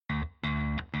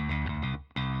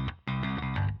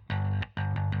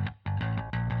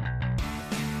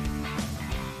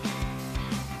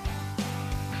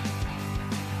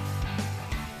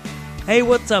Hey,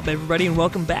 what's up, everybody, and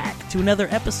welcome back to another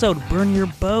episode of Burn Your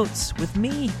Boats with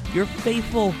me, your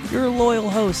faithful, your loyal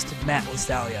host, Matt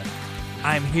LaStalia.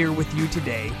 I'm here with you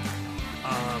today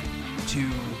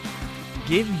to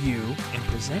give you and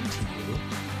present to you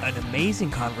an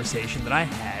amazing conversation that I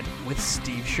had with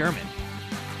Steve Sherman.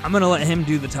 I'm going to let him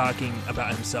do the talking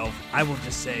about himself. I will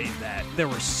just say that there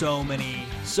were so many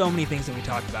things that we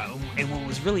talked about, and what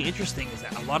was really interesting is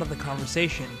that a lot of the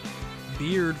conversation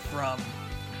veered from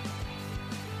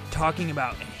talking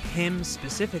about him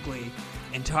specifically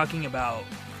and talking about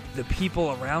the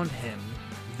people around him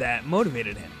that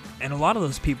motivated him. And a lot of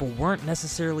those people weren't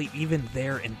necessarily even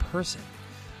there in person,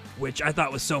 which I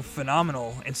thought was so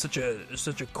phenomenal and such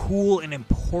a cool and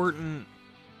important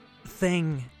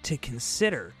thing to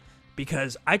consider,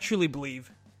 because I truly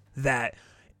believe that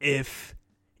if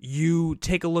you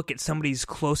take a look at somebody's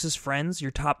closest friends,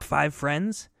 your top 5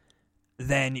 friends,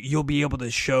 then you'll be able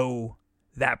to show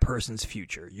that person's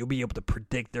future. You'll be able to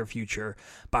predict their future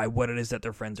by what it is that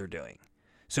their friends are doing.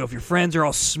 So if your friends are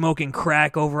all smoking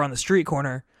crack over on the street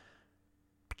corner,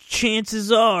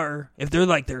 chances are, if they're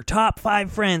like their top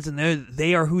 5 friends and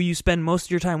they are who you spend most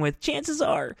of your time with, chances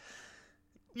are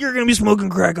you're going to be smoking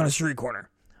crack on a street corner.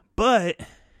 But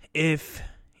if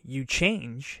you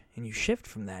change and you shift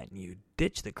from that and you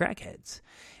ditch the crackheads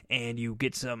and you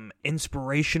get some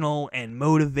inspirational and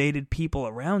motivated people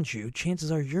around you, chances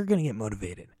are you're going to get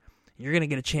motivated. You're going to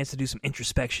get a chance to do some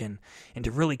introspection and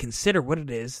to really consider what it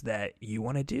is that you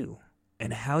want to do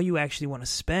and how you actually want to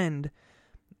spend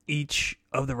each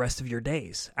of the rest of your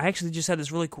days. I actually just had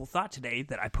this really cool thought today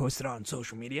that I posted on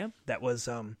social media that was,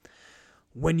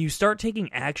 when you start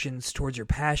taking actions towards your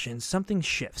passion, something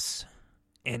shifts.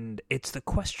 And it's the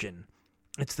question.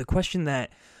 It's the question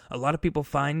that a lot of people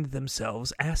find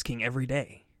themselves asking every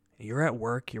day. You're at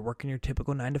work, you're working your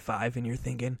typical 9 to 5, and you're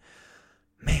thinking,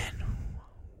 man,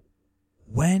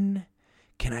 when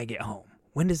can I get home?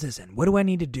 When does this end? What do I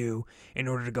need to do in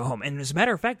order to go home? And as a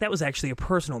matter of fact, that was actually a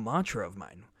personal mantra of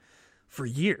mine for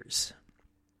years.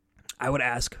 I would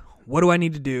ask, what do I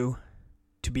need to do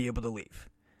to be able to leave?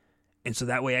 And so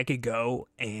that way I could go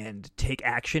and take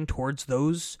action towards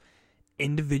those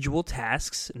individual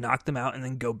tasks, knock them out, and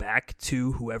then go back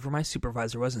to whoever my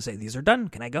supervisor was and say, these are done.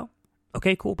 Can I go?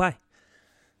 Okay, cool, bye.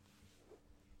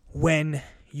 When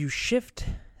you shift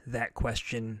that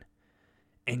question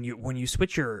and when you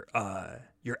switch your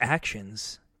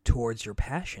actions towards your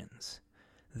passions,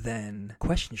 then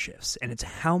question shifts, and it's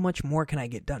how much more can I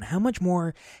get done? How much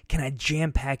more can I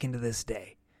jam pack into this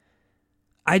day?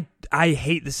 I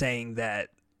hate the saying that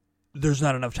there's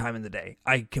not enough time in the day.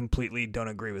 I completely don't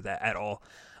agree with that at all.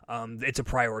 It's a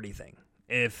priority thing.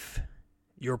 If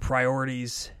your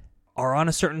priorities are on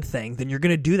a certain thing, then you're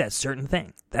going to do that certain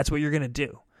thing. That's what you're going to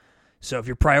do. So if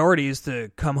your priority is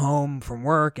to come home from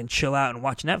work and chill out and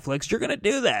watch Netflix, you're going to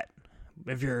do that.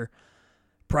 If your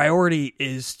priority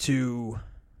is to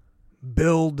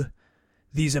build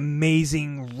these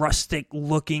amazing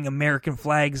rustic-looking American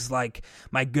flags like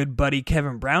my good buddy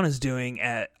Kevin Brown is doing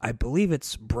at, I believe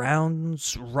it's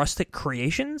Brown's Rustic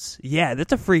Creations? Yeah,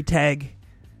 that's a free tag.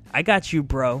 I got you,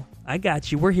 bro. I got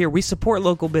you. We're here. We support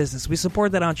local business. We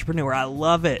support that entrepreneur. I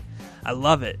love it. I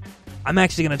love it. I'm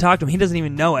actually going to talk to him. He doesn't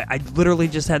even know it. I literally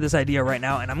just had this idea right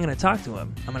now, and I'm going to talk to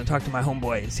him. I'm going to talk to my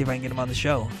homeboy and see if I can get him on the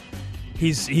show.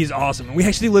 He's awesome. And we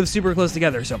actually live super close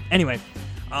together. So anyway,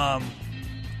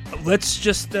 let's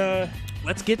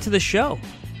get to the show.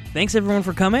 Thanks everyone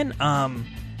for coming.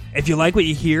 If you like what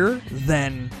you hear,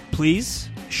 then please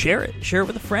share it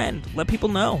with a friend, let people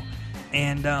know.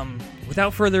 And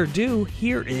without further ado,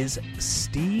 here is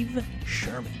Steve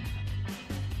Sherman.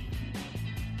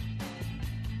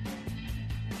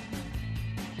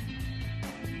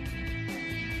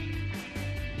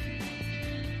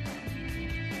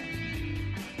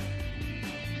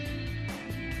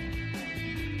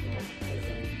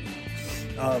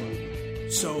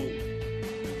 So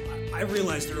I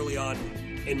realized early on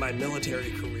in my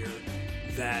military career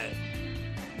that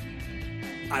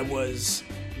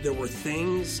there were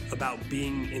things about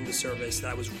being in the service that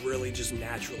I was really just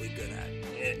naturally good at.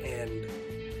 And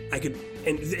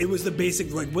it was the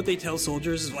basic, like what they tell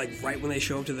soldiers is like right when they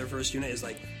show up to their first unit is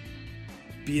like,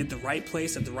 be at the right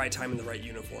place at the right time in the right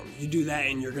uniform. You do that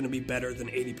and you're going to be better than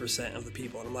 80% of the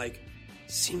people. And I'm like,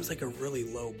 seems like a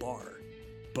really low bar.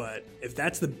 But if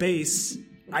that's the base,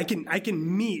 I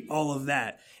can meet all of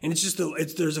that, and it's just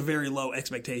there's a very low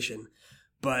expectation.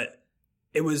 But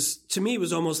to me it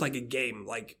was almost like a game,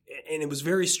 and it was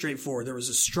very straightforward. There was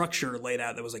a structure laid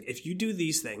out that was like, if you do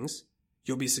these things,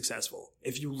 you'll be successful.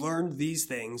 If you learn these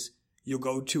things, you'll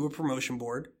go to a promotion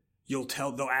board,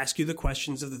 they'll ask you the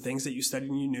questions of the things that you studied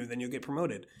and you knew, then you'll get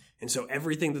promoted. And so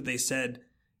everything that they said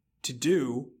to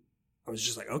do, I was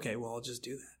just like, okay, well, I'll just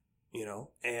do that,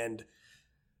 and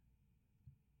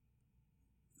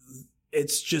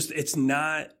it's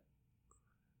not,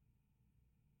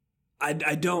 I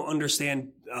don't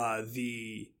understand,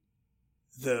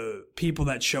 the people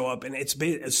that show up,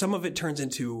 and some of it turns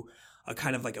into a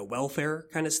kind of like a welfare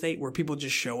kind of state where people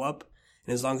just show up,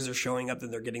 and as long as they're showing up,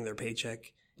 then they're getting their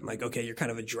paycheck. I'm like, okay, you're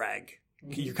kind of a drag.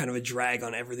 Mm-hmm. You're kind of a drag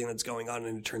on everything that's going on,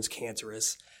 and it turns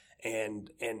cancerous, and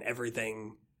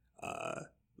everything,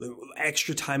 the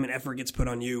extra time and effort gets put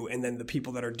on you, and then the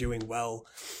people that are doing well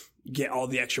get all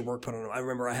the extra work put on them. I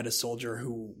remember I had a soldier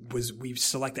who we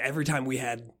selected every time we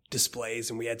had displays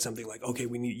and we had something like, okay,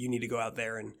 you need to go out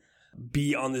there and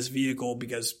be on this vehicle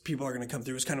because people are going to come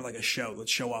through. It's kind of like a show.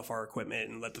 Let's show off our equipment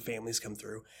and let the families come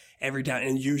through every time.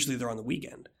 And usually they're on the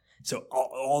weekend. So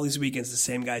all these weekends, the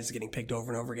same guy's getting picked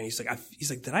over and over again. He's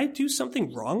like, did I do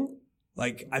something wrong?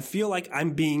 Like, I feel like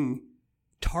I'm being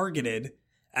targeted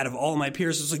out of all of my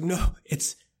peers. It's like, no,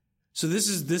 so this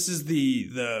is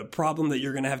the problem that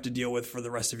you're going to have to deal with for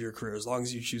the rest of your career. As long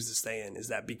as you choose to stay in, is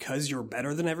that because you're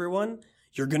better than everyone,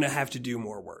 you're going to have to do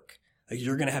more work. Like,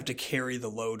 you're going to have to carry the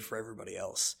load for everybody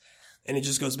else. And it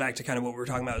just goes back to kind of what we were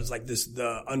talking about, is like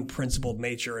the unprincipled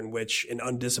nature an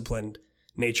undisciplined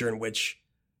nature in which,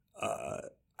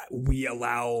 we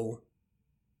allow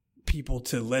people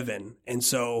to live in. And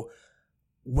so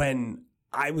when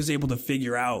I was able to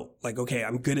figure out, like, okay,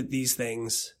 I'm good at these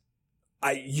things.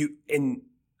 In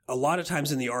a lot of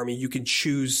times in the Army, you can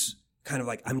choose kind of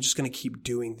like, I'm just going to keep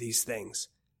doing these things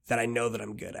that I know that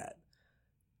I'm good at.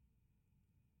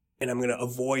 And I'm going to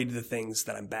avoid the things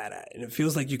that I'm bad at. And it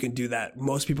feels like you can do that.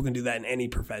 Most people can do that in any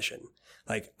profession.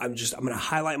 Like, I'm going to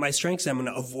highlight my strengths and I'm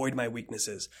going to avoid my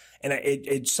weaknesses.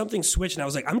 And something switched, and I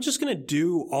was like, I'm just going to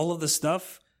do all of the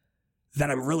stuff that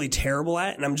I'm really terrible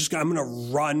at. And I'm going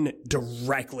to run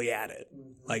directly at it.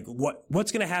 Like,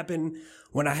 what's going to happen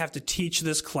when I have to teach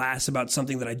this class about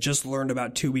something that I just learned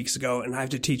about 2 weeks ago, and I have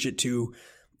to teach it to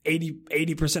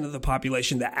 80% of the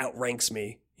population that outranks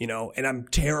me, and I'm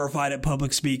terrified at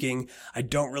public speaking. I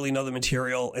don't really know the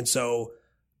material. And so,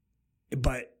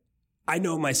 but I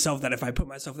know myself that if I put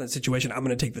myself in that situation, I'm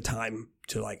going to take the time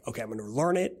to, like, okay, I'm going to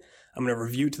learn it. I'm going to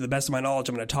review to the best of my knowledge.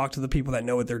 I'm going to talk to the people that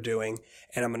know what they're doing,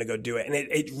 and I'm going to go do it. And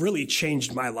it really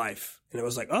changed my life. And it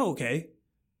was like, oh, okay.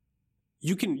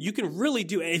 You can really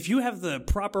do it. If you have the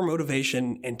proper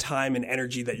motivation and time and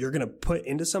energy that you're going to put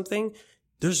into something,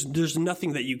 there's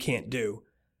nothing that you can't do.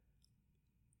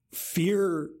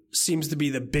 Fear seems to be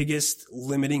the biggest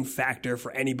limiting factor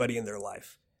for anybody in their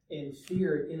life. And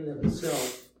fear in and of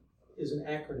itself is an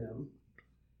acronym,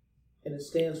 and it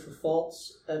stands for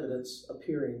false evidence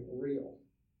appearing real.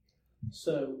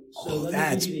 So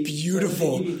that's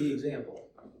beautiful. Let me give you the example.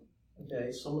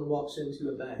 Okay, someone walks into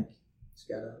a bank. He's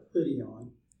got a hoodie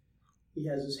on. He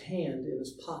has his hand in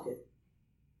his pocket.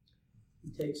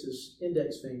 He takes his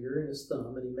index finger and his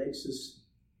thumb, and he makes his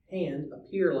hand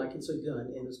appear like it's a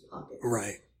gun in his pocket.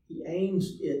 Right. He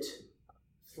aims it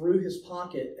through his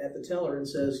pocket at the teller and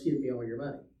says, "Give me all your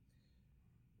money."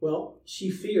 Well,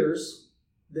 she fears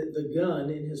that the gun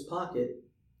in his pocket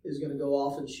is going to go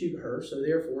off and shoot her, so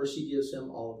therefore she gives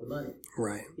him all of the money.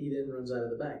 Right. He then runs out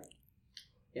of the bank.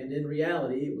 And in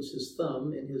reality, it was his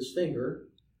thumb and his finger,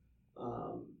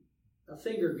 a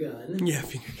finger gun. Yeah,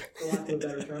 finger gun. For lack of a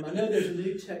better term. I know there's a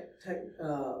new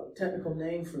technical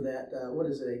name for that. What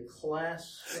is it? A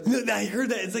class? I heard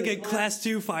that. It's like a class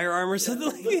 2 firearm or something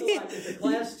like that. It's a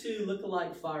class 2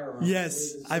 look-alike firearm.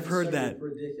 Yes, I've heard that.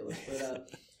 Ridiculous.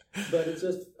 But it's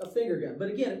just a finger gun. But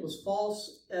again, it was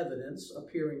false evidence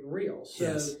appearing real. So,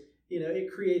 yes.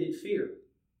 It created fear.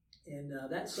 And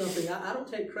that's something, I don't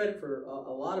take credit for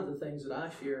a lot of the things that I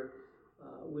share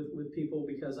with people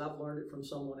because I've learned it from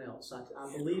someone else.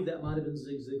 I believe that might have been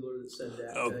Zig Ziglar that said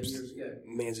that years ago.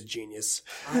 Man's a genius.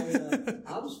 I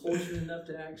was fortunate enough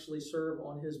to actually serve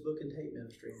on his book and tape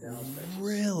ministry in Dallas, Texas.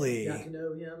 Really? Got to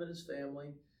know him and his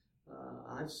family.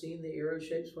 I've seen the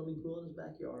arrow-shaped swimming pool in his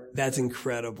backyard. That's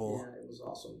incredible. Yeah, it was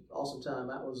awesome. Awesome time.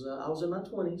 I was in my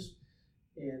 20s,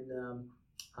 and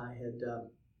I had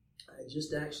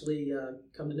just actually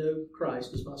come to know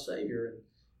Christ as my Savior,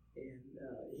 and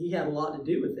he had a lot to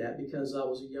do with that because I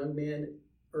was a young man,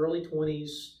 early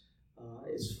 20s.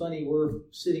 It's funny we're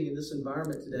sitting in this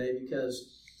environment today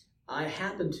because I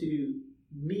happened to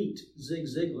meet Zig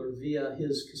Ziglar via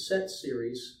his cassette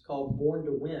series called Born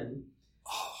to Win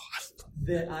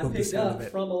that I picked up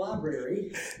from a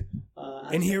library.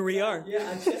 And here we are. Yeah,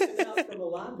 I checked it out from a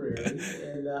library,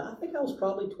 and I think I was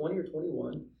probably 20 or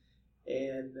 21.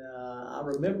 And I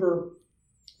remember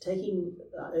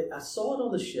I saw it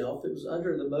on the shelf. It was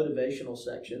under the motivational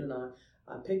section, and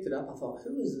I picked it up. I thought,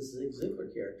 who is this Zig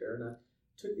Ziglar character? And I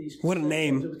took these what a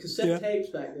name. cassette tapes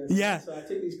back then. Yeah. So I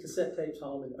took these cassette tapes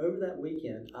home, and over that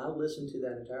weekend, I listened to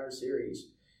that entire series.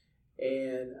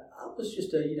 And I was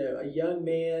just a young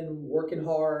man working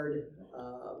hard.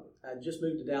 I just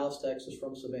moved to Dallas, Texas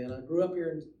from Savannah. Grew up here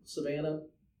in Savannah.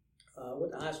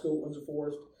 Went to high school at Windsor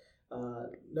Forest.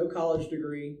 No college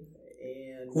degree.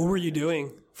 And What were you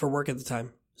doing for work at the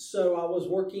time? So I was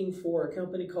working for a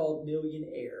company called Million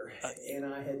Air, and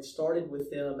I had started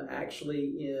with them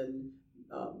actually in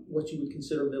what you would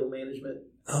consider middle management.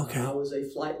 Okay. I was a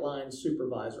flight line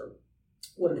supervisor.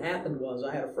 What had happened was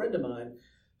I had a friend of mine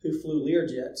who flew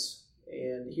Learjets,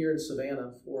 and here in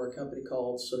Savannah for a company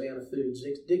called Savannah Foods,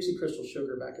 Dixie Crystal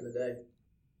Sugar back in the day.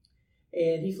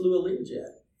 And he flew a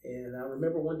Learjet. And I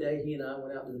remember one day he and I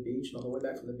went out to the beach, and on the way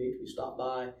back from the beach, we stopped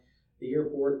by the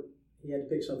airport. He had to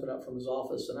pick something up from his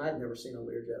office, and I'd never seen a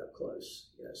Learjet up close.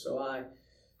 So I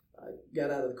got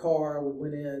out of the car, we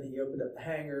went in, he opened up the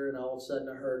hangar, and all of a sudden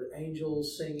I heard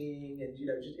angels singing, and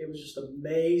it was just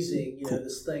amazing,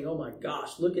 this thing. Oh my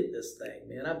gosh, look at this thing,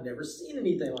 man. I've never seen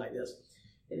anything like this.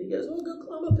 And he goes, oh, go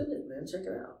climb up in it, man, check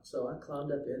it out. So I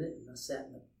climbed up in it, and I sat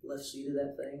in the left seat of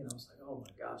that thing, and I was like, oh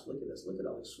my gosh, look at this, look at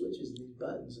all these switches and these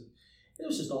buttons. And it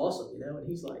was just awesome, and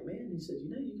he's like, man, he said,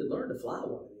 you could learn to fly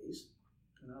one of these.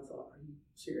 And I thought, are you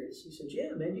serious? He said,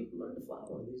 yeah, man, you can learn to fly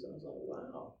one of these. And I was like,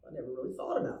 wow, I never really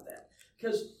thought about that.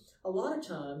 Because a lot of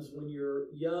times when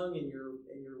you're young and you're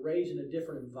raised in a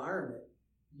different environment,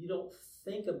 you don't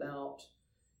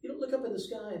look up in the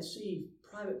sky and see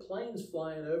private planes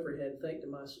flying overhead, think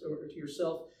to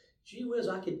yourself, gee whiz,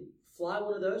 I could fly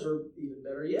one of those, or even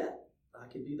better yet, I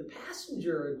could be the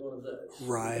passenger in one of those.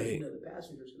 Right. Because, the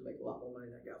passenger's going to make a lot more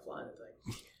money than that guy flying the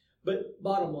thing. But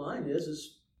bottom line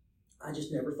is I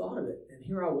just never thought of it. And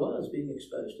here I was being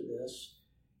exposed to this,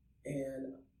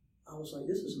 and I was like,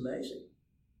 this is amazing.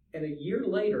 And a year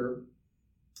later,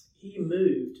 he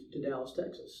moved to Dallas,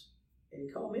 Texas. And he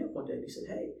called me up one day and he said,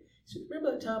 hey,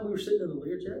 remember that time we were sitting in the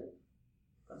Learjet?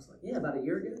 I was like, yeah, about a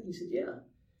year ago. He said, yeah.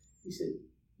 He said,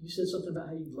 you said something about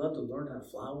how you'd love to learn how to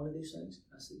fly one of these things?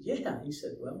 I said, yeah. He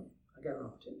said, well, I got an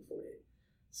opportunity for you.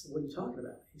 I said, what are you talking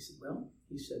about? He said,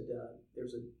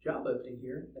 there's a job opening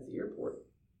here at the airport.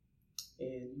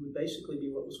 And you would basically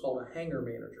be what was called a hangar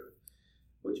manager,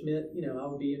 which meant, I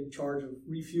would be in charge of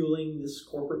refueling this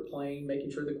corporate plane,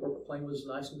 making sure the corporate plane was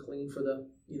nice and clean for the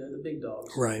big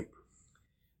dogs. Right.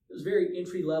 It was a very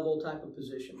entry-level type of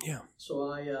position. Yeah. So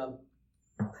I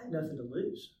had nothing to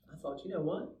lose. I thought, you know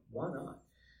what? Why not?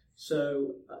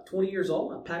 So 20 years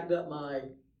old, I packed up my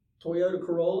Toyota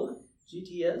Corolla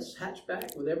GTS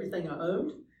hatchback with everything I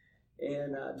owned,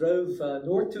 and drove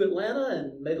north to Atlanta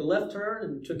and made a left turn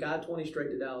and took I-20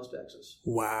 straight to Dallas, Texas.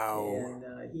 Wow.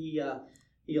 And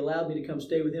he allowed me to come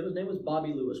stay with him. His name was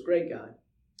Bobby Lewis, great guy.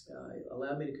 He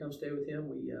allowed me to come stay with him.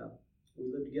 We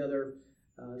lived together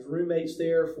as roommates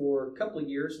there for a couple of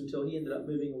years until he ended up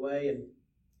moving away. And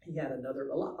he had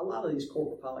a lot of these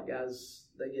corporate pilot guys,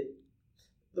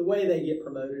 the way they get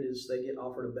promoted is they get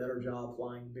offered a better job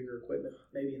flying bigger equipment,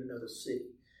 maybe in another city.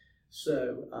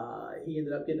 So he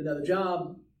ended up getting another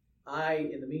job. I,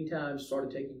 in the meantime,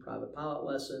 started taking private pilot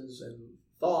lessons and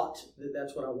thought that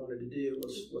that's what I wanted to do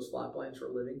was fly planes for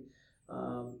a living.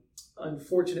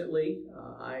 Unfortunately,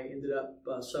 I ended up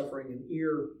suffering an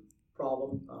ear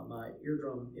problem. My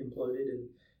eardrum imploded,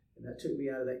 and that took me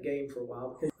out of that game for a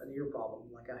while because of an ear problem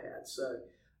like I had. So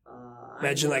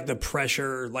imagine like the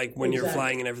pressure, like when you're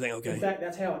flying and everything. Okay. In fact,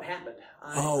 that's how it happened.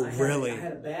 Really? I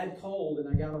had a bad cold, and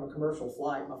I got on a commercial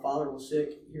flight. My father was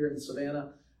sick here in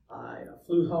Savannah. I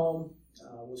flew home,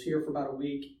 was here for about a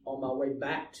week. On my way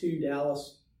back to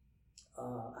Dallas,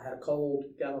 I had a cold,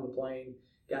 got on the plane,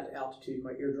 got to altitude,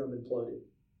 my eardrum imploded.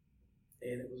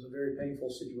 And it was a very painful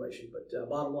situation. But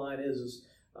bottom line is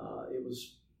it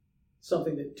was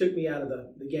something that took me out of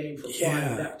the game for flying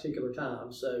at that particular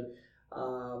time. So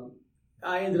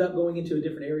I ended up going into a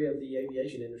different area of the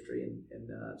aviation industry, and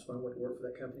that's when I went to work for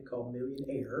that company called Million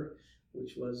Air,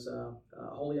 which was a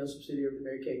wholly owned subsidiary of the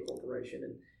Mary Kay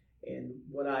Corporation. And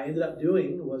what I ended up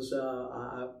doing was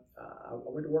I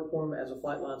went to work for them as a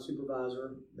flight line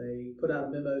supervisor. They put out a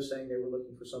memo saying they were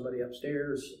looking for somebody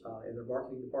upstairs in their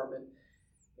marketing department,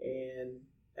 and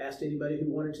asked anybody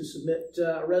who wanted to submit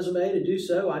a resume to do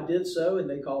so. I did so, and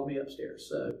they called me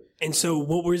upstairs. So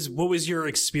what was your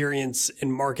experience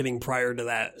in marketing prior to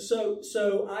that?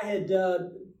 So I had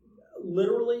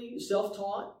literally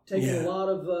self-taught, taken a lot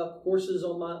of courses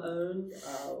on my own,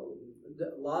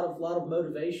 a lot of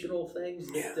motivational things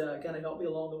that kind of helped me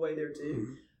along the way there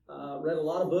too. read a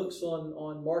lot of books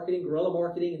on marketing, guerrilla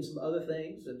marketing, and some other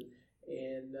things,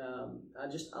 and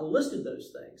I listed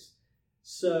those things.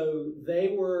 So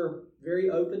they were very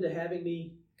open to having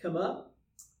me come up.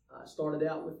 I started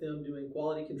out with them doing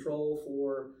quality control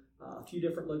for a few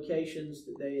different locations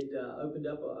that they had opened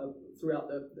up throughout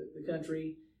the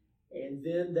country. And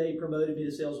then they promoted me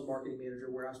to sales and marketing manager,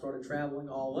 where I started traveling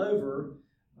all over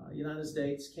United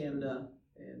States, Canada,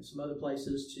 and some other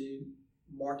places to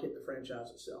market the franchise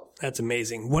itself. That's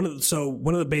amazing. One of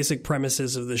the basic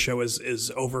premises of the show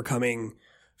is overcoming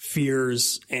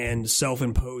fears and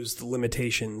self-imposed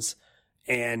limitations,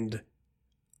 and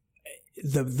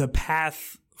the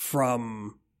path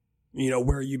from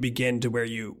where you begin to where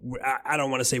I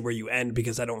don't want to say where you end,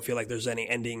 because I don't feel like there's any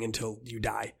ending until you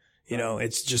die.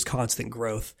 It's just constant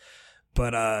growth.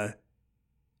 But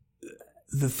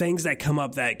the things that come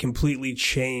up that completely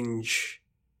change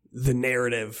the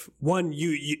narrative. One,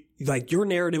 you like, your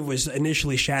narrative was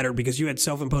initially shattered because you had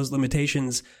self-imposed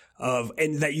limitations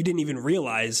and that you didn't even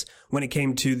realize when it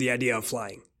came to the idea of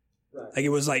flying. Right.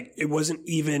 It wasn't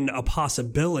even a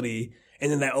possibility.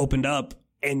 And then that opened up.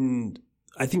 And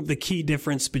I think the key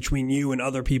difference between you and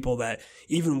other people, that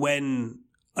even when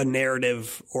a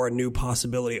narrative or a new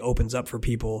possibility opens up for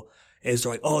people, is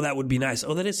they're like, oh, that would be nice.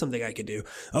 Oh, that is something I could do.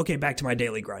 Okay, back to my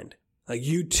daily grind. Like,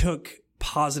 you took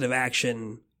positive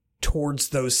action towards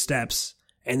those steps,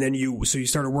 and then you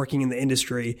started working in the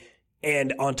industry.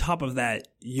 And on top of that,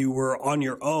 you were on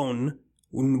your own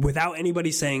without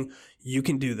anybody saying, you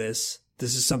can do this.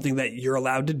 This is something that you're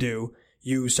allowed to do.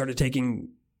 You started taking,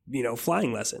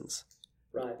 flying lessons.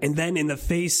 Right. And then in the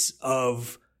face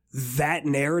of that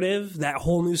narrative, that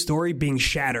whole new story being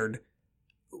shattered,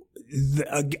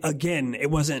 again,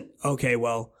 it wasn't, okay,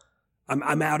 well,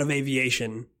 I'm out of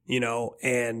aviation,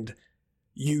 and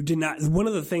you did not. One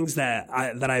of the things that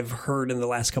I've heard in the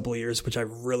last couple of years, which I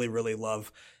really, really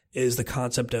love, is the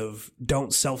concept of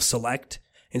don't self-select.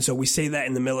 And so we say that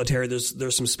in the military.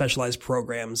 There's some specialized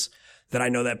programs that I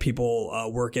know that people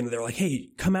work in. They're like,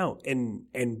 hey, come out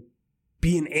and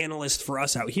be an analyst for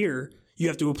us out here. You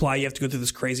have to apply. You have to go through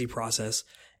this crazy process.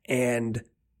 And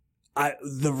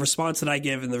the response that I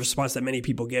give, and the response that many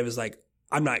people give, is like,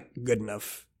 I'm not good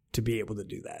enough to be able to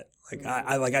do that. Like,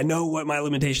 I know what my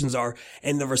limitations are.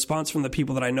 And the response from the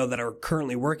people that I know that are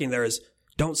currently working there is,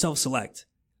 don't self-select.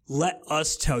 Let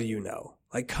us tell you no.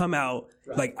 Like, come out.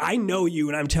 Right. Like, I know you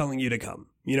and I'm telling you to come.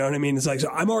 You know what I mean? It's like, so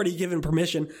I'm already given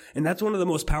permission. And that's one of the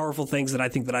most powerful things that I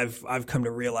think that I've come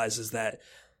to realize, is that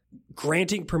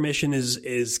granting permission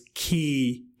is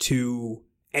key to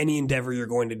any endeavor you're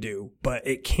going to do, but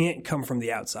it can't come from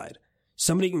the outside.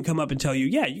 Somebody can come up and tell you,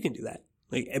 yeah, you can do that.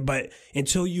 Like, but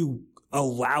until you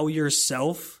allow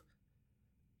yourself,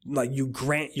 like, you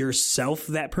grant yourself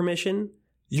that permission,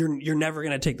 you're never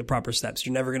going to take the proper steps.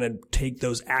 You're never going to take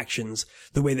those actions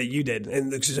the way that you did.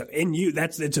 And in you,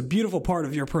 it's a beautiful part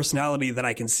of your personality that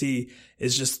I can see,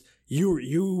 is just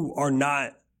you are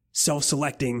not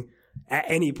self-selecting at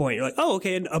any point. You're like, oh,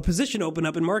 okay, a position opened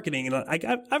up in marketing, and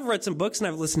I've read some books and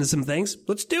I've listened to some things.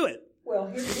 Let's do it. Well,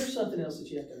 here's something else that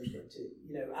you have to understand too.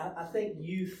 I think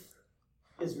youth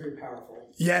is very powerful.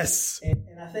 Yes.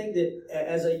 And I think that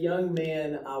as a young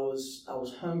man, I was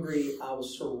hungry. I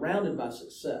was surrounded by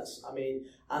success. I mean,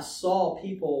 I saw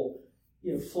people,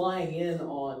 flying in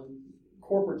on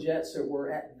corporate jets that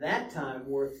were at that time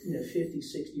worth,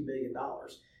 $50-60 million.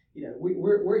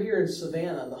 We're here in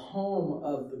Savannah, the home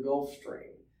of the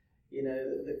Gulfstream.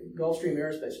 The Gulfstream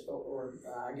Aerospace, or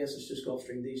I guess it's just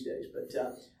Gulfstream these days.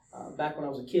 But back when I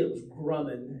was a kid, it was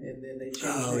Grumman, and then they changed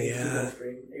it to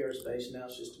Gulfstream Aerospace, and now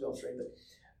it's just Gulfstream.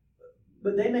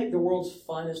 But they make the world's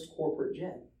finest corporate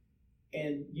jet,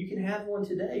 and you can have one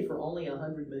today for only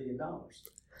 $100 million.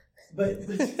 But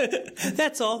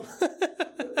that's all.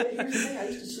 But here's the thing: I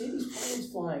used to see these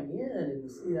planes flying in,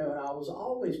 and I was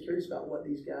always curious about what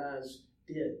these guys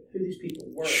did, who these people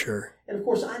were. Sure. And of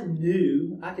course, I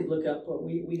knew I could look up.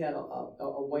 We had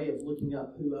a way of looking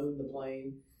up who owned the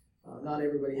plane. Not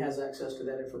everybody has access to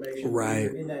that information.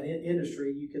 Right. In that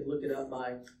industry, you can look it up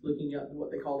by looking up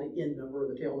what they call the N number, or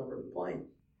the tail number of the plane.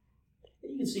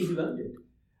 And you can see who owned it.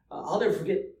 I'll never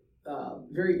forget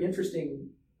very interesting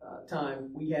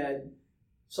time. We had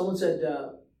someone said,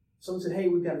 hey,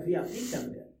 we've got a VIP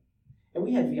coming in. And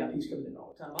we had VIPs coming in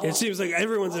all the time. It seems like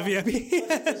everyone's a VIP.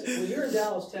 When you're in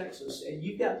Dallas, Texas, and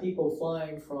you've got people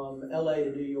flying from LA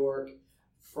to New York,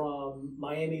 from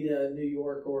Miami to New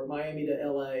York, or Miami to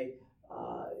LA,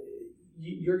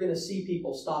 you're going to see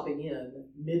people stopping in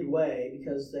midway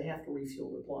because they have to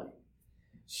refuel their plane.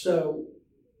 So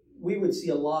we would see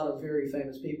a lot of very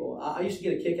famous people. I used to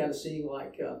get a kick out of seeing,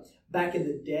 like, back in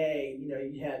the day,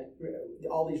 you had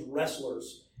all these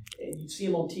wrestlers, and you'd see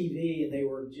them on TV, and they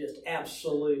were just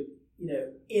absolute,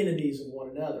 enemies of one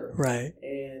another. Right.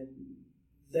 And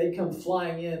they'd come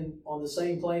flying in on the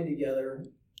same plane together,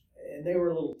 and they were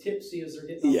a little tipsy as they're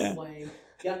getting on the plane,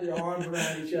 got their arms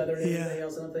around each other and everything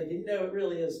else. And I'm thinking, it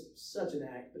really is such an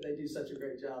act, but they do such a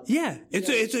great job. Yeah,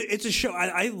 it's a show.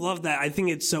 I love that. I think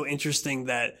it's so interesting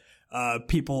that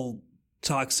people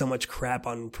talk so much crap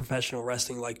on professional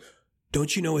wrestling. Like,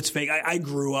 don't you know it's fake? I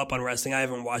grew up on wrestling. I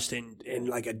haven't watched it in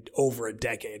like over a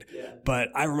decade, but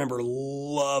I remember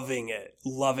loving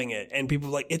it. And people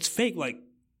were like, it's fake. Like,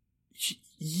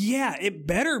 yeah, it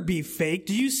better be fake.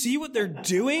 Do you see what they're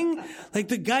doing? Like,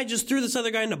 the guy just threw this other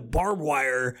guy into barbed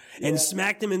wire and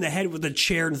smacked him in the head with a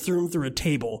chair and threw him through a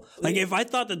table. Like, if I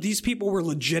thought that these people were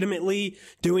legitimately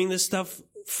doing this stuff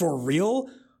for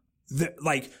real,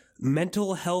 like,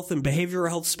 mental health and behavioral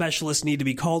health specialists need to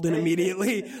be called in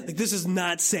immediately. Like, this is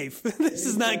not safe. This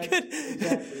is not good.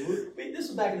 Exactly. This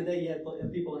was back in the day. You had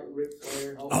people like Ric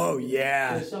Flair.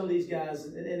 And some of these guys,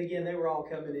 and again, they were all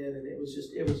coming in, and it was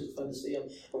just fun to see them.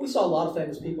 And we saw a lot of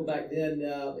famous people back then.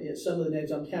 Some of the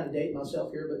names, I'm kind of dating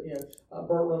myself here, but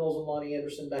Burt Reynolds and Lonnie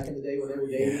Anderson back in the day when they were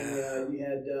dating. You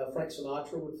had Frank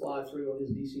Sinatra would fly through on his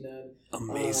DC-9.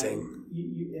 Amazing.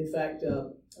 In fact,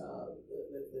 the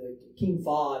King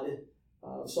Fahd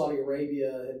of Saudi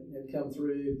Arabia had come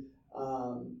through.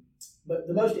 But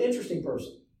the most interesting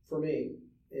person for me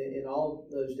in all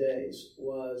those days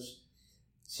was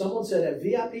someone said a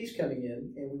VIP's coming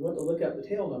in, and we went to look up the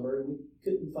tail number, and we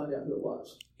couldn't find out who it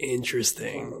was.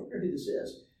 Interesting. I wonder who this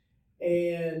is.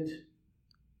 And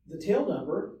the tail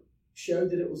number showed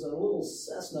that it was a little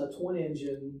Cessna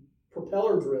twin-engine,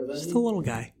 propeller-driven. Just a little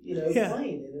guy.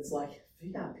 Plane. And it's like,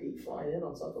 VIP flying in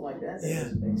on something like that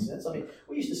doesn't make sense. I mean,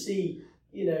 we used to see,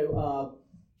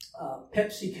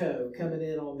 PepsiCo coming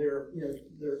in on their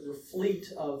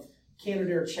fleet of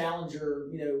Canadair Challenger,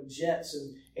 jets,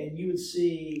 and you would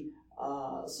see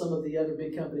some of the other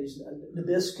big companies,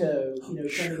 Nabisco,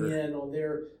 coming in on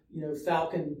their,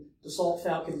 Falcon, Dassault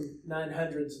Falcon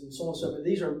 900s and so on and so forth.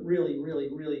 These are really, really,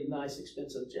 really nice,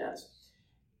 expensive jets.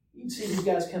 You'd see these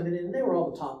guys coming in, and they were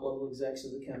all the top-level execs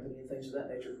of the company and things of that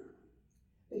nature.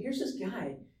 But here's this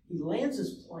guy. He lands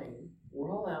his plane.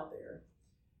 We're all out there.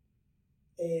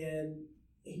 And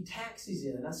he taxis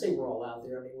in. And I say we're all out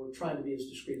there. I mean, we're trying to be as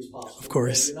discreet as possible. Of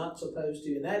course. You're not supposed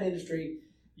to. In that industry,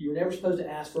 you were never supposed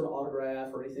to ask for an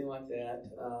autograph or anything like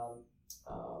that.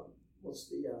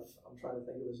 I'm trying to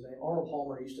think of his name. Arnold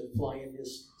Palmer used to fly in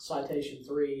his Citation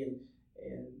 3,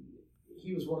 and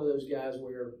he was one of those guys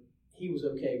where he was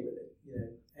okay with it.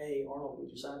 Hey, Arnold,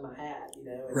 would you sign my hat?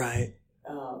 Right.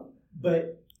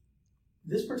 But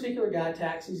this particular guy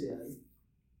taxis in.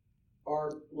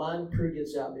 Our line crew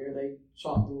gets out there. They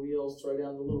chop the wheels, throw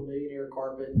down the little millionaire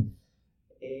carpet, and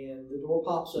the door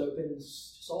pops open. And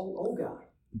it's just old guy.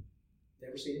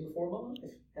 Never seen him before in my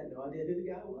life. Had no idea who the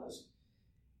guy was.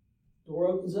 Door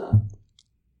opens up.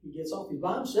 He gets off. He's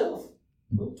by himself.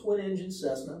 Little twin-engine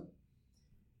Cessna.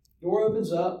 Door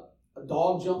opens up. A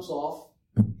dog jumps off.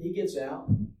 He gets out.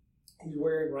 He's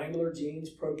wearing Wrangler jeans,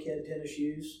 Pro Ked tennis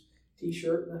shoes,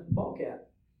 T-shirt, and a ball cap.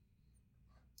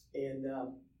 And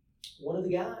one of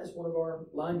our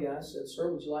line guys said,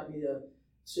 "Sir, would you like me to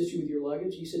assist you with your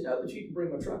luggage?" He said, "No, but you can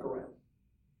bring my truck around."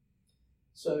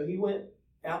 So he went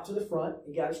out to the front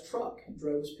and got his truck,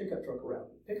 drove his pickup truck around.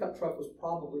 The pickup truck was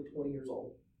probably 20 years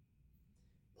old.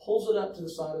 Pulls it up to the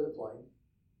side of the plane.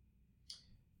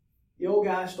 The old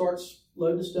guy starts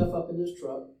loading stuff up in his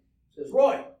truck. Says,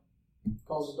 "Roy,"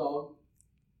 calls his dog.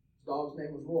 His dog's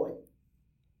name was Roy.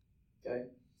 Okay.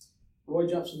 Roy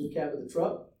jumps in the cab of the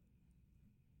truck.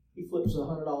 He flips a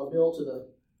 $100 bill to the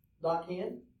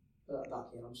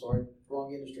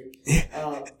wrong industry.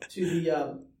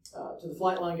 To the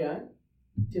flight line guy,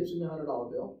 tips him a $100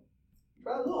 bill,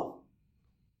 drives off.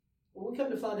 Well, we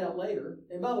come to find out later,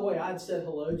 and by the way, I'd said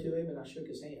hello to him and I shook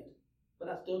his hand, but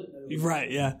I still didn't know who he was.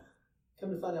 Right, yeah.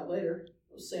 Come to find out later,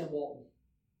 it was Sam Walton.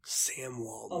 Sam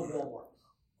Walton. Of Walmart.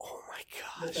 Oh my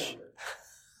gosh. The founder.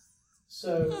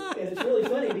 So, and it's really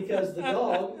funny because the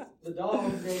dog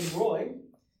named Roy,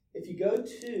 if you go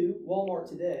to Walmart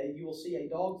today, you will see a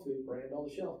dog food brand on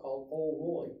the shelf called Old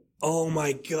Roy. Oh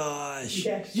my gosh.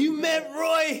 Yes. You met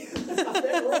Roy. I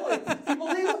met Roy. Can you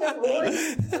believe I met Roy? I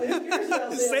mean, who cares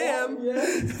about Sam?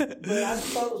 But I just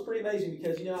thought it was pretty amazing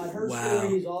because, I'd heard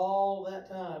stories all that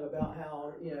time about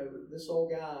how, this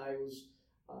old guy was,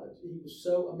 he was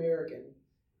so American.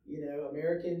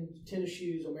 American tennis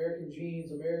shoes, American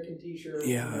jeans, American T-shirts,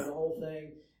 the whole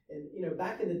thing. And, you know,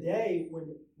 back in the day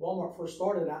when Walmart first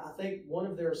started, I think one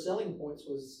of their selling points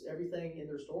was everything in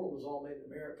their store was all made in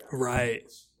America. Right.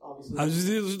 Obviously,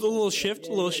 There was a little shift,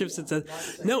 since then.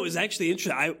 No, it was actually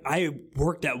interesting. I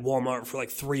worked at Walmart for like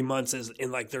 3 months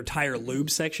in like their tire lube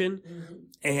section. Mm-hmm.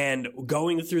 And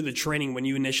going through the training, when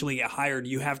you initially get hired,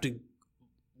 you have to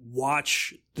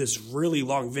watch this really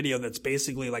long video that's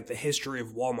basically like the history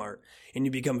of Walmart. And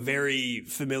you become very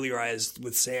familiarized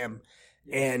with Sam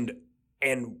and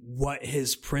what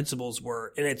his principles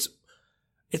were. And it's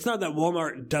not that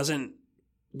Walmart doesn't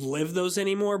live those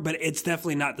anymore, but it's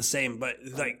definitely not the same. But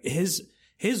like his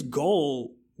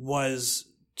goal was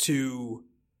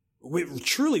it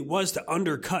truly was to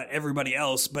undercut everybody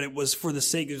else, but it was for the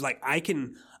sake of like,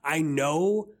 I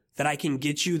know that I can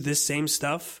get you this same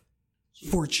stuff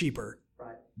for cheaper.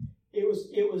 Right.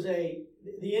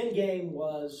 The end game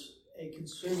was a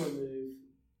consumer move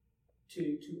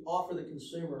to offer the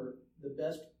consumer the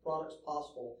best products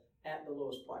possible at the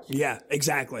lowest price. Yeah,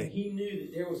 exactly. And he knew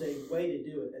that there was a way to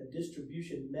do it, a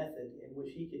distribution method in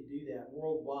which he could do that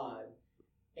worldwide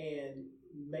and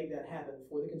make that happen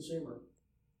for the consumer.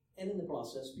 And in the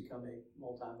process, become a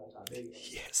multi-billionaire.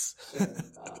 Yes. So,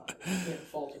 you can't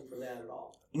fault him for that at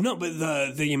all. No, but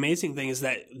the amazing thing is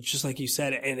that, just like you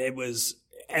said, and it was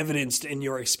evidenced in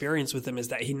your experience with him, is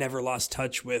that he never lost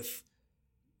touch with,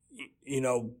 you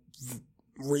know,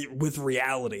 with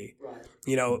reality. Right.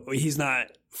 You know, he's not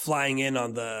flying in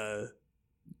on the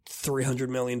 $300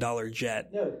 million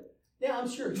jet. No. Yeah, I'm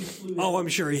sure he flew. Oh, I'm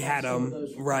sure he had them.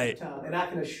 Right. And I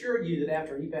can assure you that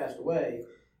after he passed away,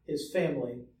 his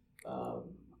family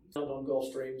on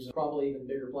Gulfstreams, probably even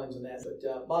bigger planes than that.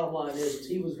 But bottom line is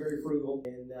he was very frugal,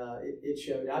 and it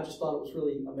showed. I just thought it was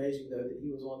really amazing, though, that he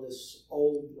was on this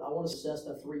old, I want to say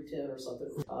Cessna 310 or something,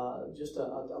 just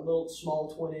a little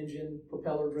small twin-engine,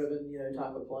 propeller-driven, you know,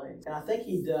 type of plane. And I think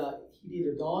he'd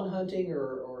either gone hunting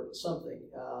or something.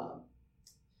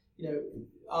 You know,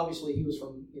 obviously he was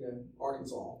from, you know,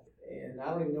 Arkansas. And I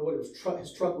don't even know what his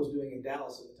truck was doing in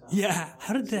Dallas at the time. Yeah,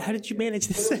 how did you manage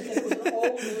this?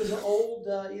 It was an old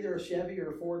either a Chevy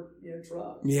or a Ford, you know,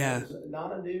 truck. Yeah, it was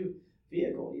not a new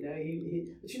vehicle. You know,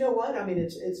 but you know what? I mean,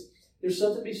 it's there's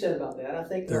something to be said about that. I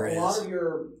think there a lot of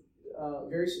your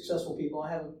very successful people.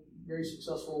 I have a very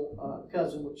successful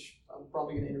cousin, which I'm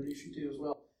probably going to introduce you to as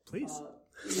well. Please.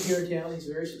 Here in town, he's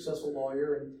a very successful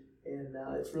lawyer, and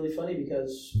it's really funny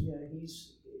because, you know,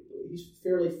 he's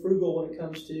fairly frugal when it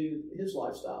comes to his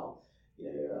lifestyle.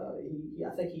 You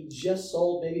know, I think he just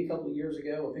sold maybe a couple of years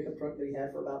ago a pickup truck that he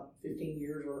had for about 15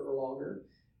 years or longer.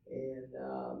 And,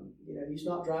 you know, he's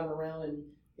not driving around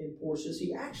in Porsches.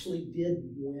 He actually did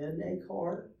win a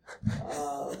car.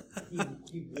 He won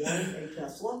a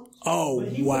Tesla. Oh,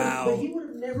 wow. But he would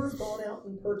have never gone out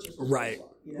and purchased a Tesla.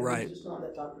 You know, right. He's just not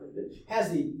that type of individual.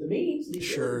 Has the means, the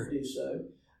ability to do so.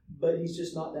 But he's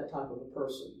just not that type of a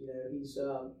person. You know, he's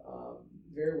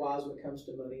very wise when it comes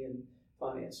to money and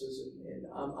finances. And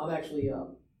I'm actually,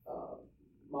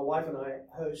 my wife and I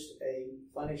host a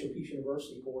Financial Peace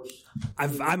University course.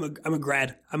 I'm a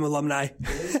grad. I'm alumni.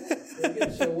 Very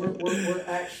good. So we're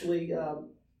actually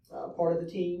part of the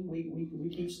team. We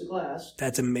teach the class.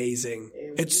 That's amazing.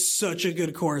 It's such a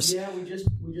good course. Yeah, we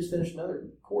just finished another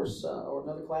course or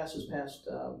another class this past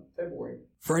February.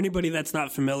 For anybody that's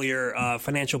not familiar,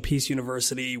 Financial Peace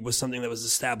University was something that was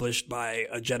established by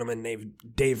a gentleman named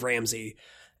Dave Ramsey,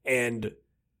 and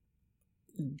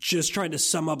just trying to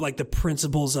sum up like the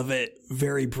principles of it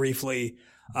very briefly.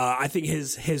 I think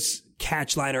his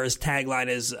catch line or his tagline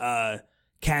is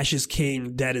 "Cash is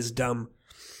king, debt is dumb,"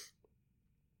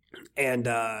 and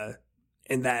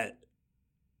that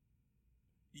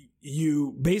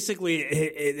you basically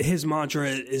his mantra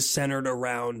is centered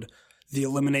around the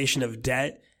elimination of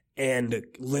debt and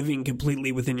living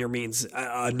completely within your means.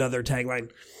 Another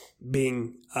tagline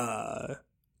being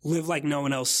live like no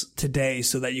one else today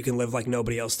so that you can live like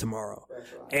nobody else tomorrow.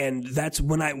 That's right. And that's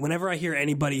whenever I hear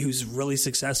anybody who's really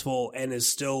successful and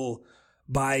is still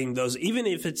buying those, even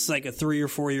if it's like a 3 or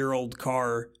 4 year old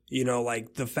car, you know,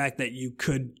 like the fact that you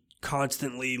could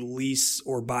constantly lease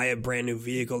or buy a brand new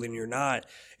vehicle and you're not,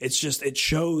 it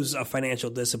shows a financial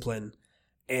discipline,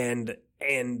 and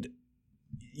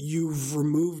you've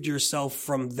removed yourself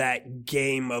from that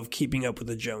game of keeping up with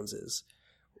the Joneses.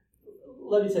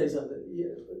 Let me tell you something.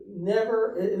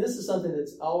 Never, and this is something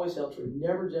that's always held true,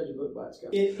 never judge a book by its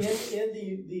cover. In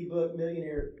the book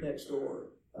Millionaire Next Door,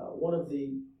 one of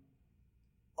the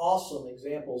awesome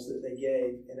examples that they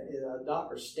gave, and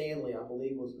Dr. Stanley, I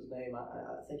believe was his name.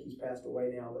 I think he's passed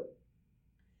away now, but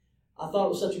I thought it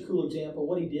was such a cool example.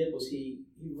 What he did was he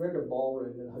rented a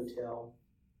ballroom in a hotel,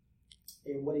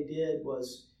 and what he did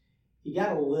was he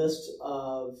got a list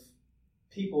of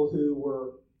people who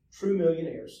were true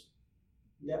millionaires,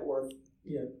 net worth,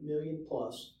 million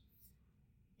plus,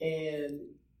 and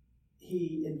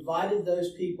he invited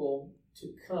those people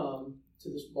to come to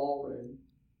this ballroom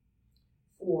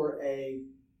for it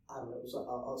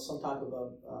was some type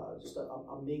of just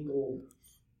a mingle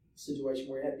situation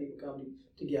where he had people come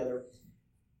together.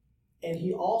 And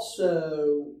he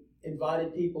also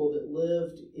invited people that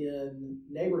lived in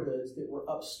neighborhoods that were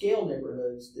upscale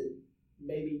neighborhoods that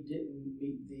maybe didn't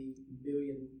meet the $1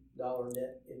 million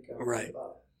net income. Right.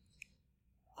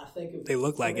 I think of, they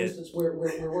look like for instance, where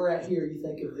we're at here, you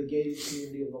think of the gated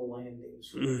community of the Landings,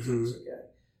 for instance. Okay.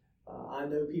 I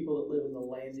know people that live in the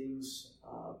Landings.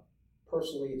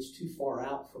 Personally, it's too far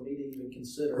out for me to even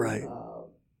consider. Right.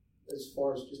 As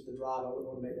far as just the drive, I wouldn't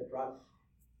want to make that drive.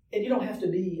 And you don't have to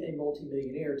be a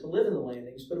multimillionaire to live in the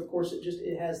Landings, but of course,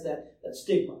 it has that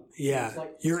stigma. Yeah, it's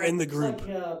like, you're in the group.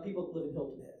 It's like people that live in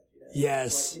Hilton Head.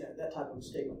 Yes. Like, that type of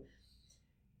stigma.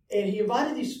 And he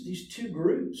invited these two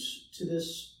groups to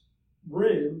this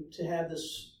room to have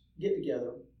this get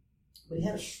together, but he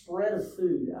had a spread of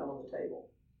food out on the table.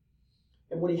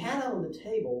 And what he had out on the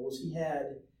table was he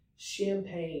had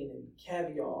champagne and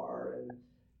caviar and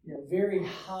very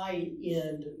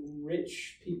high-end,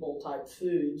 rich people type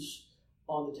foods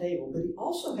on the table. But he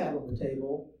also had on the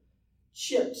table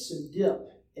chips and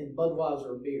dip and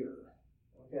Budweiser beer.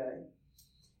 Okay?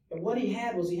 And what he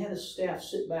had was he had his staff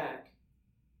sit back,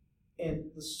 and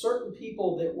the certain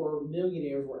people that were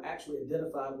millionaires were actually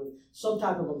identified with some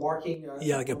type of a marking.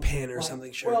 Like a pin or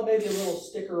something, sure. Well, maybe a little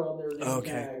sticker on their name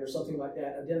tag or something like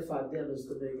that, identified them as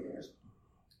the millionaires.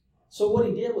 So what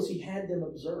he did was he had them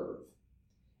observe.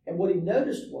 And what he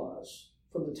noticed was,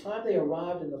 from the time they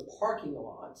arrived in the parking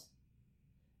lot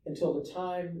until the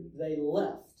time they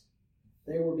left,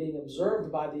 they were being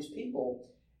observed by these people.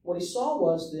 What he saw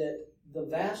was that the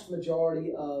vast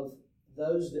majority of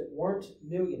those that weren't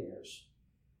millionaires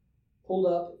pulled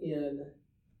up in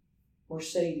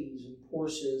Mercedes and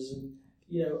Porsches and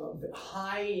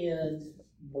high-end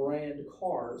brand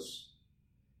cars,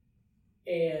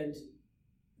 and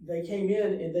they came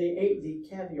in and they ate the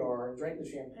caviar and drank the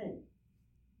champagne.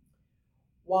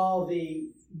 While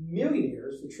the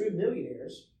millionaires, the true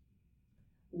millionaires,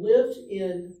 lived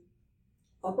in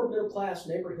upper middle class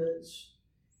neighborhoods,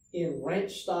 in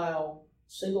ranch-style,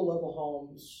 single-level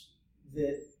homes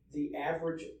that the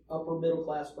average upper middle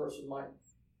class person might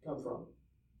come from.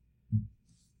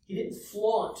 He didn't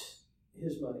flaunt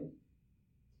his money.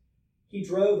 He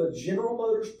drove a General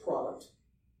Motors product,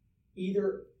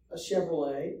 either a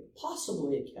Chevrolet,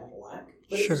 possibly a Cadillac,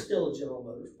 but It was still a General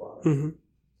Motors product. Mm-hmm.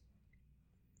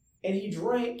 And he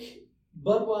drank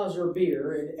Budweiser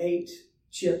beer and ate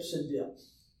chips and dip.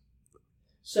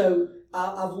 So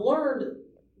I've learned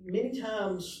many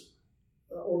times,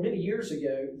 or many years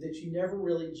ago, that you never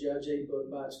really judge a book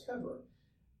by its cover.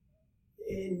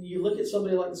 And you look at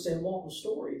somebody like the Sam Walton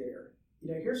story there.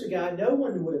 Here's a guy, no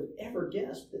one would have ever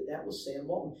guessed that was Sam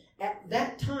Walton. At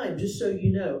that time, just so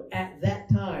you know, at that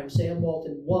time, Sam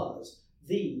Walton was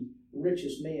the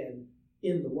richest man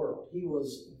in the world. He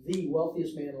was the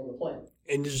wealthiest man on the planet.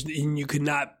 And you could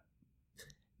not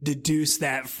deduce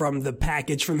that from the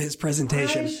package from his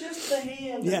presentation. I shook the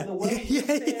hand of the wealthiest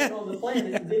man on the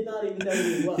planet and did not even know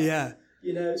who he was. Yeah.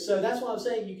 So that's why I'm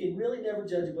saying you can really never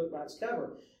judge a book by its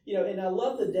cover. And I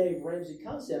love the Dave Ramsey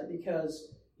concept because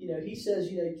he says,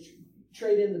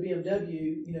 trade in the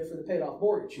BMW, for the paid off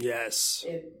mortgage. Yes.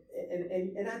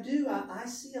 And I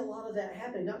see a lot of that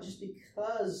happening, not just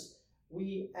because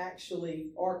we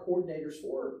actually are coordinators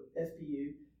for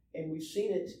FPU, and we've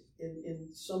seen it in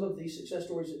some of these success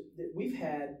stories that we've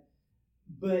had,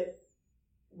 but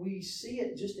we see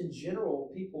it just in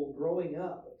general, people growing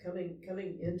up, coming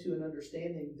into an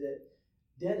understanding that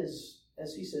debt is,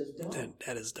 as he says, dumb.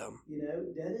 That is dumb.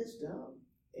 Debt is dumb.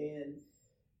 And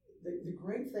the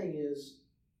great thing is,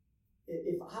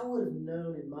 if I would have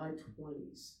known in my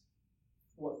 20s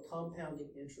what compounding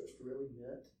interest really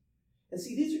meant, and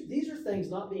see, these are things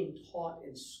not being taught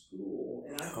in school,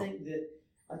 and I think that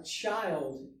a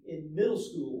child in middle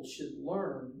school should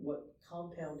learn what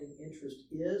compounding interest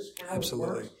is, how it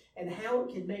works, and how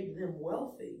it can make them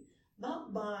wealthy,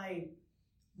 not by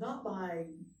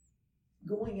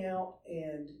going out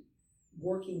and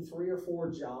working 3 or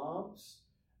 4 jobs,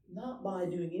 not by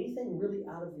doing anything really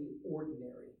out of the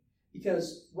ordinary.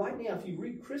 Because right now, if you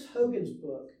read Chris Hogan's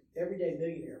book, Everyday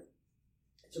Millionaire,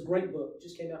 it's a great book,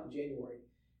 just came out in January.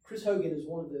 Chris Hogan is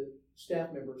one of the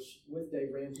staff members with Dave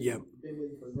Ramsey. Yep. Been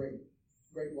with him for a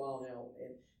great while now.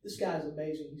 And this guy is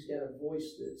amazing. He's got a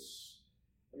voice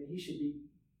he should be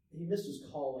he missed his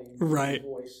calling. Right. His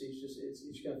voice.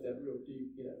 He's got that real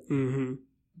deep, Mm-hmm.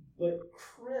 But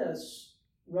Chris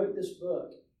wrote this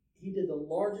book. He did the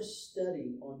largest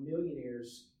study on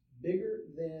millionaires, bigger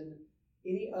than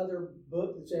any other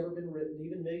book that's ever been written,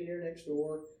 even Millionaire Next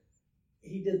Door.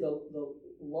 He did the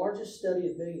largest study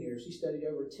of millionaires. He studied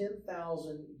over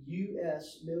 10,000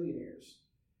 U.S. millionaires.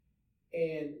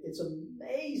 And it's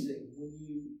amazing when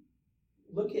you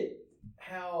look at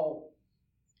how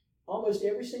almost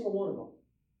every single one of them,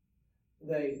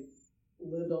 they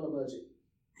lived on a budget.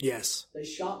 Yes. They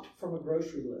shopped from a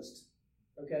grocery list.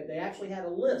 Okay, they actually had a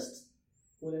list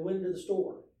when they went into the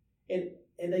store, and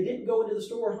they didn't go into the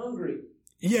store hungry.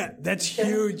 Yeah, that's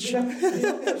huge. You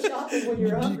don't go shopping when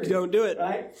you're hungry. You don't do it,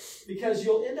 right? Because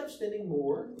you'll end up spending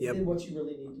more Yep. than what you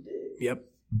really need to do. Yep.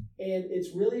 And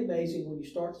it's really amazing when you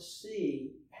start to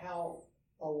see how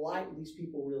alike these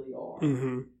people really are,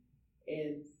 Mm-hmm.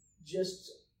 and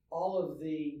just all of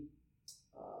the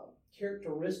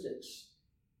characteristics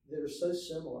that are so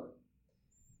similar.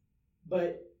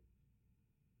 But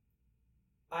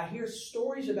I hear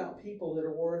stories about people that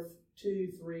are worth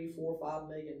 $2, $3, $4, $5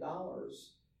 million,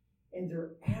 and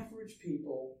they're average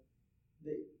people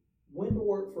that went to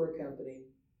work for a company,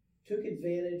 took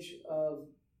advantage of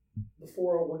the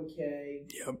 401k,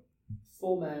 Yep.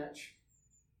 full match,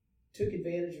 took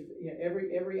advantage of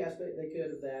every aspect they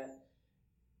could of that,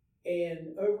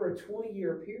 and over a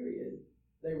 20-year period,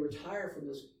 they retire from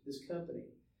this company.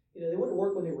 They went to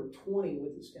work when they were 20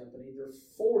 with this company. They're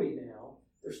 40 now.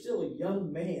 They're still a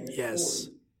young man at Yes.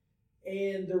 40.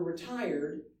 And they're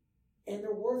retired, and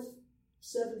they're worth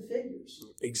 7 figures.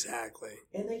 Exactly.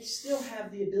 And they still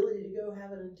have the ability to go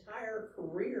have an entire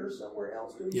career somewhere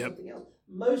else doing Yep. something else.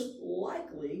 Most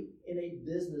likely in a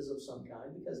business of some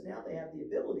kind, because now they have the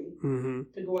ability Mm-hmm.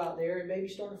 to go out there and maybe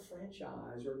start a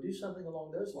franchise or do something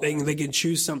along those lines. They can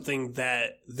choose something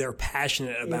that they're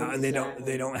passionate about, and Exactly.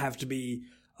 they don't have to be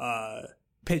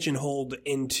pigeonholed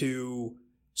into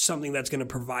something that's going to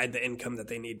provide the income that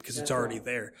they need because it's That's already right.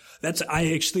 there. I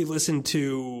used to listen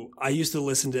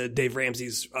to Dave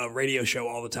Ramsey's radio show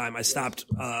all the time. I stopped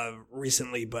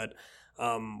recently, but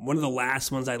one of the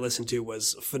last ones I listened to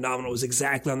was phenomenal. It was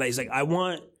exactly on that. He's like,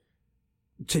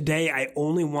 today I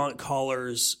only want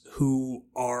callers who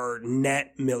are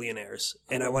net millionaires.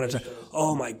 And I wanted to,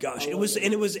 oh my gosh.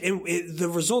 The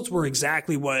results were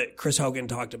exactly what Chris Hogan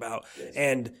talked about. Yes.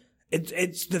 And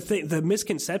it's the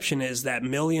misconception is that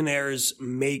millionaires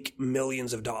make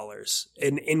millions of dollars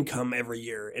in income every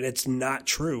year. And it's not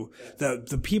true.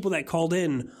 The people that called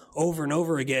in over and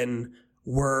over again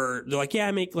they're like, yeah,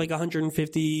 I make like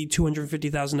 $150,000,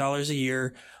 $250,000 a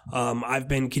year. I've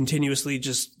been continuously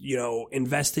just,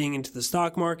 investing into the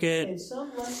stock market. And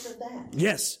some less than that.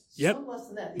 Yes. Yep. Some less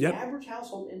than that. The Yep. average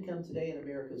household income today in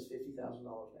America is $50,000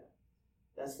 now.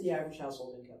 That's the average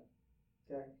household income.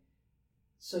 Okay?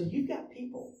 So you've got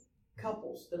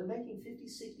couples that are making $50,000,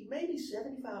 $60,000, maybe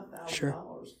 $75,000 Sure.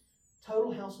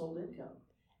 total household income.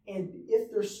 And if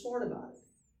they're smart about it,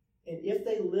 and if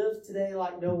they live today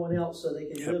like no one else so they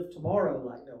can Yep. live tomorrow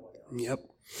like no one else. Yep.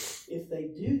 If they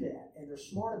do that and they're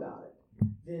smart about it,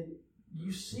 then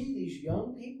you see these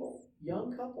young people,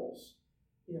 young couples,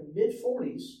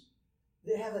 mid-40s,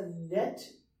 that have a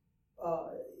net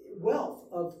wealth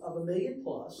of $1 million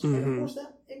plus. And Mhm. of course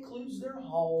that includes their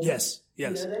home. Yes.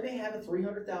 Yes. They may have a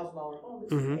 $300,000 home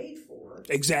that's Mhm. paid for.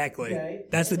 Exactly. Okay?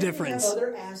 That's the And then difference. They have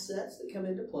other assets that come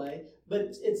into play,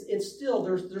 but it's still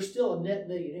they're still a net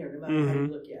millionaire no matter how you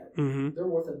look at it. Mm-hmm. They're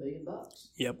worth $1 million.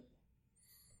 Yep.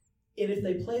 And if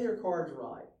they play their cards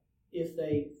right, if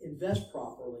they invest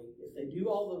properly, if they do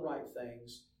all the right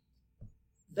things,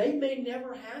 they may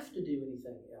never have to do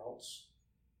anything else,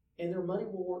 and their money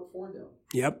will work for them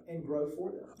Yep. and grow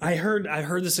for them. I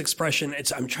heard this expression.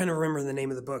 I'm trying to remember the name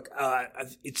of the book.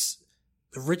 It's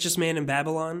The Richest Man in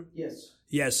Babylon. Yes.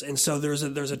 Yes, and so there's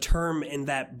a term in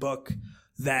that book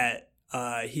that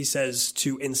he says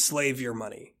to enslave your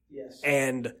money, Yes.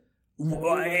 and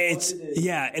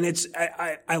it's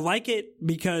I like it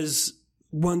because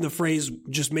the phrase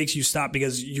just makes you stop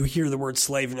because you hear the word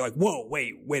slave and you're like, whoa,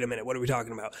 wait a minute, what are we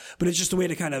talking about? But it's just a way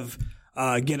to kind of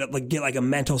get like a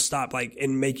mental stop,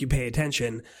 and make you pay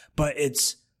attention. But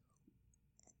it's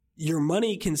your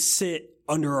money can sit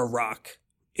under a rock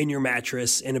in your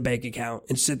mattress in a bank account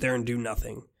and sit there and do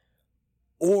nothing.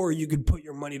 Or you could put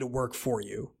your money to work for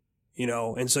you,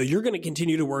 and so you're going to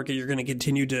continue to work and you're going to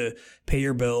continue to pay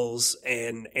your bills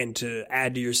and to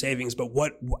add to your savings. But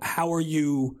how are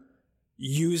you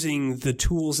using the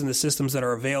tools and the systems that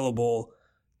are available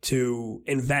to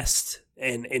invest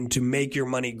and to make your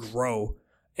money grow?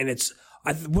 And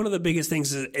one of the biggest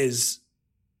things is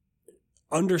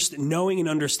knowing and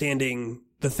understanding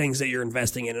the things that you're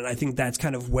investing in. And I think that's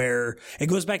kind of where it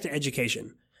goes back to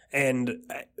education. And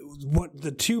what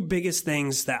the two biggest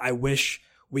things that I wish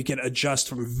we could adjust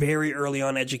from very early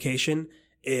on education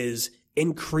is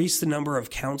increase the number of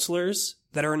counselors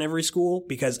that are in every school,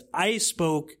 because I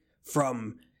spoke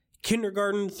from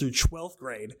kindergarten through 12th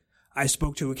grade. I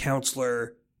spoke to a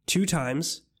counselor 2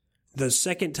 times. The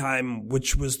second time,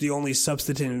 which was the only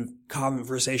substantive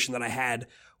conversation that I had,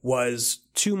 was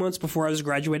 2 months before I was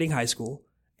graduating high school.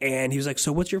 And he was like,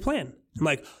 so what's your plan? I'm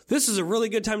like, this is a really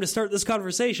good time to start this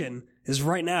conversation, is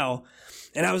right now.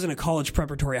 And I was in a college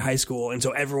preparatory high school. And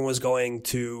so everyone was going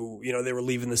to, they were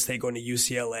leaving the state, going to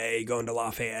UCLA, going to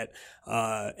Lafayette,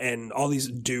 and all these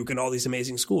Duke and all these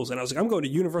amazing schools. And I was like, I'm going to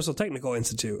Universal Technical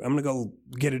Institute. I'm going to go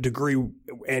get a degree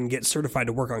and get certified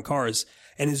to work on cars.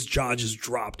 And his jaw just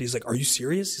dropped. He's like, are you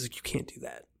serious? He's like, you can't do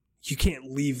that. You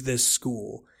can't leave this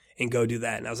school and go do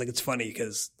that. And I was like, it's funny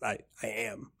because I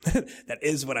am. That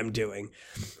is what I'm doing.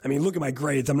 I mean, look at my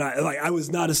grades. I was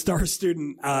not a star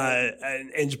student,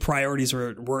 and priorities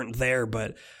weren't there,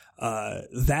 but,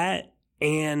 that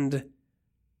and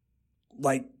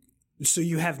so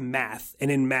you have math, and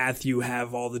in math you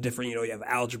have all the different, you have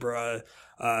algebra,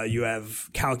 you have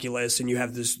calculus, and you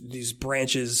have these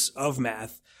branches of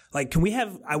math. I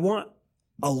want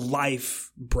a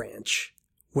life branch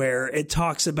where it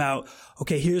talks about,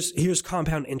 okay, here's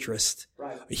compound interest.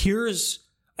 Right.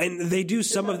 And they do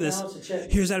some of this.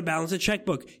 Here's how to balance a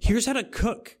checkbook. Here's how to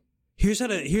cook. Here's how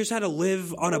to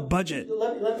live on a budget.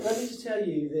 Let me just tell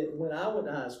you that when I went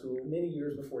to high school, many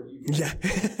years before you did,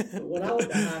 but when I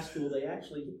went to high school, they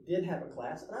actually did have a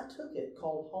class, and I took it,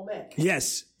 called home ec.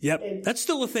 Yes. Yep. And that's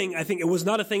still a thing. I think it was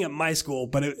not a thing at my school,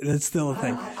 but it's still a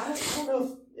thing. I don't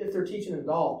know if they're teaching it at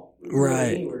all.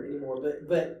 Right. Anywhere anymore.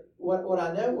 But what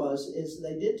I know is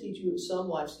they did teach you some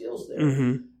life skills there.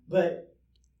 Mm-hmm. But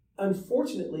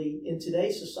unfortunately, in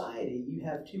today's society, you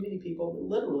have too many people that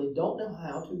literally don't know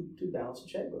how to balance a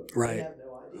checkbook. Right. They have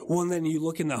no idea. Well, and then you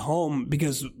look in the home,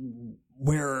 because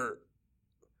where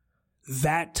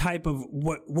that type of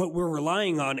what we're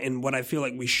relying on, and what I feel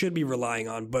like we should be relying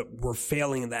on, but we're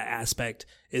failing in that aspect,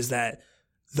 is that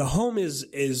the home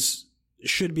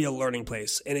should be a learning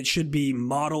place, and it should be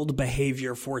modeled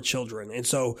behavior for children. And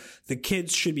so the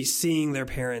kids should be seeing their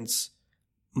parents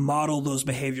model those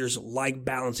behaviors, like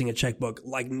balancing a checkbook,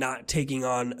 like not taking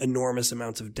on enormous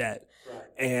amounts of debt. Right.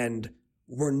 And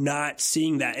we're not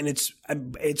seeing that. And it's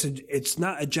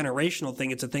not a generational thing.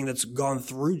 It's a thing that's gone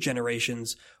through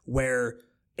generations, where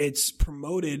it's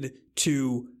promoted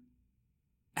to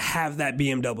have that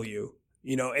BMW,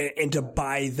 and to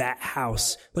buy that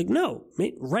house. Like, no,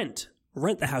 rent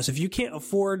the house. If you can't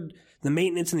afford the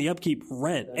maintenance and the upkeep,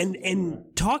 rent. And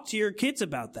talk to your kids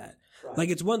about that. Right. Like,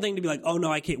 it's one thing to be like, oh no,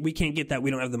 we can't get that.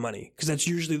 We don't have the money. Cause that's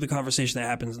usually the conversation that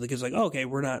happens. And the kid's like, oh, okay,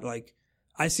 we're not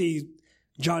I see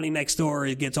Johnny next door,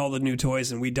 he gets all the new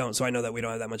toys and we don't. So I know that we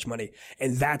don't have that much money.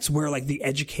 And that's where the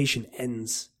education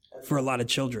ends for a lot of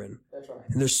children. That's right.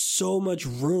 And there's so much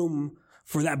room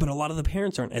for that, but a lot of the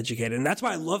parents aren't educated. And that's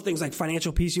why I love things like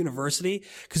Financial Peace University,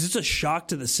 because it's a shock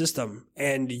to the system,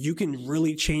 and you can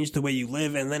really change the way you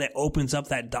live, and then it opens up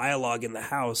that dialogue in the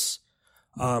house.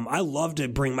 I love to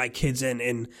bring my kids in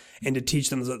and to teach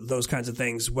them those kinds of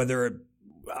things, whether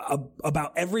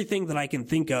about everything that I can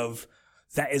think of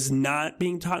that is not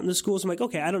being taught in the schools. I'm like,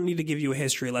 okay, I don't need to give you a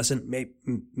history lesson.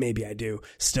 Maybe I do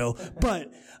still,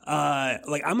 but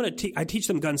I teach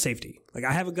them gun safety.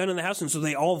 I have a gun in the house, and so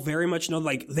they all very much know.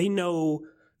 They know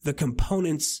the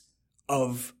components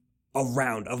of a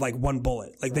round, of one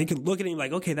bullet. They could look at it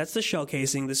and okay, that's the shell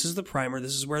casing. This is the primer.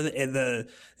 This is where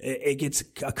it gets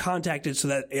contacted so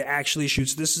that it actually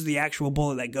shoots. This is the actual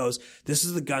bullet that goes. This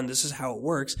is the gun. This is how it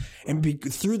works. And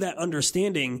through that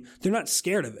understanding, they're not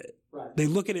scared of it. Right. They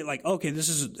look at it okay, this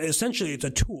is essentially, it's a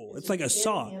tool. It's like a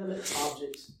saw. Inanimate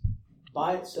objects.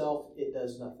 By itself, it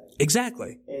does nothing.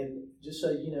 Exactly. And just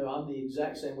so you know, I'm the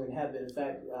exact same way and have been. In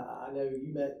fact, I know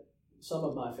you met some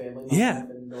of my family. My wife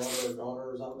and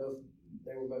daughters. I don't know if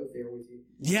they were both there with you.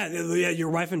 Yeah, your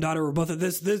wife and daughter were both.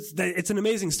 It's an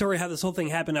amazing story how this whole thing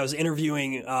happened. I was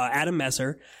interviewing Adam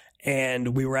Messer,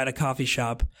 and we were at a coffee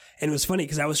shop, and it was funny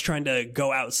because I was trying to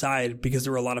go outside because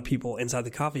there were a lot of people inside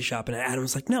the coffee shop, and Adam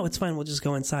was like, no, it's fine. We'll just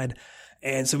go inside.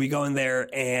 And so we go in there,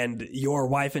 and your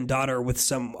wife and daughter with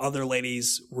some other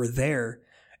ladies were there,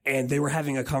 and they were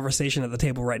having a conversation at the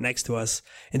table right next to us.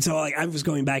 And so I was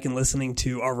going back and listening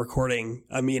to our recording,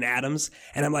 me and Adam's,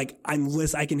 and I'm like, I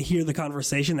can hear the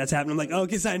conversation that's happening. I'm like, oh,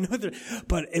 because I know that.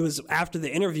 But it was after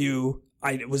the interview,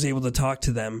 I was able to talk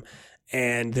to them.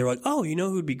 And they were like, oh,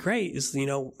 who'd be great is,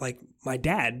 my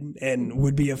dad and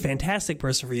would be a fantastic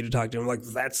person for you to talk to. I'm like,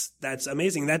 that's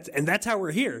amazing. That's how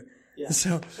we're here. Yeah.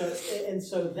 So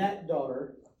that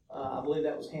daughter, I believe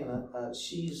that was Hannah.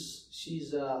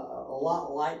 She's a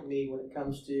lot like me when it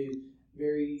comes to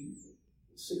very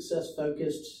success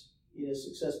focused,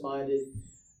 success minded.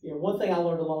 One thing I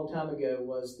learned a long time ago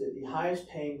was that the highest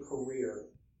paying career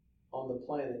on the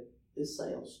planet is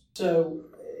sales. So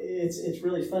it's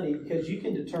really funny because you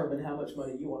can determine how much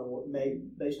money you want to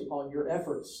make based upon your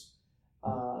efforts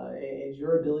and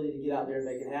your ability to get out there and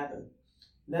make it happen.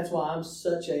 And that's why I'm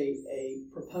such a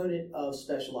proponent of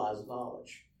specialized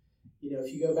knowledge.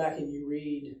 If you go back and you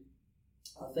read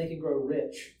Think and Grow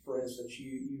Rich, for instance,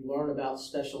 you learn about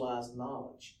specialized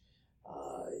knowledge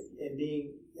and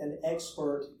being an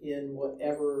expert in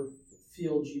whatever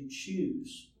field you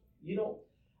choose.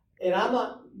 And I'm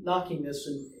not knocking this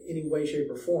in any way, shape,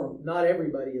 or form. Not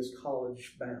everybody is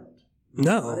college bound.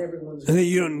 No, not everyone's.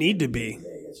 You don't need to be.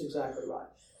 That's exactly right.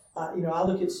 I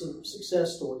look at some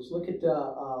success stories. Look at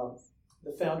the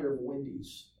founder of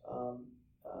Wendy's,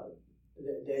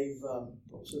 Dave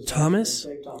Thomas.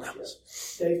 Dave Thomas.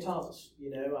 Yes. Dave Thomas.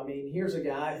 Here's a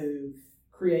guy who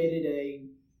created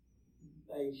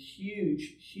a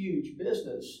huge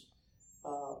business,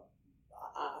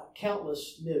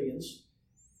 countless millions.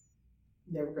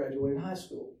 Never graduated high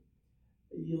school.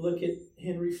 You look at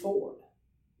Henry Ford.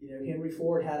 Henry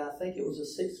Ford had, I think it was a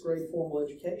 6th grade formal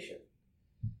education.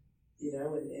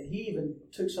 And he even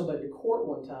took somebody to court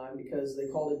one time because they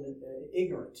called him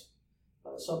ignorant.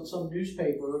 Some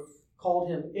newspaper called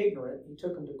him ignorant. He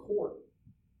took him to court.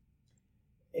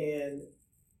 And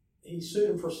he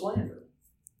sued him for slander.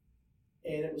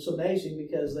 And it was amazing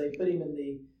because they put him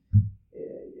in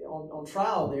on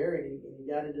trial there, and he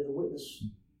got into the witness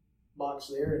box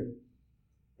there, and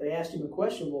they asked him a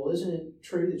question. Well, isn't it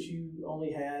true that you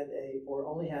only have a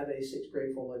 6th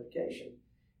grade formal education?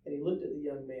 And he looked at the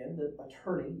young man, the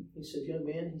attorney. He said, "Young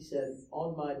man," he said,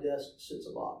 "on my desk sits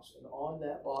a box, and on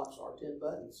that box are 10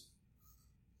 buttons.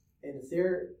 And if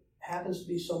there happens to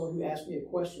be someone who asks me a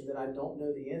question that I don't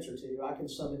know the answer to, I can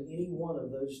summon any one of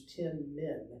those 10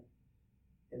 men,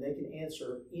 and they can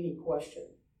answer any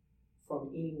question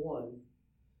from anyone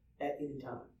at any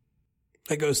time."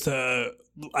 That goes to,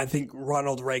 I think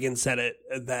Ronald Reagan said it,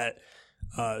 that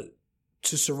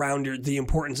the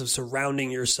importance of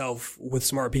surrounding yourself with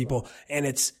smart people. And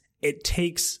it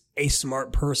takes a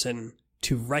smart person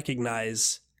to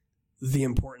recognize the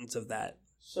importance of that.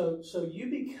 So you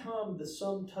become the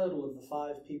sum total of the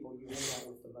 5 people you hang out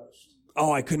with the most.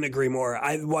 Oh, I couldn't agree more.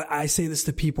 I say this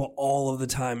to people all of the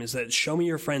time is that show me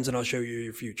your friends and I'll show you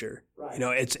your future. Right.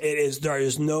 There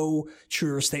is no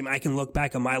truer statement. I can look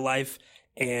back on my life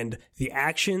and the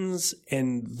actions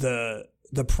and the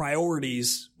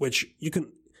priorities, which you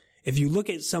can, if you look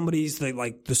at somebody's,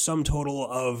 the sum total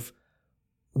of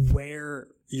where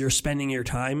you're spending your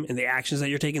time and the actions that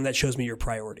you're taking, that shows me your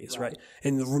priorities, right?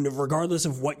 And regardless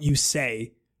of what you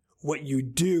say, what you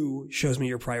do shows me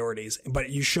your priorities, but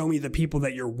you show me the people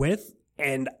that you're with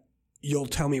and you'll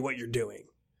tell me what you're doing.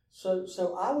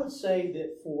 So I would say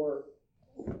that for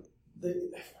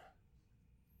the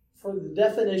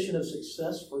definition of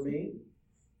success for me,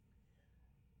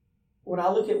 when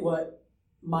I look at what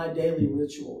my daily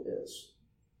ritual is,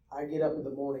 I get up in the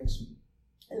mornings,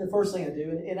 and the first thing I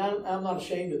do, and I'm not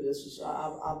ashamed of this, is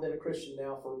I've been a Christian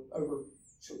now for a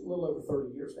little over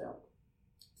 30 years now,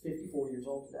 54 years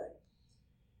old today.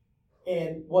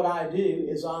 And what I do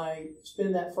is I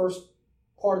spend that first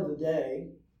part of the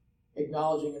day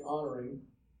acknowledging and honoring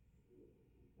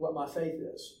what my faith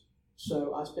is.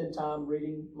 So I spend time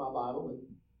reading my Bible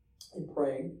and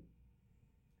praying.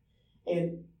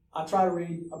 And I try to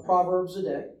read a Proverbs a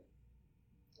day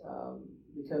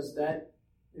because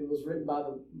it was written by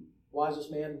the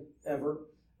wisest man ever,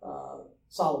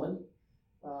 Solomon.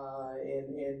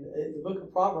 And the book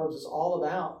of Proverbs is all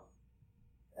about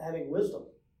having wisdom.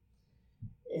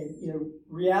 And,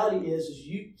 reality is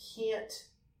you can't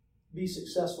be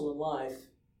successful in life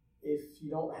if you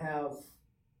don't have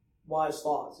wise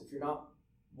thoughts, if you're not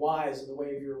wise in the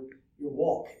way of your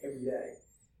walk every day.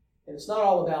 And it's not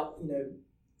all about,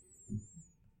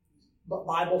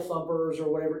 Bible thumpers or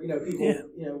whatever, people,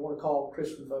 want to call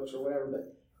Christian folks or whatever,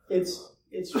 but it's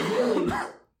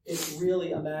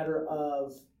really a matter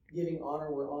of giving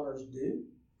honor where honor's due.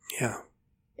 Yeah.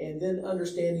 And then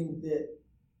understanding that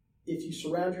if you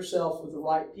surround yourself with the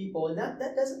right people, and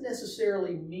that doesn't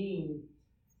necessarily mean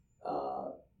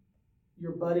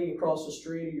your buddy across the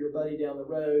street or your buddy down the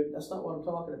road. That's not what I'm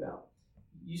talking about.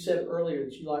 You said earlier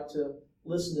that you like to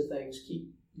listen to things,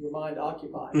 keep your mind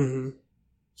occupied. Mm-hmm.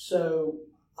 So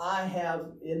I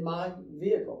have in my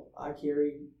vehicle, I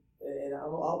carry and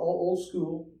I'm old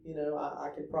school. I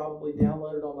could probably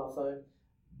download it on my phone,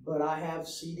 but I have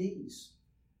CDs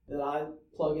that I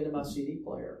plug into my CD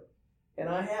player. And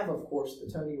I have, of course,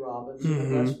 the Tony Robbins and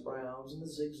the Les Browns and the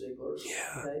Zig Ziglars,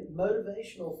 okay?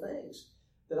 Motivational things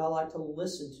that I like to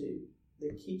listen to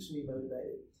that keeps me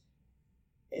motivated.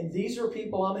 And these are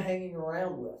people I'm hanging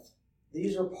around with.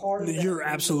 These are part of that. You're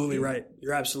absolutely right.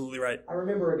 You're absolutely right. I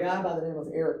remember a guy by the name of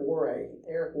Eric Worre.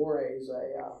 Eric Worre is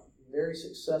a very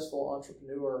successful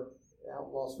entrepreneur out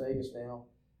in Las Vegas now.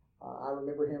 I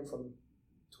remember him from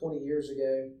 20 years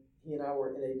ago. He and I were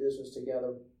in a business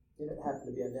together. And it happened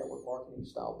to be a network marketing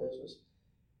style business.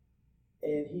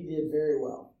 And he did very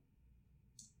well.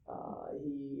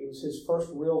 It was his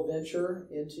first real venture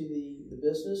into the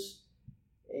business,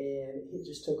 and it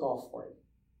just took off for him.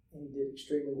 And he did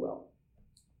extremely well.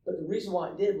 But the reason why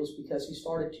it did was because he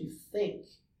started to think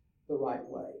the right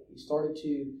way. He started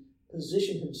to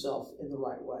position himself in the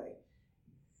right way.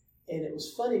 And it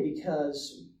was funny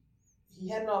because he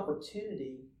had an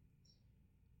opportunity.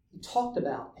 He talked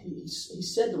about, he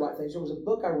said the right things. There was a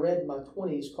book I read in my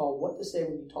 20s called What to Say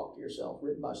When You Talk to Yourself,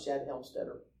 written by Shad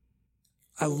Helmstetter.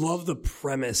 I love the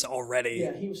premise already.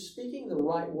 Yeah, he was speaking the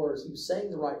right words. He was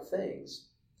saying the right things.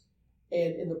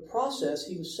 And in the process,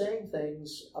 he was saying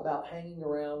things about hanging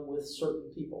around with certain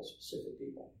people, specific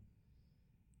people.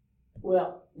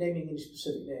 Well, naming any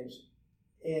specific names.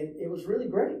 And it was really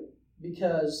great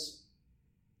because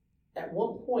at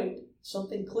one point,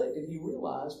 something clicked and he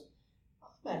realized,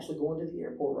 I'm actually going to the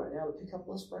airport right now to pick up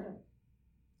Les Brown.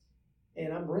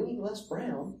 And I'm bringing Les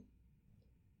Brown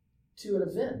to an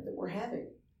event that we're having.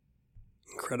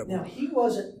 Incredible. Now, he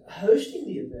wasn't hosting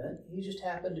the event. He just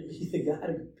happened to be the guy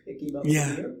to pick him up at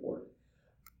the airport.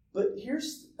 But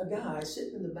here's a guy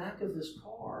sitting in the back of this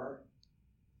car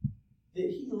that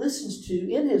he listens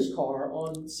to in his car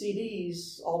on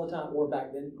CDs all the time, or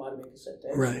back then it might have been cassette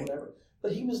tapes or whatever.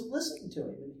 But he was listening to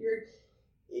him, and here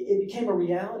it became a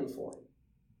reality for him.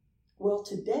 Well,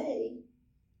 today,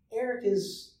 Eric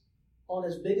is on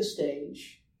as big a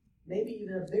stage, maybe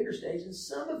even a bigger stage, than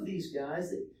some of these guys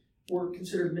that were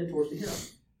considered mentors to him.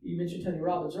 You mentioned Tony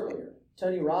Robbins earlier.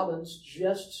 Tony Robbins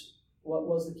just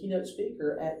was the keynote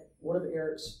speaker at one of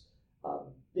Eric's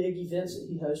big events that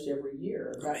he hosts every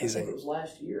year. In fact, I think it was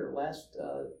last year,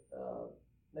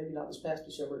 maybe not this past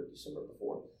December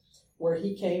before, where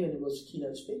he came and was a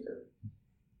keynote speaker.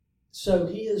 So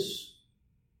he has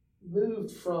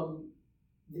moved from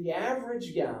the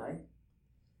average guy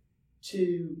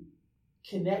to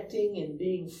connecting and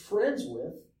being friends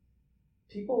with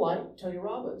people like Tony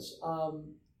Robbins.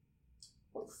 I'm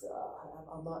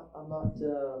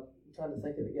trying to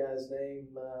think of the guy's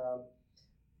name.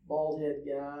 Bald head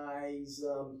guy. He's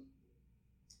a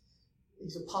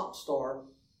pop star,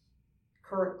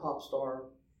 current pop star.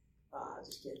 I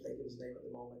just can't think of his name at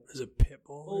the moment. Is it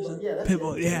Pitbull? Yeah, that's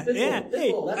Pitbull. it. Yeah, Pitbull.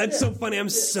 Hey, Pitbull, that's so funny. I'm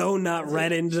so not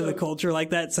read into the culture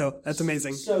like that, so that's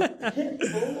amazing. So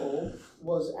Pitbull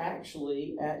was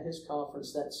actually at his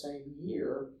conference that same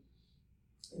year,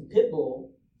 and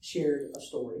Pitbull shared a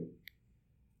story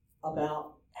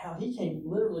about how he came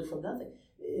literally from nothing.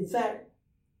 In fact,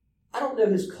 I don't know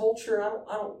his culture. I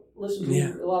don't listen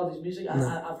to a lot of his music.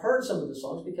 I've heard some of the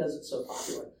songs because it's so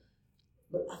popular.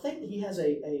 But I think he has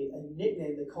a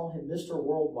nickname. They call him Mr.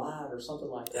 Worldwide or something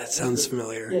like that. That sounds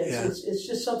familiar. Yeah. It's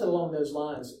just something along those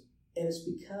lines. And it's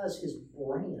because his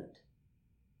brand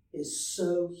is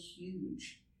so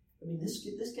huge. I mean,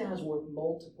 this guy's worth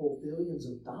multiple billions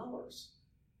of dollars.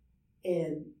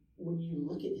 And when you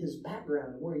look at his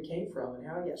background and where he came from and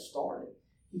how he got started,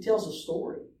 he tells a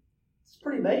story. It's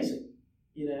pretty amazing,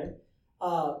 you know.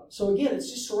 So again,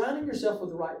 it's just surrounding yourself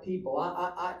with the right people.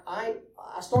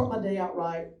 I start my day out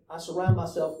right. I surround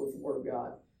myself with the Word of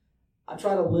God. I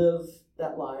try to live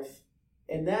that life,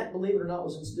 and that, believe it or not,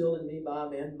 was instilled in me by a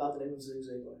man by the name of Zig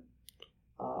Ziglar.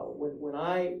 When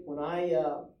I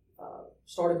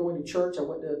started going to church, I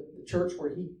went to the church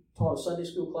where he taught a Sunday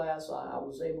school class. I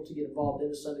was able to get involved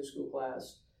in a Sunday school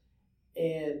class,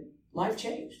 and life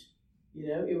changed. You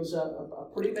know, it was a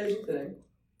pretty amazing thing.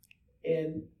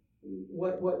 And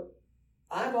what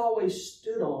I've always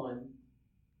stood on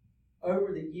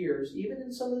over the years, even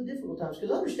in some of the difficult times,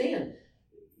 because understand,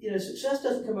 you know, success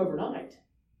doesn't come overnight.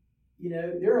 You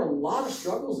know, there are a lot of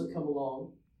struggles that come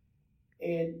along,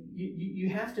 and you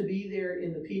have to be there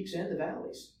in the peaks and the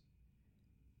valleys.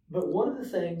 But one of the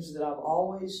things that I've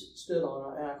always stood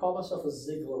on, and I call myself a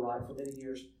Ziglarite for many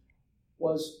years,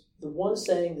 was the one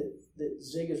saying that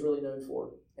Zig is really known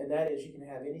for. and that is you can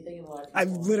have anything in life.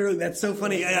 That's so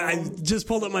funny. I just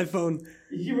pulled up my phone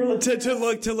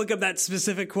to look up that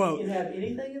specific quote. You can have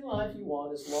anything in life you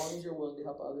want as long as you're willing to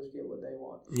help others get what they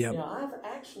want. Yep. Now, I've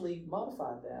actually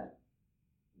modified that,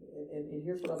 and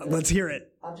here's what I've done. Let's hear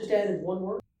it. I've just added one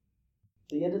word.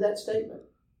 The end of that statement.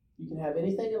 You can have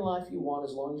anything in life you want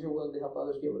as long as you're willing to help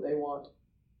others get what they want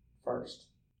first.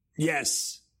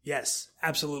 Yes,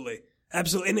 absolutely.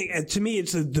 And to me,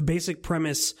 it's the basic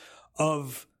premise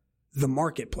of the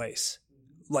marketplace.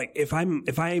 Like if I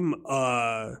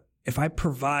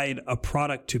provide a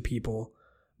product to people,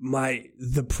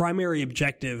 the primary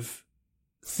objective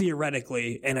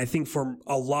theoretically, and I think for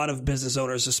a lot of business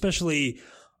owners, especially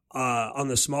on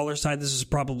the smaller side, this is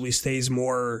probably stays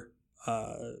more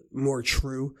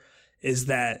true, is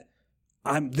that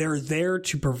they're there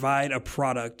to provide a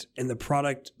product, and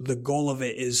the goal of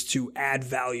it is to add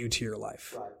value to your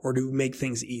life, right, or to make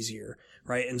things easier,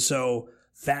 right? And so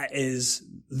that's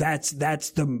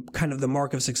the kind of the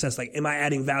mark of success. Like, am I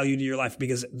adding value to your life?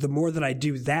 Because the more that I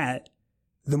do that,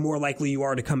 the more likely you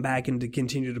are to come back and to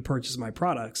continue to purchase my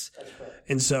products. That's right.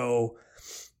 And so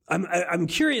I'm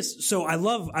curious. So I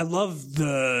love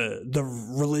the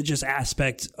religious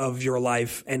aspect of your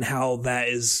life and how that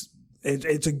is.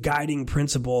 It's a guiding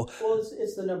principle. Well,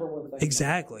 it's the number one thing.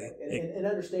 Exactly. And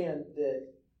understand that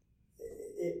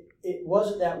it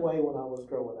wasn't that way when I was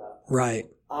growing up. Right.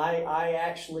 I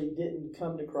actually didn't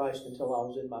come to Christ until I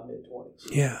was in my mid-20s.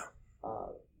 Yeah.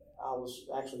 I was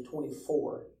actually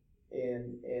 24,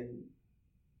 and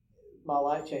my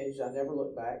life changed. I never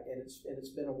looked back, and it's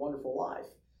been a wonderful life.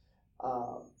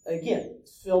 Again,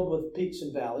 filled with peaks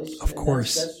and valleys. Of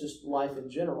course. That's just life in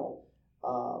general.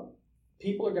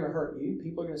 People are going to hurt you.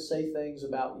 People are going to say things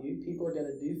about you. People are going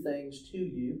to do things to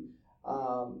you.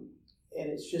 And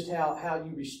it's just how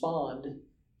you respond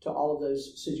to all of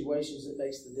those situations that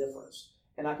makes the difference.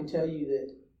 And I can tell you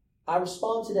that I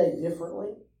respond today differently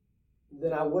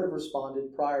than I would have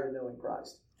responded prior to knowing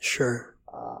Christ. Sure.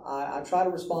 I try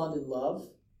to respond in love.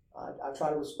 I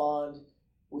try to respond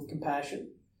with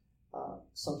compassion.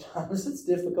 Sometimes it's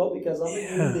difficult because I'm a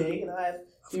human being and I have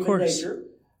human nature.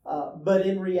 But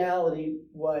in reality,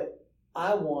 what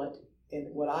I want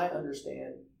and what I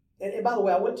understand, and by the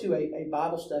way, I went to a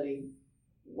Bible study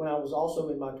when I was also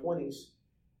in my 20s,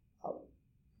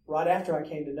 right after I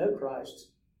came to know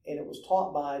Christ, and it was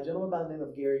taught by a gentleman by the name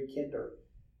of Gary Kinder.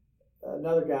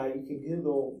 Another guy you can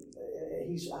Google. I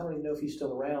don't even know if he's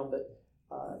still around, but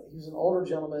he was an older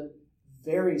gentleman,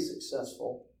 very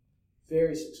successful.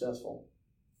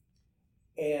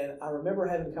 And I remember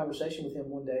having a conversation with him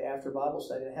one day after Bible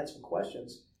study, and I had some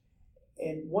questions.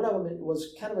 And one of them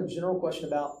was kind of a general question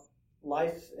about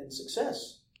life and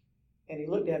success. And he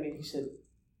looked at me and he said,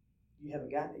 "You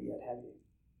haven't gotten it yet, have you?"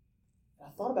 And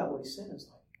I thought about what he said, and I was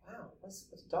like, wow, what's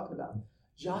he talking about?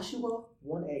 Joshua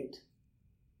 1:8.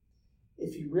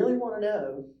 If you really want to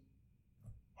know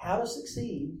how to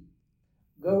succeed,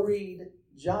 go read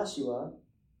Joshua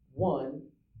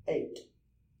 1:8.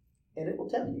 And it will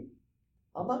tell you.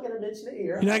 I'm not going to mention it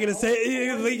here. You're not going to say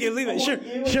it. Leave it. Sure.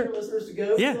 You and your listeners to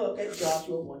go look at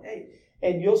Joshua 1:8.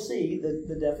 And you'll see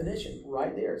the definition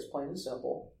right there. It's plain and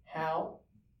simple. How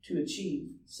to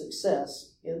achieve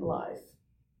success in life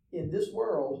in this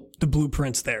world. The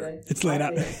blueprint's there. Okay? It's laid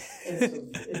out. And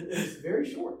it's very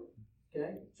short.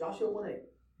 Okay? Joshua 1:8.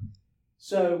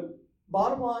 So,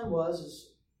 bottom line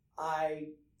was I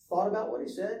thought about what he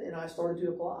said and I started to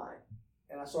apply.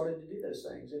 And I started to do those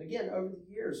things. And again, over the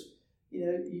years,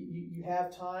 you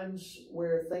have times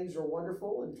where things are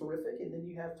wonderful and terrific, and then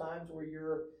you have times where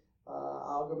you're.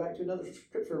 I'll go back to another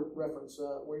scripture reference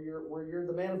where you're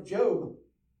the man of Job,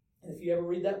 and if you ever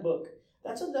read that book,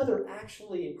 that's another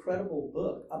actually incredible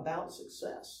book about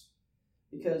success,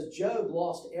 because Job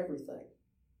lost everything.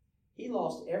 He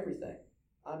lost everything.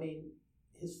 I mean,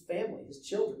 his family, his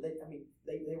children.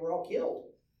 They were all killed.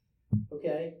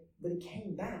 Okay, but he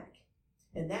came back.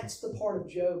 And that's the part of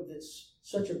Job that's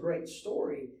such a great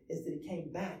story, is that he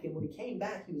came back. And when he came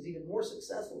back, he was even more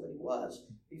successful than he was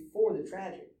before the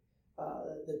tragedy.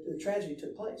 The tragedy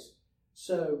took place.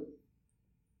 So,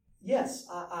 yes,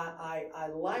 I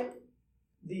like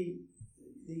the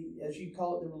as you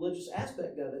call it, the religious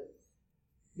aspect of it,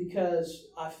 because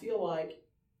I feel like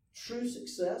true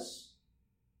success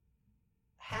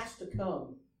has to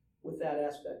come with that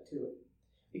aspect to it.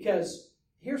 Because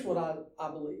here's what I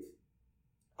believe.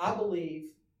 I believe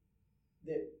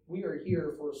that we are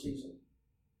here for a season.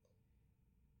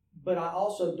 But I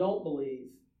also don't believe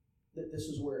that this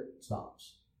is where it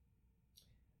stops.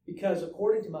 Because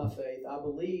according to my faith, I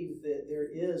believe that there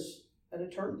is an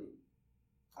eternity.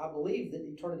 I believe that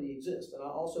eternity exists. And I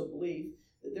also believe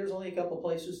that there's only a couple of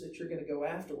places that you're going to go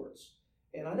afterwards.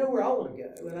 And I know where I want to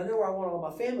go, and I know where I want all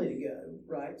my family to go,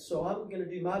 right? So I'm going to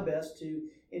do my best to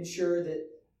ensure that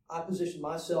I position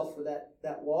myself for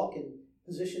that walk and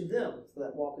position them for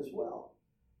that walk as well.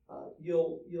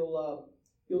 You'll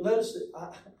notice that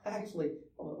I actually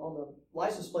on the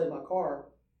license plate of my car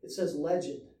it says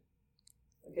Legend.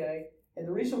 Okay, and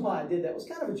the reason why I did that was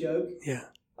kind of a joke. Yeah,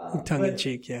 tongue in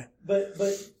cheek. Yeah, but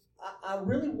I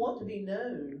really want to be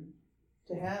known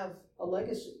to have a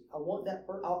legacy. I want that.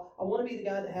 I want to be the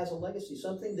guy that has a legacy,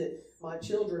 something that my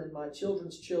children and my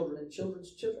children's children and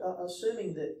children's children,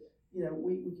 assuming that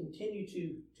we continue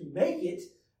to make it.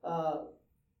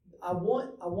 I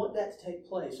want that to take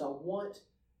place. I want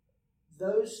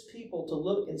those people to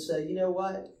look and say, you know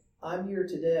what, I'm here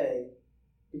today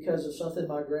because of something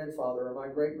my grandfather or my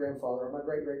great-grandfather or my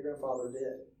great-great-grandfather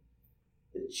did.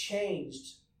 It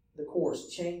changed the course,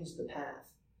 changed the path.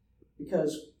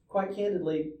 Because, quite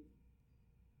candidly,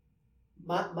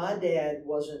 my dad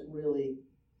wasn't really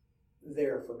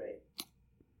there for me.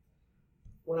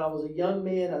 When I was a young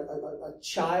man, a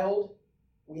child,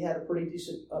 we had a pretty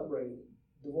decent upbringing.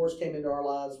 Divorce came into our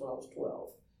lives when I was 12,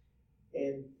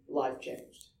 and life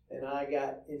changed. And I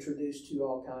got introduced to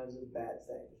all kinds of bad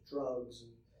things, drugs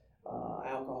and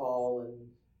alcohol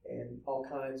and all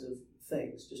kinds of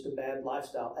things, just a bad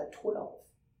lifestyle at 12.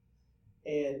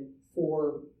 And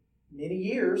for many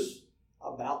years,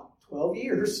 about 12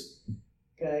 years,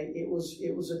 okay, it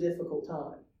was a difficult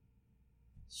time.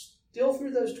 Still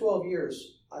through those 12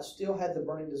 years, I still had the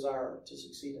burning desire to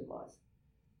succeed in life.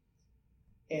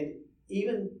 And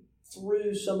even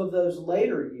through some of those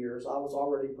later years, I was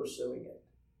already pursuing it.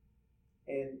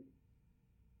 And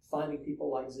finding people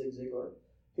like Zig Ziglar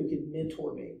who could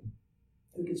mentor me,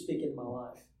 who could speak into my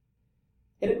life.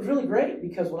 And it was really great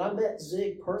because when I met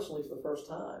Zig personally for the first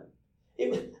time,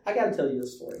 I got to tell you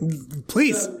this story.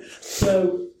 Please.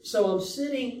 So I'm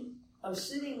sitting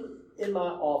in my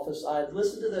office. I had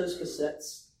listened to those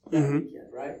cassettes that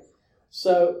weekend, right?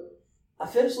 So I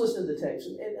finished listening to the tapes.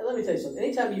 And let me tell you something.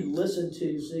 Anytime you listen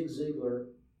to Zig Ziglar,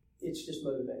 it's just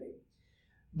motivating.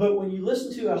 But when you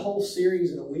listen to a whole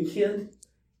series in a weekend,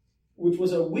 which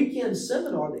was a weekend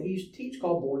seminar that he used to teach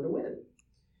called Born to Win.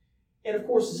 And of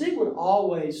course, Zig would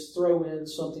always throw in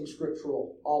something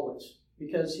scriptural, always,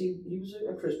 because he was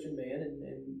a Christian man,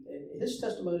 and his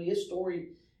testimony, his story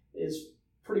is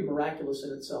pretty miraculous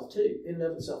in and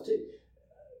of itself too.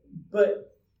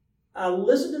 But I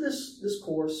listened to this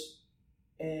course,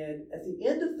 and at the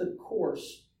end of the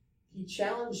course, he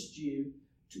challenged you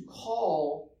to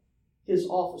call his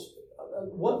office.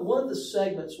 One of the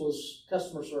segments was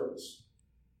customer service.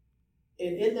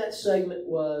 And in that segment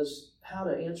was how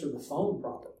to answer the phone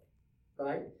properly,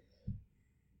 right?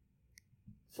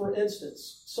 For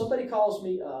instance, somebody calls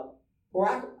me up, or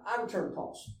I return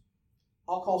calls.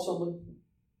 I'll call someone.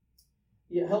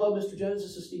 Yeah, hello, Mr. Jones.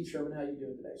 This is Steve Sherman. How are you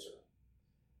doing today,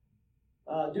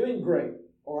 sir? Doing great,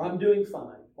 or I'm doing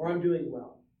fine, or I'm doing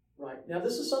well, right? Now,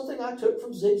 this is something I took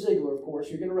from Zig Ziglar, of course.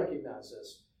 You're going to recognize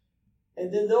this.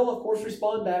 And then they'll, of course,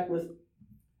 respond back with,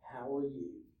 how are you?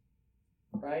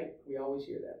 Right? We always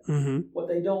hear that. Mm-hmm. What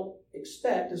they don't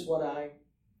expect is what I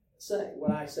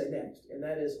say next. And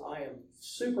that is, I am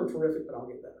super terrific, but I'll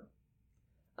get better.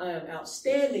 I am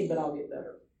outstanding, but I'll get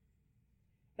better.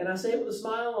 And I say it with a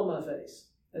smile on my face.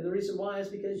 And the reason why is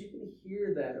because you can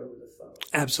hear that over the phone.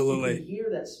 Absolutely. You can hear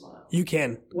that smile. You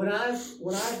can. When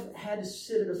I've had to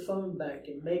sit at a phone bank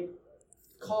and make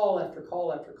call after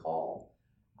call after call,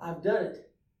 I've done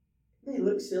it. It may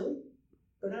look silly,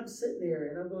 but I'm sitting there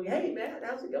and I'm going, hey, Matt,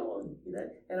 how's it going?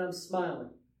 And I'm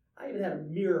smiling. I even had a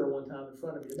mirror one time in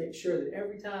front of me to make sure that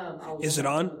every time I was... Is it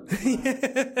on?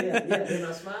 Yeah. Am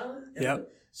I smiling?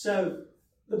 Yep. So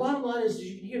the bottom line is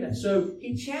you can hear that. So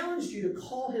he challenged you to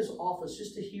call his office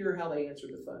just to hear how they answered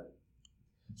the phone.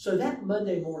 So that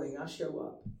Monday morning, I show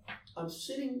up. I'm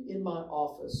sitting in my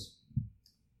office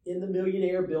in the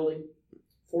Millionaire Building,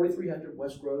 4300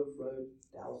 West Grove Road,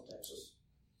 Dallas, Texas.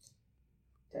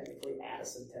 Technically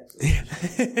Addison,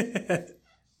 Texas.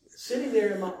 Sitting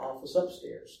there in my office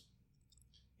upstairs.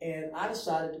 And I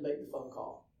decided to make the phone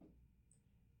call.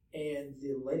 And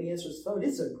the lady answers the phone.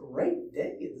 It's a great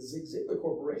day at the Zig Ziglar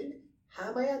Corporation.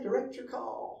 How may I direct your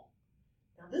call?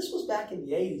 Now, this was back in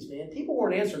the 80s, man. People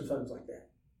weren't answering phones like that.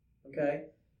 Okay?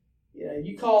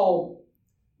 You call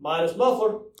Midas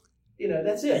Muffler.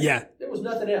 That's it. Yeah. There was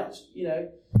nothing else,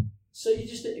 So you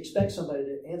just didn't expect somebody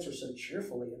to answer so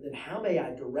cheerfully. And then, how may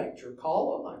I direct your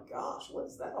call? Oh, my gosh,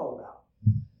 what's that all about?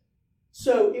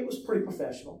 So it was pretty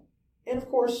professional. And, of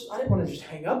course, I didn't want to just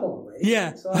hang up on the lady.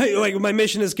 Yeah. So my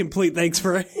mission is complete. Thanks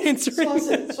for answering.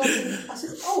 So I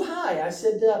said, oh, hi. I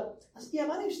said, I said, yeah,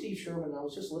 my name's Steve Sherman. I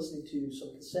was just listening to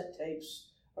some cassette tapes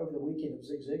over the weekend of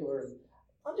Zig Ziglar, and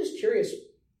I'm just curious,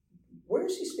 where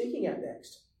is he speaking at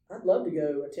next? I'd love to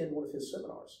go attend one of his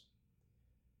seminars.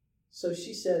 So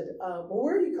she said, well,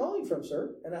 where are you calling from,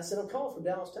 sir? And I said, I'm calling from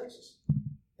Dallas, Texas.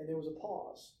 And there was a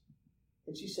pause.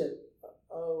 And she said,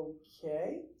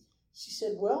 okay. She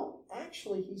said, well,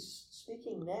 actually, he's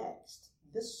speaking next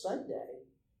this Sunday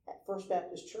at First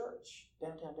Baptist Church,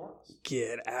 downtown Dallas.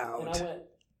 Get out. And I went,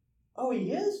 oh,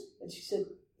 he is? And she said,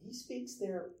 he speaks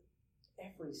there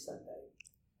every Sunday.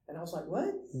 And I was like,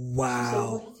 what? Wow. She said,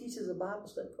 well, he teaches a Bible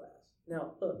study class.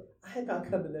 Now, look, I had not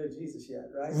come to know Jesus yet,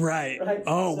 right? Right.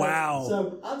 Oh, wow.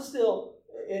 So I'm still,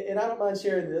 and I don't mind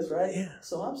sharing this, right? Yeah.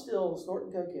 So I'm still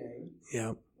snorting cocaine.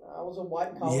 Yeah. I was a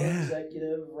white-collar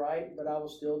executive, right? But I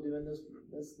was still doing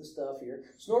this stuff here.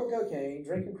 Snorting cocaine,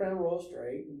 drinking Crown Royal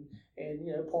straight, and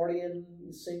you know, partying,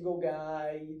 single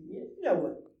guy. You know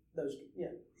what those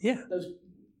those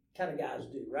kind of guys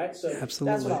do, right? So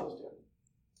absolutely. That's what I was doing.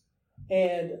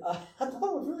 And I thought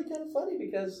it was really kind of funny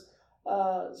because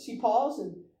she paused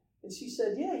and she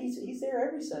said, yeah, he's there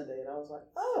every Sunday. And I was like,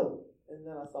 oh. And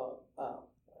then I thought, oh,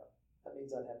 well, that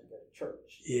means I'd have to go to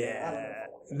church. Yeah.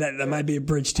 That might be a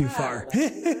bridge too far.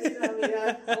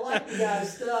 I like the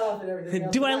guy's stuff and everything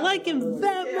else. Do I like him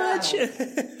that much?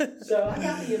 So I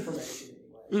got the information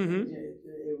anyway. Mm-hmm.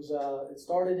 It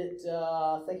started at,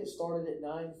 I think it started at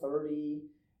 9:30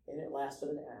 and it lasted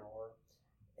an hour.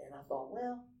 And I thought,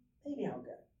 well, maybe I'll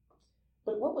go.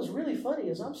 But what was really funny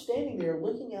is I'm standing there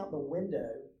looking out the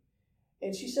window,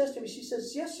 and she says to me, she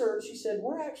says, yes, sir. She said,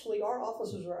 our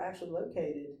offices are actually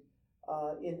located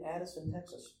in Addison,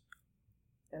 Texas.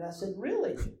 And I said,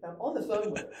 really? I'm on the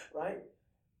phone with her, right?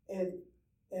 And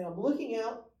I'm looking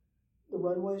out, the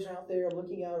runway's out there, I'm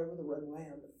looking out over the runway,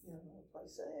 and I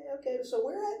say, okay, so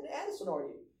where at in Addison are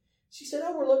you? She said,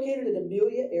 oh, we're located at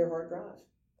Amelia Earhart Drive.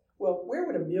 Well, where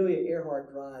would Amelia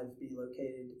Earhart Drive be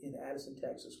located in Addison,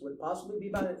 Texas? Would it possibly be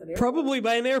by an airport? Probably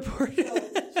by an airport.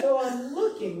 So I'm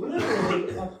looking literally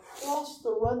across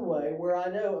the runway where I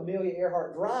know Amelia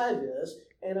Earhart Drive is,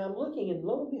 and I'm looking, and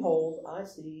lo and behold, I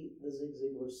see the Zig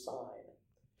Ziglar sign.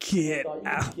 Get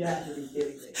out. You got to be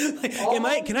kidding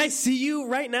me. Can I see you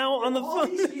right now on the all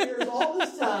phone? These years, all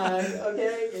this time,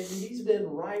 okay, and he's been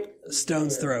right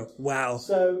Stone's throw. Wow.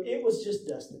 So it was just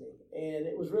destiny. And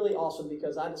it was really awesome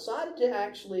because I decided to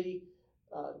actually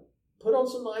put on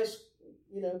some nice,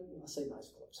 I say nice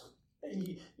clothes.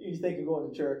 You think of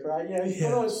going to church, right? You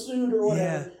put on a suit or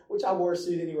whatever, which I wore a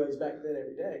suit anyways back then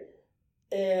every day.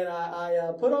 And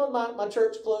I put on my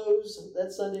church clothes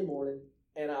that Sunday morning,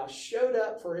 and I showed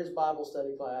up for his Bible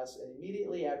study class. And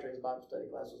immediately after his Bible study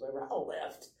class was over, I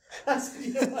left. I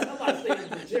said, I'm not staying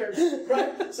for church,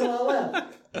 right? So I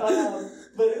left.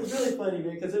 But it was really funny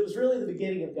because it was really the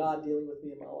beginning of God dealing with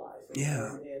me in my life.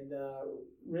 And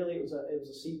really it was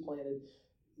a seed planted.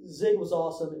 Zig was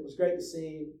awesome. It was great to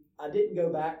see him. I didn't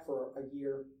go back for a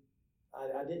year.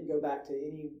 I didn't go back to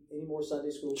any more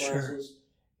Sunday school classes.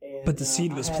 And, but the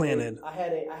seed was planted. I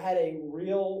had a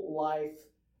real life,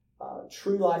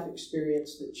 true life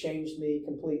experience that changed me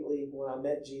completely when I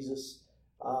met Jesus.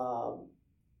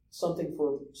 Something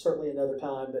for certainly another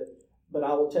time, but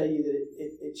I will tell you that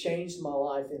it changed my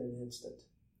life in an instant.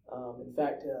 In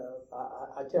fact,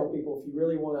 I tell people, if you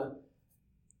really want to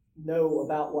know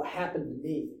about what happened to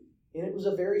me, and it was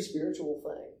a very spiritual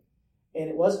thing, and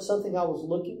it wasn't something I was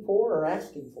looking for or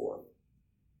asking for.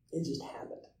 It just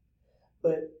happened.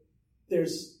 But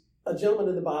there's a gentleman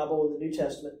in the Bible, in the New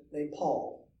Testament, named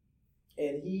Paul,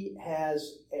 and he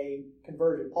has a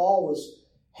conversion. Paul was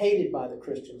hated by the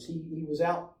Christians. He was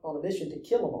out on a mission to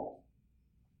kill them all.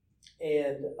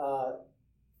 And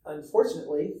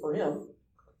unfortunately for him,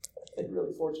 and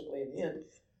really fortunately in the end,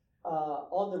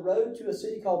 on the road to a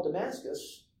city called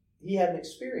Damascus, he had an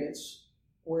experience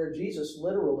where Jesus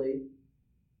literally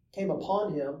came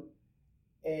upon him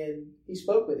and he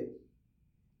spoke with him.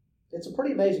 It's a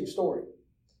pretty amazing story.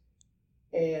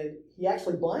 And he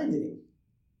actually blinded him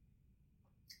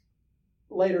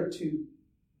later to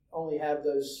only have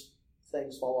those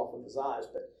things fall off of his eyes.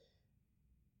 But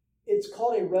it's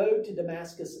called a Road to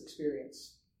Damascus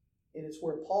experience. And it's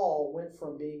where Paul went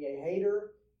from being a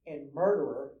hater and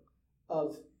murderer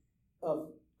of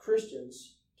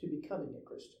Christians to becoming a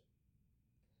Christian.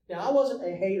 Now, I wasn't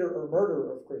a hater or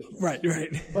murderer of Christians. Right.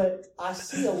 But I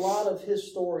see a lot of his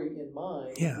story in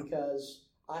mine because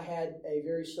I had a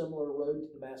very similar Road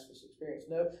to Damascus experience.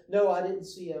 No, I didn't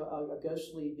see a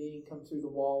ghostly being come through the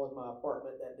wall in my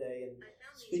apartment that day and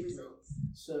speak to me.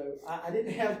 So I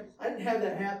didn't have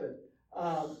that happen.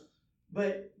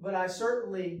 But I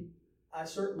certainly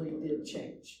did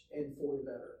change and for the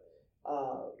better.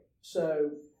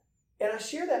 So, and I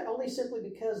share that only simply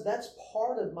because that's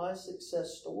part of my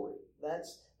success story.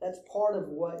 That's part of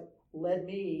what led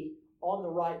me on the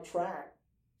right track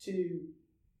to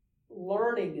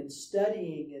learning and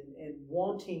studying and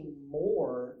wanting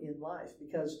more in life.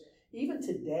 Because even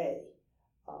today,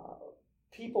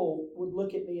 people would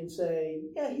look at me and say,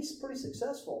 yeah, he's pretty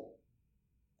successful.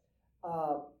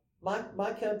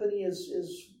 My company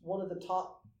is one of the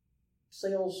top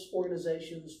sales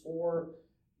organizations for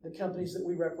the companies that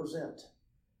we represent.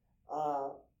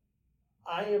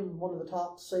 I am one of the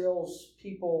top sales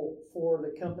people for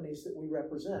the companies that we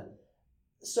represent.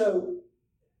 So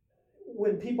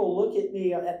when people look at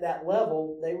me at that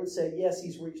level, they would say, yes,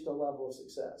 he's reached a level of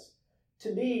success.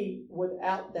 To me,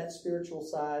 without that spiritual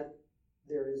side,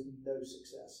 there is no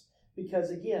success.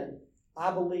 Because again,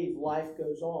 I believe life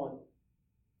goes on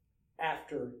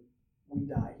after we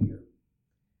die here.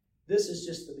 This is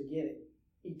just the beginning.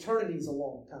 Eternity is a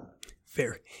long time.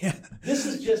 Fair. Yeah. This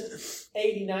is just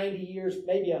 80, 90 years,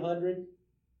 maybe 100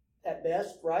 at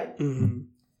best, right? Mm-hmm.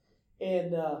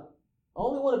 And I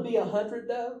only want to be 100,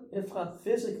 though, if I'm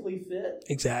physically fit.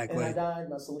 Exactly. And I die in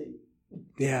my sleep.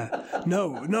 Yeah.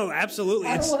 No, absolutely.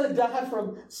 I don't want to die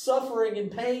from suffering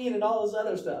and pain and all this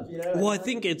other stuff, you know? Well, I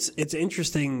think it's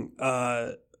interesting.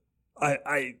 I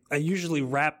usually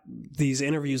wrap these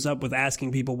interviews up with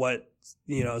asking people what,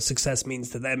 success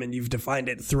means to them, and you've defined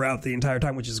it throughout the entire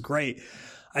time, which is great.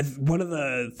 One of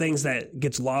the things that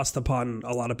gets lost upon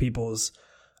a lot of people's,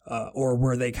 or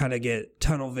where they kind of get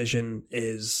tunnel vision,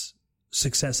 is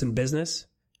success in business.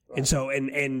 Right. And so,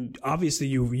 and obviously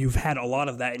you've had a lot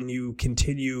of that, and you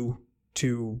continue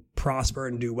to prosper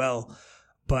and do well,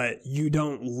 but you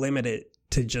don't limit it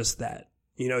to just that.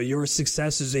 Your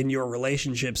success is in your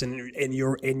relationships and in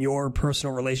your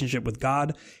personal relationship with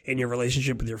God, in your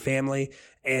relationship with your family,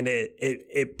 and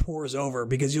it pours over,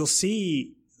 because you'll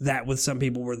see that with some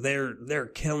people where they're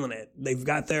killing it. They've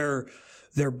got their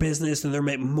business and they're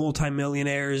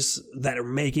multimillionaires that are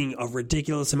making a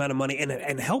ridiculous amount of money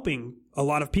and helping a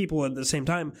lot of people at the same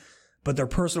time, but their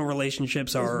personal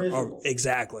relationships are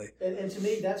exactly. And to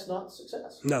me, that's not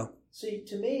success. No. See,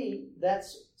 to me,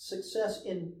 that's success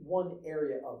in one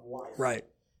area of life. Right.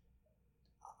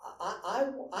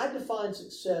 I define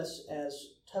success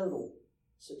as total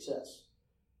success.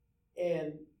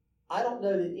 And I don't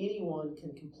know that anyone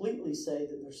can completely say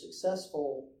that they're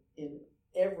successful in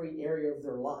every area of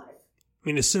their life. I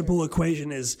mean, a simple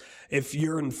equation is, if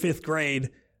you're in 5th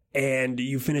grade and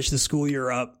you finish the school year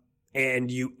up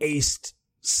and you aced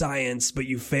science, but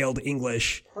you failed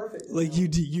English. Perfect. Like you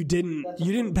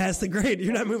didn't pass the grade.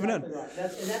 You're not moving exactly on. Right.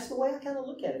 That's the way I kind of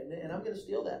look at it, and I'm going to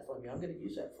steal that from you. I'm going to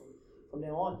use that from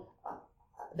now on.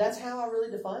 That's how I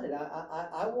really define it.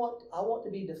 I want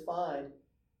to be defined.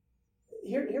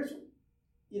 Here's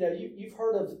you've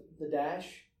heard of the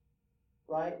dash,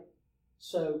 right?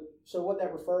 So what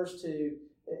that refers to,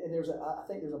 and I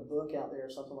think there's a book out there or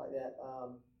something like that.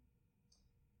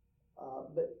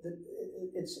 But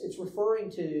it's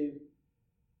referring to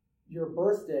your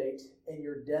birth date and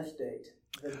your death date,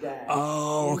 the dash.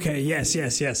 Oh, okay. Yes.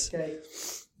 Okay,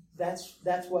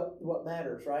 that's what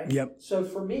matters, right? Yep. So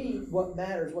for me, what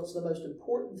matters, what's the most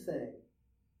important thing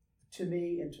to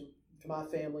me and to my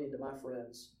family and to my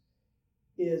friends,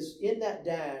 is in that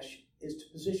dash is to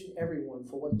position everyone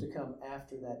for what's to come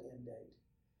after that end date.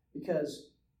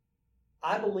 Because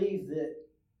I believe that,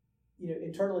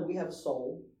 internally we have a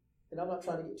soul. And I'm not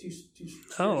trying to get too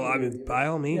Oh, I mean, by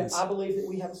all means. I believe that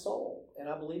we have a soul, and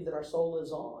I believe that our soul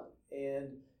lives on. And,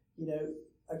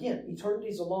 again, eternity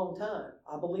is a long time.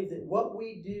 I believe that what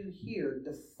we do here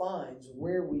defines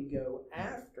where we go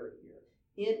after here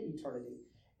in eternity.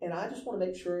 And I just want to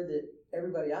make sure that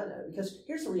everybody I know, because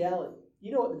here's the reality.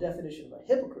 You know what the definition of a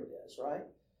hypocrite is, right?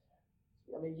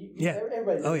 I mean,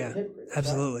 everybody knows what a hypocrite is.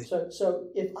 Absolutely. Right? So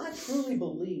if I truly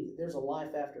believe that there's a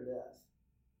life after death,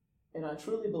 and I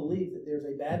truly believe that there's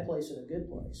a bad place and a good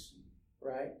place,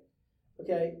 right?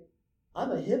 Okay,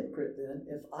 I'm a hypocrite then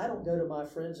if I don't go to my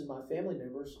friends and my family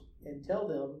members and tell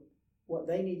them what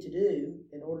they need to do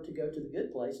in order to go to the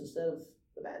good place instead of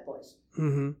the bad place.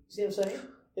 Mm-hmm. You see what I'm saying?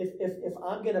 If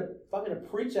I'm gonna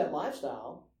preach that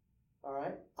lifestyle, all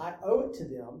right, I owe it to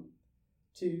them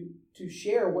to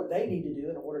share what they need to do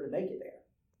in order to make it there.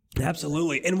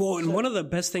 Absolutely. And one of the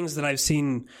best things that I've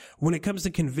seen when it comes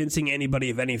to convincing anybody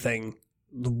of anything,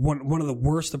 one of the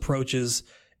worst approaches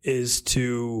is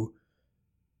to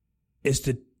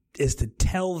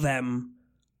tell them,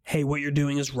 hey, what you're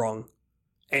doing is wrong,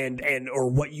 and or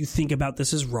what you think about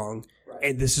this is wrong, right,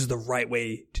 and this is the right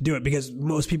way to do it. Because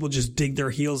most people just dig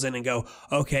their heels in and go,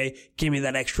 okay, give me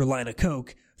that extra line of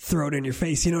Coke, throw it in your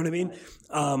face. You know what I mean?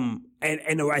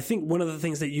 And I think one of the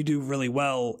things that you do really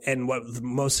well, and what the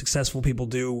most successful people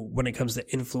do when it comes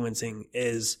to influencing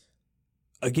is,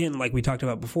 again, like we talked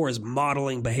about before, is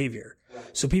modeling behavior. Right.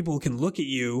 So people can look at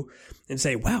you and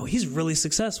say, wow, he's really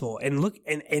successful. And look,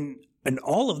 and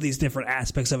all of these different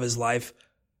aspects of his life,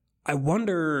 I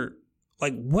wonder,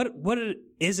 like, what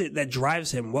is it that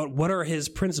drives him? What are his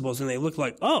principles? And they look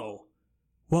like, oh,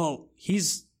 well, he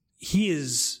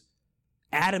is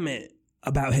adamant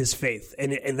about his faith,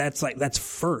 and that's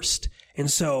first.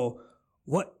 And so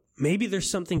maybe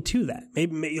there's something to that.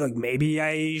 Maybe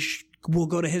I will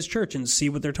go to his church and see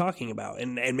what they're talking about,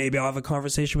 and maybe I'll have a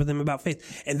conversation with him about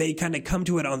faith. And they kind of come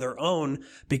to it on their own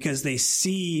because they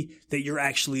see that you're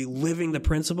actually living the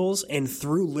principles, and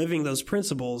through living those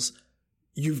principles,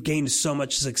 you've gained so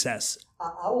much success.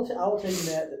 I will tell you,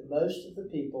 Matt, that most of the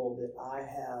people that I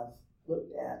have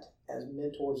looked at as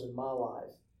mentors in my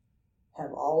life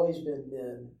have always been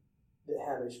men that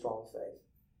have a strong faith.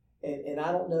 And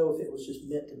I don't know if it was just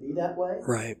meant to be that way.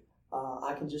 Right.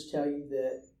 I can just tell you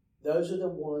that those are the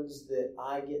ones that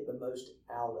I get the most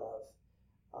out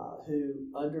of, who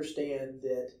understand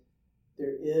that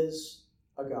there is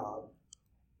a God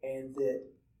and that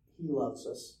he loves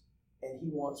us and he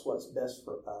wants what's best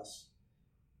for us.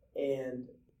 And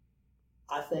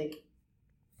I think,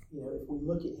 if we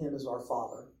look at him as our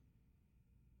Father,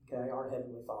 okay, our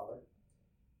Heavenly Father,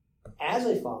 as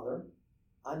a father,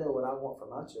 I know what I want for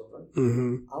my children.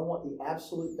 Mm-hmm. I want the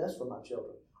absolute best for my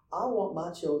children. I want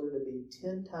my children to be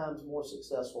 10 times more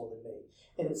successful than me.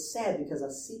 And it's sad because I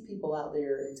see people out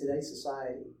there in today's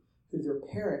society who their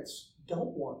parents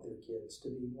don't want their kids to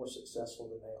be more successful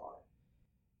than they are.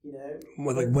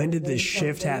 Well, like, when did this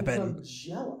shift happen? They become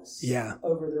jealous Yeah.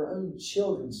 over their own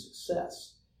children's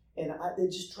success. And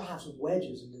it just drives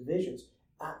wedges and divisions.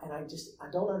 I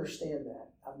don't understand that.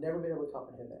 I've never been able to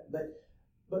comprehend that.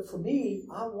 But for me,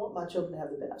 I want my children to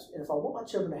have the best. And if I want my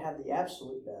children to have the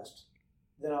absolute best,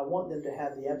 then I want them to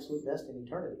have the absolute best in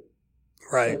eternity.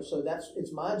 Right. So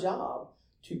it's my job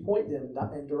to point them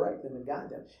and direct them and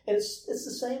guide them. And it's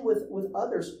the same with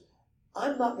others.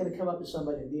 I'm not going to come up to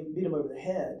somebody and beat them over the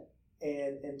head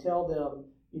and tell them,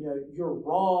 you're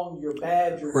wrong, you're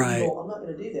bad, you're right. evil. I'm not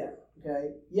going to do that.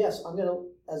 Okay. Yes, I'm going to,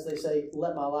 as they say,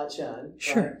 let my light shine.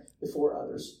 Sure. Right, before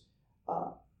others.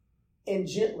 And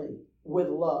gently, with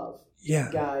love,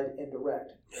 guide and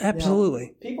direct.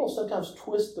 Absolutely. Now, people sometimes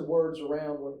twist the words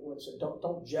around when they say,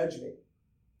 don't judge me.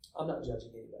 I'm not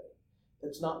judging anybody.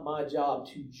 It's not my job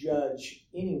to judge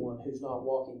anyone who's not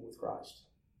walking with Christ,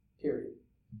 period.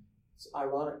 It's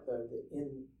ironic, though, that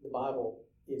in the Bible,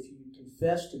 if you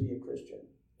confess to be a Christian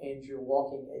and you're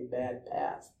walking a bad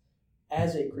path,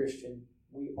 as a Christian,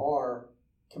 we are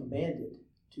commanded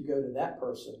to go to that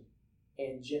person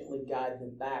and gently guide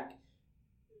them back.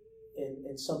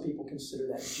 And some people consider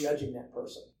that judging that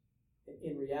person.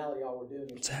 In reality, all we're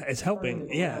doing is it's helping,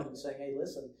 and saying, hey,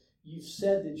 listen, you've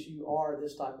said that you are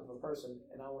this type of a person,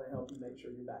 and I want to help you make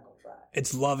sure you're back on track.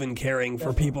 It's love and caring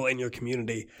for people in your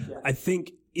community. Yeah. I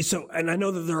think so, and I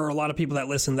know that there are a lot of people that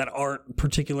listen that aren't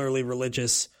particularly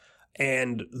religious,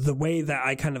 and the way that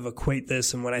I kind of equate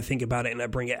this, and when I think about it and I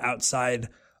bring it outside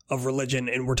of religion,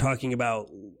 and we're talking about,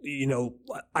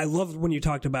 I loved when you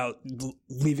talked about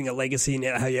leaving a legacy and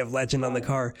how you have legend on the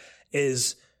car,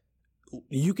 is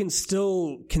you can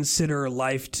still consider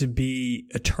life to be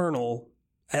eternal,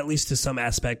 at least to some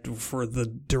aspect for the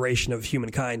duration of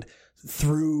humankind,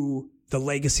 through the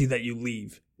legacy that you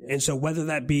leave. And so whether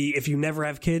that be, if you never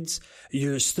have kids,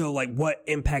 you're still like, what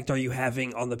impact are you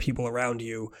having on the people around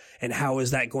you, and how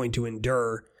is that going to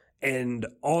endure? And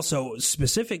also,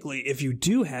 specifically, if you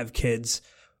do have kids,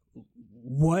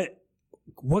 what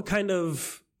kind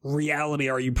of reality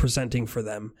are you presenting for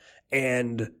them?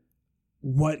 And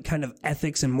what kind of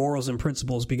ethics and morals and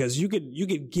principles? Because you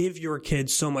could give your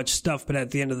kids so much stuff, but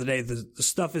at the end of the day, the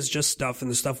stuff is just stuff,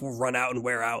 and the stuff will run out and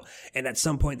wear out. And at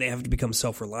some point, they have to become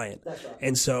self-reliant. That's right.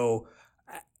 And so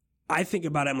I think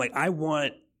about it. I'm like,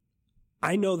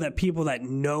 I know that people that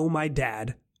know my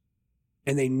dad,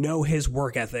 and they know his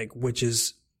work ethic, which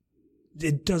is,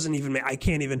 it doesn't even make, I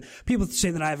can't even, people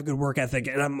say that I have a good work ethic,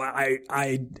 and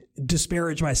I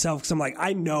disparage myself because I'm like,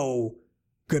 I know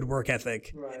good work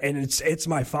ethic, right, and it's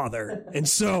my father. And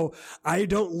so I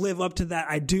don't live up to that.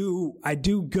 I do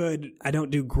good. I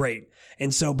don't do great.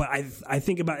 And so, but I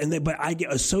think about, but I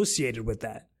get associated with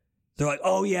that. They're like,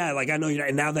 oh yeah, like I know you.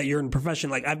 And now that you're in profession,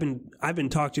 like I've been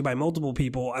talked to by multiple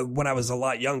people when I was a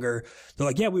lot younger. They're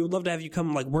like, yeah, we would love to have you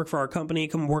come like work for our company,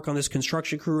 come work on this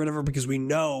construction crew or whatever, because we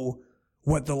know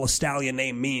what the LaStallia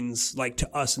name means like to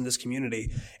us in this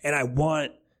community. And I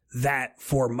want that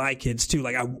for my kids too.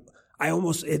 Like I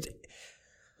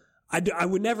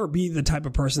would never be the type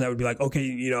of person that would be like,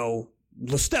 okay,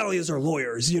 L'Stellias are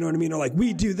lawyers, you know what I mean? Or like,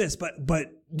 we do this, but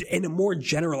in a more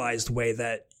generalized way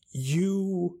that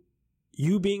you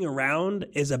being around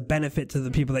is a benefit to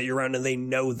the people that you're around, and they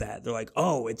know that. They're like,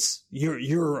 oh,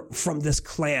 you're from this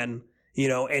clan,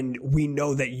 and we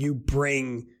know that you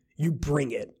bring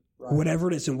it. Right. Whatever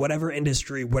it is, in whatever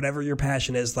industry, whatever your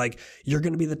passion is, like, you're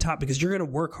going to be the top because you're going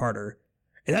to work harder.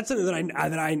 And that's something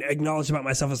that I acknowledge about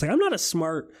myself. It's like, I'm not as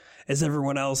smart as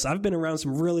everyone else. I've been around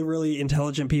some really, really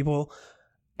intelligent people.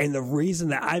 And the reason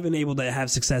that I've been able to have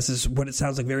success is what it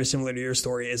sounds like very similar to your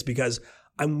story, is because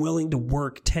I'm willing to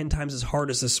work 10 times as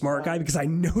hard as a smart guy because I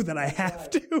know that I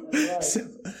have to.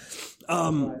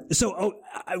 So,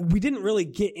 we didn't really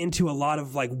get into a lot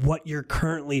of like what you're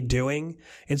currently doing.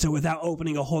 And so without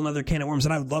opening a whole nother can of worms,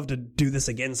 and I would love to do this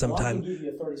again sometime. Well, I can give you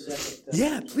a 30-second.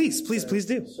 Yeah, please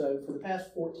do. So for the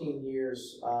past 14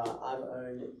 years, I've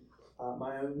owned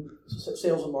my own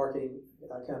sales and marketing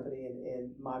company,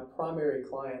 and my primary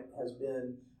client has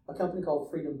been a company called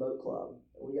Freedom Boat Club.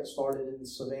 We got started in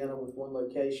Savannah with one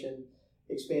location,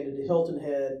 expanded to Hilton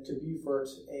Head, to Beaufort,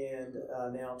 and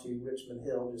now to Richmond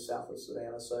Hill, just south of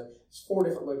Savannah. So it's 4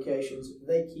 different locations.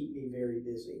 They keep me very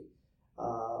busy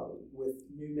with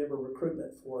new member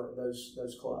recruitment for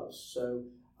those clubs. So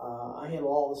I handle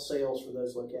all the sales for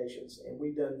those locations, and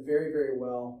we've done very, very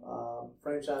well.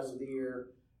 Franchise of the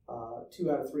year, 2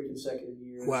 out of 3 consecutive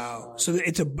years. Wow! So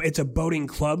it's a boating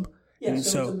club. Yeah,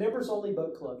 so it's a members-only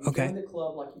boat club. You okay. join the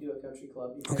club like you do a country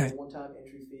club. You pay a one-time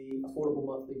entry fee, affordable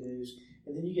monthly dues,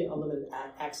 and then you get unlimited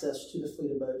access to the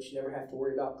fleet of boats. You never have to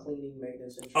worry about cleaning,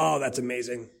 maintenance, and oh, that's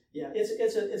amazing. Yeah,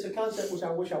 it's a concept which I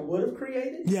wish I would have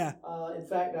created. Yeah. In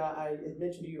fact, I had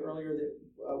mentioned to you earlier that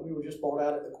we were just bought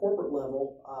out at the corporate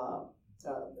level.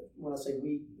 When I say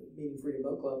we, meaning Freedom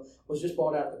Boat Club, was just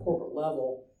bought out at the corporate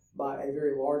level by a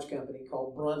very large company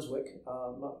called Brunswick.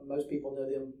 Most people know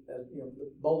them as the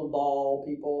bowling ball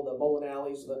people, the bowling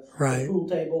alleys, the pool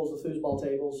tables, the foosball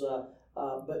tables.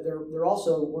 But they're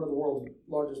also one of the world's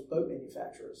largest boat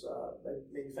manufacturers. They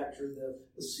manufacture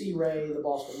the Sea Ray, the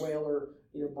Boston Whaler,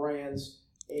 brands,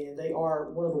 and they are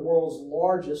one of the world's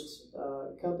largest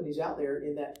companies out there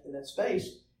in that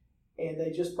space. And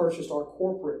they just purchased our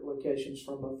corporate locations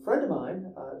from a friend of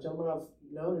mine, a gentleman I've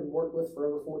known and worked with for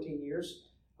over 14 years.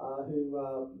 Who,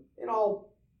 in all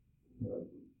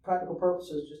practical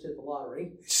purposes, just hit the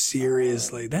lottery.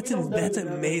 Seriously, that's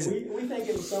amazing. We think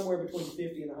it was somewhere between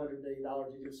 $50 and $100 million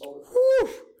he just sold it for.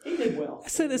 He did well.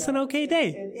 It's an okay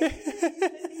day. And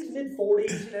he's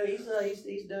mid-40s.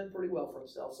 He's done pretty well for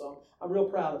himself. So I'm real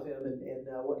proud of him and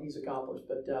what he's accomplished.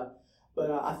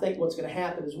 But I think what's going to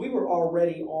happen is we were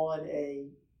already on a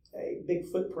big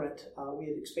footprint. We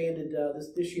had expanded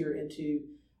this year into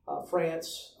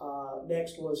France.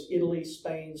 Next was Italy,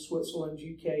 Spain, Switzerland,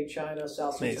 UK, China,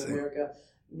 South Central America.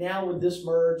 Now with this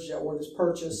merge or this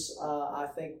purchase, I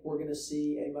think we're going to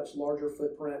see a much larger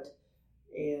footprint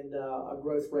and a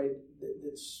growth rate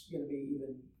that's going to be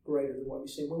even greater than what we've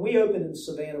seen. When we opened in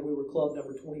Savannah, we were club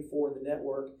number 24 in the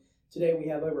network. Today we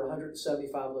have over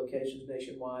 175 locations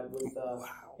nationwide with the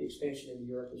expansion into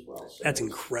Europe as well. So that's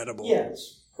incredible. Yeah,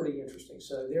 it's pretty interesting.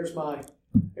 So there's my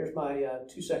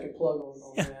 2-second plug on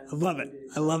that.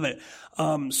 I love it.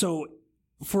 So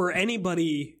for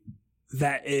anybody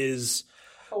that is...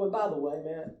 Oh, and by the way,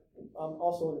 man, I'm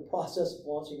also in the process of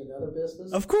launching another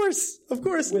business. Of course.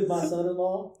 With my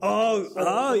son-in-law.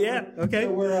 Yeah. Okay.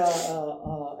 So we're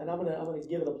and I'm gonna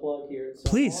give it a plug here. It's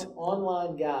Please.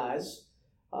 Online Guys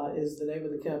is the name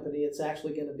of the company. It's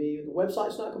actually going to be, the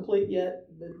website's not complete yet,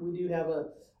 but we do have a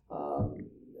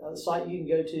site you can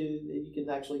go to that you can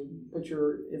actually put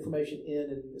your information in,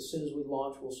 and as soon as we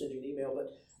launch, we'll send you an email.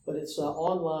 But it's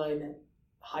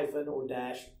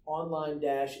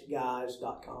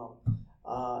online-guys.com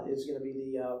is going to be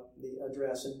the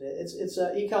address, and it's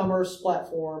an e-commerce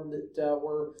platform that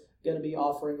we're going to be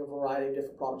offering a variety of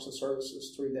different products and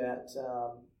services through that,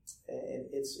 and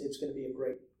it's going to be a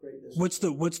great business. What's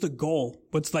the goal?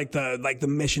 What's like the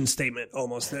mission statement,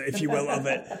 almost, if you will, of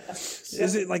it?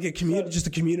 Is it like just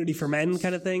a community for men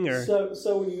kind of thing, or?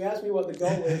 So when you ask me what the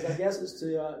goal is, I guess it's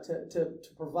to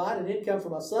provide an income for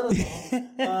my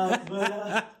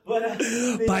son-in-law,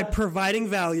 by providing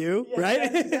value,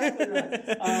 right? That's exactly right.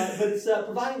 But it's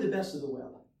providing the best of the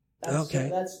web. That's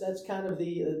kind of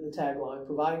the tagline: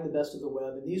 providing the best of the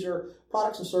web. And these are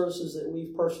products and services that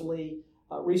we've personally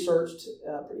researched,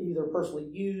 either personally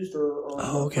used or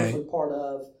personally part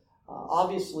of.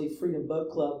 Obviously, Freedom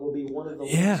Boat Club will be one of the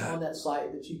links on that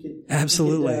site that you could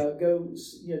absolutely go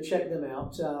check them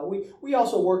out. We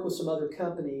also work with some other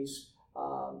companies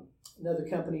another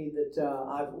company that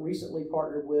I've recently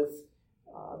partnered with.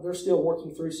 They're still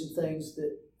working through some things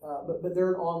but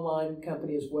they're an online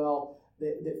company as well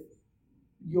that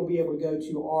you'll be able to go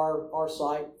to our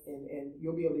site and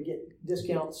you'll be able to get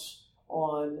discounts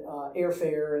on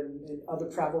airfare and other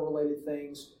travel related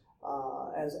things,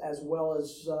 as well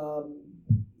as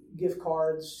gift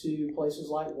cards to places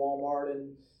like Walmart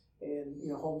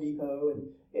and Home Depot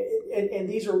and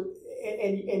these are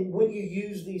and when you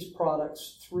use these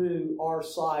products through our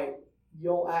site,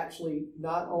 you'll actually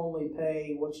not only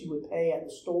pay what you would pay at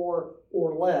the store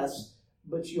or less,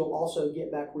 but you'll also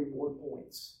get back reward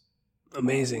points.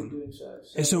 Amazing. Doing so.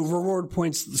 And so reward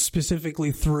points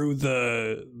specifically through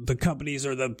the companies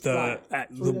or through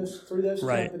those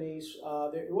companies.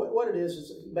 What it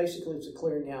is basically it's a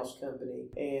clearinghouse company,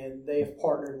 and they have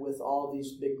partnered with all of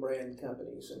these big brand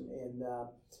companies, and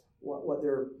what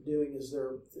they're doing is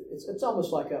it's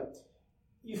almost like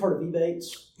you've heard of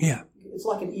Ebates. Yeah. It's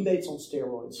like an Ebates on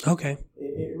steroids. Okay.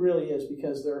 It really is,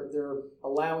 because they're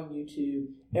allowing you to,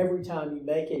 every time you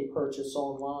make a purchase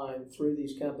online through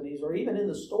these companies, or even in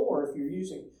the store, if you're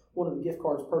using one of the gift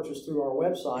cards purchased through our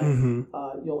website,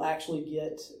 you'll actually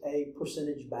get a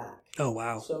percentage back. Oh,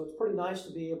 wow. So it's pretty nice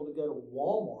to be able to go to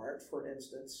Walmart, for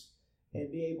instance, and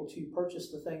be able to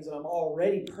purchase the things that I'm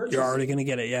already purchasing. You're already going to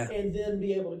get it, yeah. And then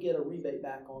be able to get a rebate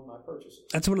back on my purchases.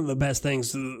 That's one of the best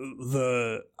things.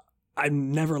 I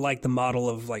never liked the model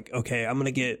of like, okay, I'm going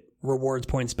to get rewards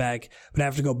points back, but I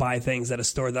have to go buy things at a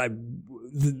store that I'm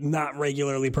not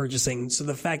regularly purchasing. So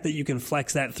the fact that you can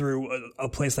flex that through a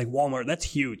place like Walmart, that's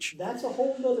huge. That's a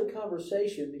whole nother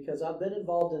conversation, because I've been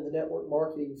involved in the network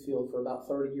marketing field for about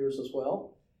 30 years as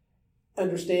well.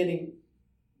 Understanding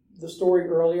the story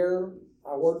earlier,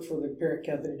 I worked for the parent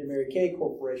company to Mary Kay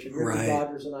Corporation. Ricky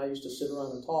Rogers and I used to sit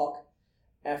around and talk.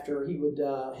 After he would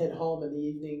head home in the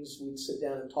evenings, we'd sit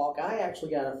down and talk. I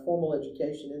actually got a formal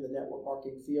education in the network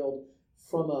marketing field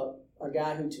from a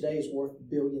guy who today is worth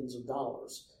billions of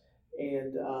dollars.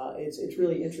 And it's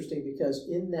really interesting, because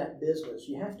in that business,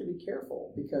 you have to be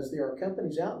careful, because there are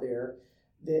companies out there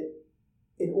that,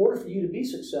 in order for you to be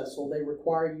successful, they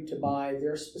require you to buy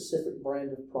their specific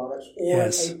brand of products or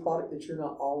a product that you're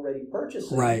not already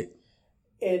purchasing. Right.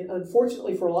 And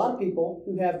unfortunately, for a lot of people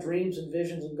who have dreams and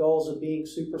visions and goals of being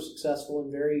super successful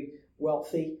and very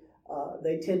wealthy,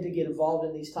 they tend to get involved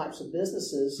in these types of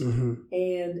businesses, and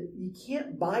you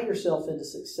can't buy yourself into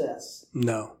success.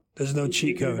 No, there's no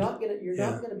cheat code. You're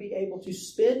not going to be able to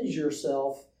spend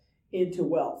yourself into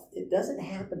wealth. It doesn't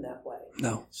happen that way.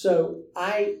 No. So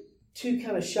I too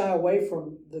kind of shy away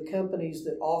from the companies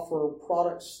that offer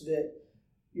products that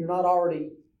you're not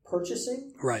already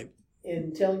purchasing. Right.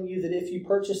 And telling you that if you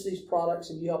purchase these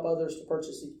products and you help others to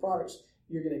purchase these products,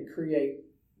 you're going to create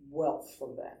wealth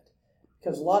from that.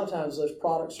 Because a lot of times those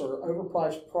products are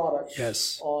overpriced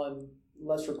products on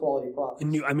lesser quality products.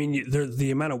 And the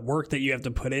amount of work that you have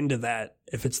to put into that,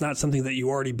 if it's not something that you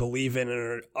already believe in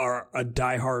and are a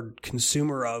diehard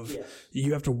consumer of,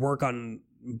 you have to work on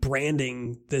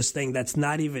branding this thing that's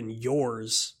not even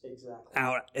yours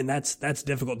out, and that's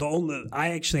difficult. I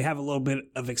actually have a little bit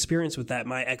of experience with that.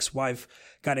 My ex-wife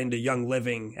got into Young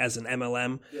Living as an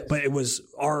MLM, but it was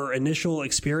our initial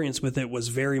experience with it was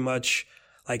very much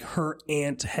like her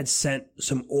aunt had sent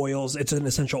some oils. It's an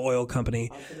essential oil company,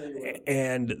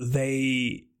 and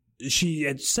she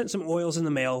had sent some oils in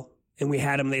the mail, and we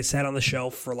had them. They sat on the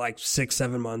shelf for like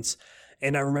 6-7 months,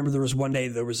 and I remember there was one day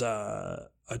there was a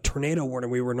tornado warning.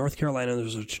 We were in North Carolina, and there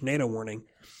was a tornado warning.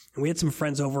 And we had some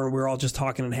friends over, and we were all just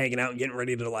talking and hanging out and getting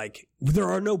ready to there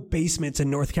are no basements in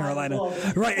North Carolina.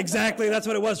 Right, exactly. That's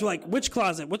what it was. We're like, which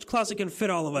closet can fit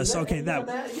all of us?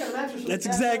 That's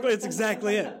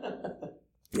exactly it.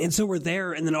 And so we're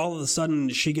there, and then all of a sudden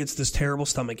she gets this terrible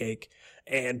stomach ache,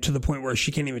 and to the point where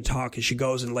she can't even talk, and she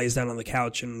goes and lays down on the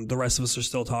couch, and the rest of us are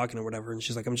still talking or whatever, and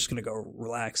she's like, I'm just going to go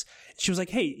relax. And she was like,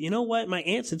 hey, you know what? My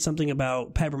aunt said something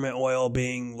about peppermint oil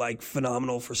being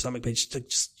phenomenal for stomach pain. She's like,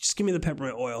 just give me the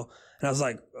peppermint oil. And I was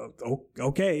like,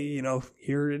 okay,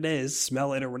 here it is,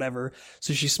 smell it or whatever.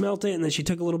 So she smelt it, and then she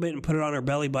took a little bit and put it on her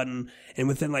belly button, and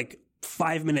within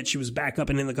 5 minutes, she was back up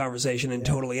and in the conversation and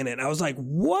totally in it. And I was like,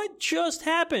 what just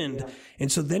happened? Yeah.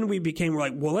 And so then we're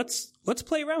like, well, let's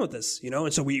play around with this,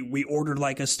 And so we ordered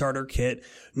a starter kit,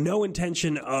 no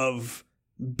intention of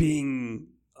being,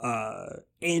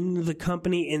 in the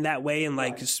company in that way and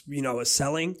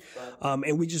selling. Right.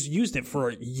 And we just used it for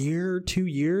a year, 2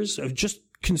 years of just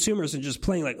consumers and just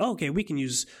playing okay, we can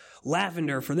use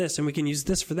lavender for this and we can use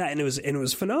this for that. And it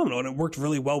was phenomenal. And it worked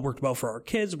really well, worked well for our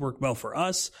kids, worked well for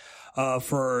us.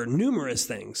 For numerous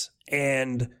things.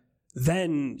 And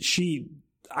then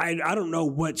I don't know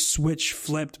what switch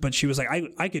flipped, but she was like,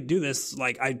 I could do this.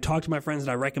 Like, I talked to my friends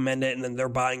and I recommend it, and then they're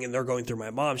buying and they're going through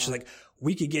my mom. She's like,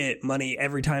 we could get money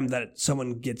every time that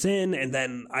someone gets in, and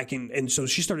then I can. And so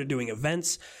she started doing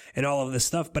events and all of this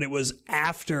stuff. But it was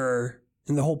after,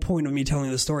 and the whole point of me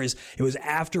telling the stories, it was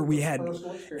after we had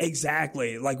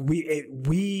exactly like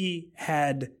we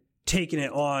had taken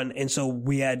it on, and so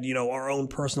we had, you know, our own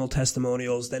personal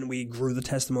testimonials. Then we grew the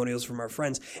testimonials from our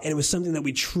friends, and it was something that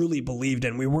we truly believed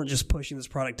in. We weren't just pushing this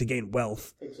product to gain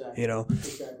wealth. Exactly. You know.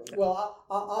 Exactly. Well,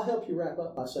 I'll help you wrap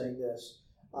up by saying this.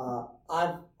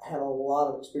 I've had a lot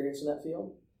of experience in that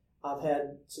field. I've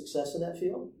had success in that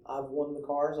field. I've won the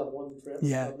cars. I've won the trips.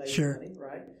 Yeah, I've made sure. money,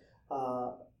 right?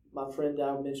 My friend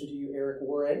I mentioned to you, Eric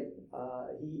Warre,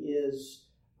 he is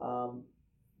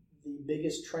the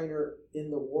biggest trainer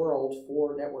in the world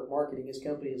for network marketing. His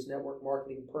company is Network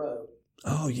Marketing Pro.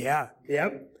 Oh, yeah.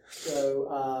 Yep.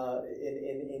 So,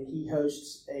 and he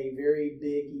hosts a very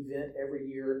big event every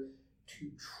year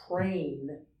to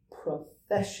train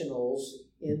professionals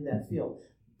in that field.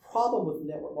 Problem with the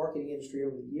network marketing industry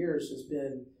over the years has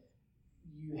been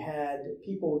you had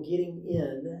people getting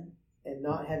in and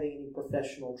not having any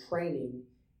professional training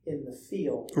in the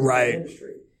field, right, in the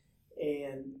industry.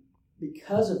 And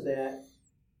because of that,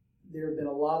 there have been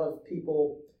a lot of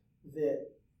people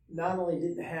that not only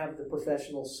didn't have the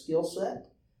professional skill set,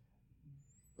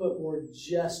 but were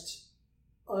just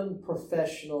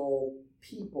unprofessional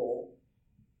people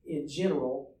in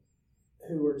general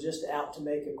who were just out to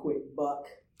make a quick buck.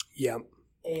 Yep.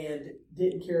 And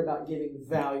didn't care about giving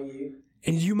value.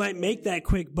 And you might make that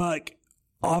quick buck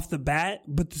off the bat,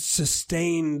 but the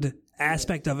sustained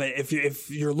aspect of it, if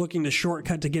you're looking to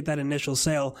shortcut to get that initial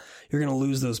sale, you're going to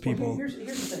lose those people. Well, here's the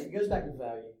thing. It goes back to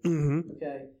value. Mm-hmm.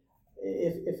 Okay.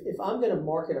 If I'm going to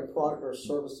market a product or a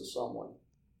service to someone,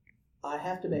 I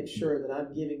have to make sure that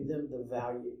I'm giving them the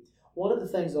value. One of the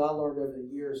things that I learned over the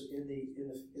years in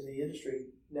the industry,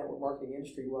 network marketing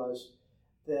industry, was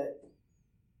that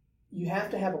you have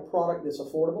to have a product that's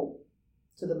affordable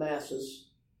to the masses,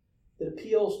 that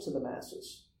appeals to the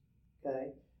masses.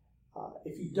 Okay,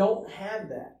 if you don't have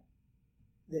that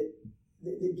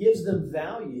gives them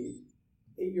value,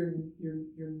 you're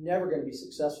never going to be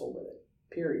successful with it.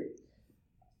 Period.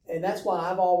 And that's why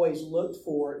I've always looked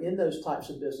for, in those types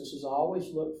of businesses, I always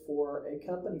look for a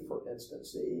company, for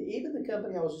instance. Even the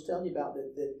company I was just telling you about,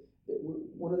 that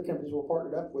one of the companies we're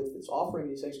partnered up with that's offering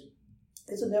these things,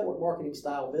 it's a network marketing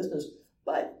style business,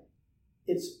 but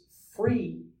it's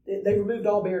free. They removed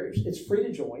all barriers. It's free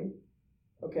to join,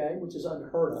 okay, which is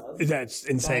unheard of. That's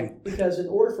insane. Right? Because in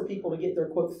order for people to get their,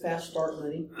 quote, fast start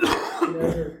money, you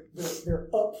know, their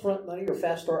upfront money or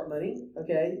fast start money,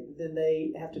 okay, then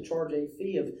they have to charge a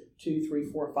fee of $200,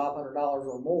 $300, $400, $500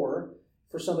 or more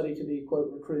for somebody to be,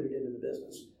 quote, recruited into the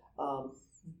business.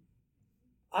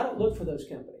 I don't look for those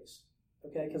companies,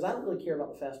 okay, because I don't really care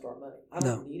about the fast start money. I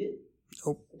don't need it.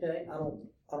 Nope. Okay, I don't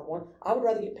want. I would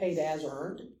rather get paid as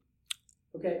earned.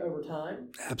 Okay, over time.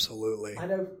 Absolutely. I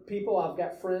know people. I've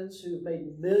got friends who've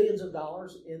made millions of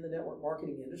dollars in the network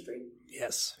marketing industry.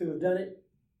 Yes. Who have done it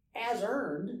as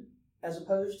earned, as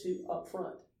opposed to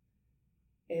upfront.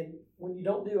 And when you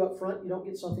don't do upfront, you don't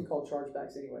get something called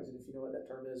chargebacks, anyways. And if you know what that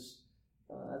term is,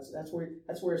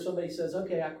 that's where somebody says,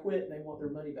 "Okay, I quit," and they want their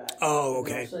money back. Oh,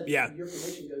 okay. Yeah. Your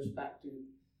commission goes back to.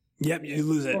 Yep, you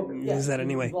lose it. You lose that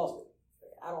anyway. You lost it.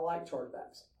 I don't like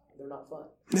chargebacks. They're not fun.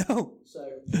 No. So,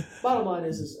 bottom line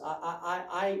is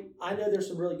I know there's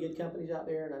some really good companies out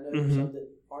there, and I know there's some that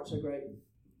aren't so great.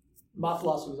 My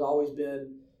philosophy has always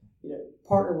been,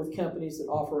 partner with companies that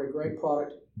offer a great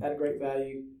product at a great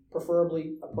value,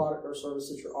 preferably a product or service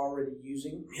that you're already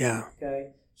using. Yeah.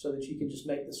 Okay. So that you can just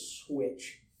make the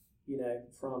switch,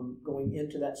 from going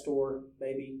into that store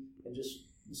maybe and just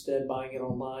instead buying it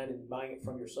online and buying it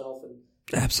from yourself and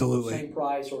absolutely same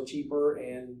price or cheaper,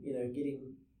 and getting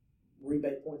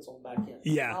rebate points on the back end.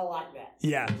 Yeah. I like that.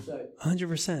 Yeah. So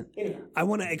 100%. Anyhow. I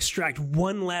want to extract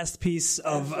one last piece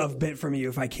of bit from you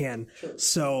if I can. Sure.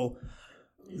 So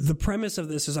the premise of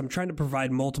this is I'm trying to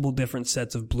provide multiple different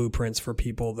sets of blueprints for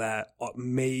people that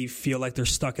may feel like they're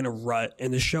stuck in a rut.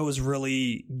 And the show is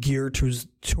really geared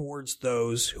towards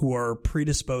those who are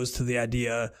predisposed to the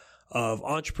idea of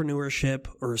entrepreneurship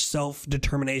or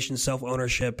self-determination,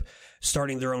 self-ownership,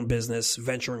 starting their own business,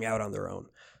 venturing out on their own.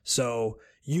 So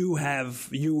you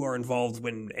are involved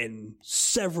in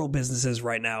several businesses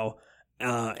right now,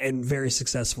 and very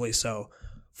successfully so.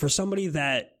 For somebody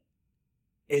that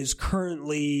is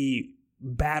currently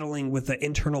battling with the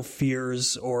internal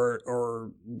fears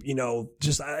or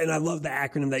just, and I love the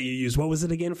acronym that you use. What was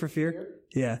it again for fear? Fear.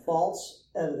 Yeah. False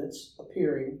evidence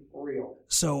appearing real.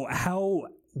 So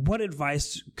what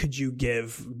advice could you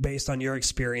give based on your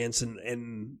experience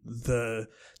and the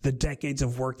decades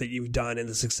of work that you've done and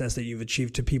the success that you've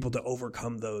achieved to people to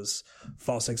overcome those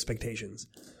false expectations?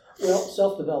 Well,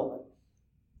 self-development.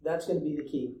 That's going to be the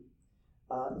key.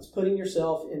 It's putting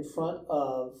yourself in front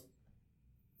of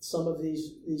some of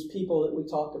these people that we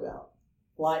talked about.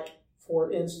 Like,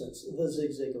 for instance, the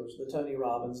Zig Ziglars, the Tony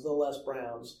Robbins, the Les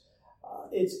Browns.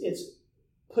 It's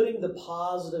putting the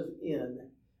positive in.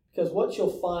 Because what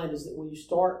you'll find is that when you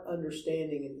start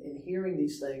understanding and hearing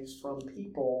these things from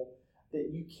people, that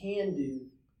you can do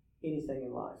anything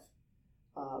in life.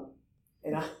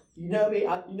 And you know me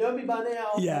by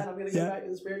now. Yeah. And I'm going to go back to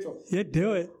the spiritual. Yeah,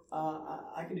 do it.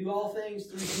 I can do all things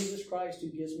through Jesus Christ who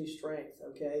gives me strength.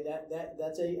 Okay,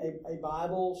 that's a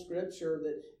Bible scripture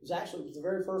that was actually the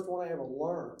very first one I ever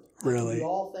learned. Really? I can do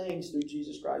all things through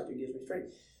Jesus Christ who gives me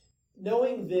strength.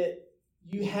 Knowing that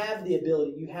you have the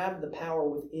ability, you have the power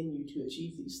within you to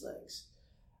achieve these things.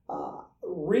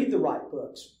 Read the right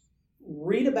books.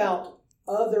 Read about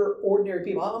other ordinary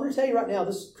people. I'm going to tell you right now,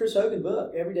 this Chris Hogan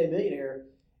book, Everyday Millionaire,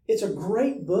 it's a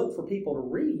great book for people to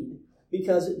read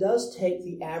because it does take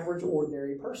the average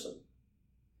ordinary person.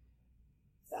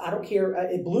 I don't care,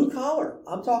 blue collar.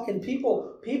 I'm talking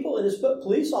people in this book,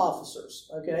 police officers.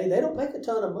 Okay, they don't make a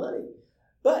ton of money,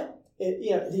 but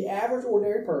the average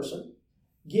ordinary person,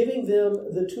 giving them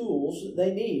the tools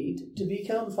they need to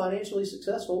become financially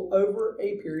successful over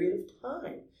a period of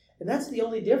time. And that's the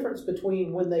only difference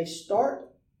between when they start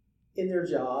in their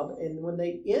job and when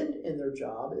they end in their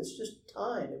job. It's just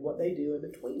time and what they do in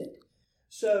between it.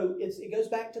 So it goes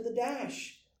back to the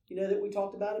dash, that we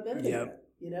talked about a minute ago.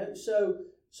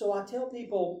 So I tell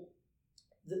people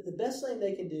that the best thing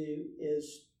they can do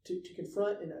is to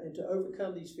confront and to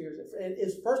overcome these fears. And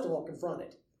is first of all, confront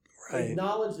it. Right.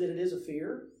 Acknowledge that it is a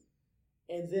fear,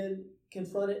 and then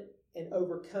confront it and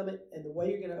overcome it. And the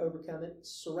way you're going to overcome it,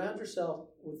 surround yourself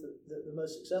with the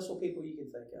most successful people you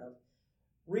can think of.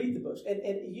 Read the books. And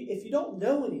if you don't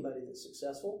know anybody that's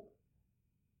successful,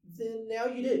 then now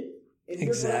you do. And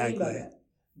here's what I mean by that.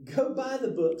 Go buy the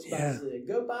books by Zig.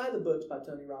 Go buy the books by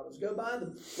Tony Robbins. Go buy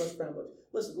the Les Brown books.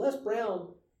 Listen, Les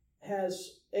Brown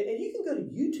has... And you can go to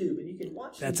YouTube and you can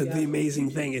watch. That's the amazing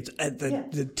thing. It's at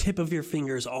the tip of your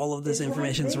fingers. All of this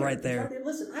information is right there.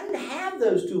 Listen, I didn't have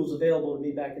those tools available to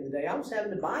me back in the day. I was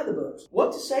having to buy the books.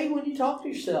 What to Say When You Talk to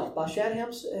Yourself by Shad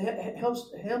Helmstetter.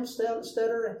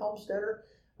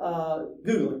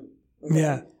 Googling. Okay?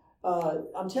 Yeah.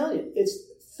 I'm telling you, it's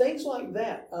things like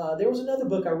that. There was another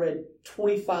book I read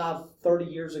 25, 30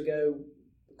 years ago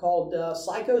called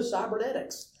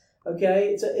Psycho-Cybernetics.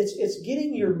 Okay, it's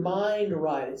getting your mind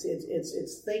right.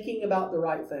 It's thinking about the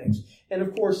right things, and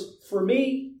of course, for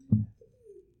me,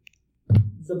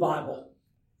 the Bible.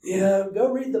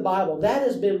 Go read the Bible. That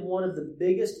has been one of the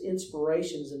biggest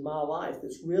inspirations in my life.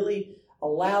 That's really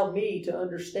allowed me to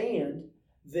understand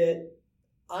that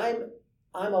I'm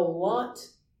a lot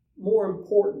more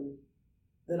important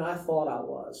than I thought I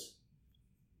was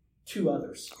to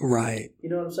others. Right. You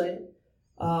know what I'm saying?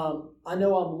 I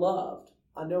know I'm loved.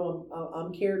 I know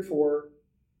I'm cared for,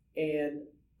 and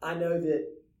I know that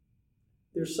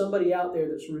there's somebody out there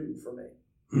that's rooting for me.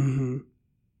 Mm-hmm.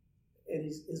 And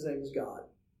his name is God.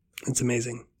 It's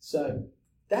amazing. So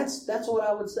that's what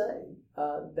I would say.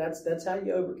 That's how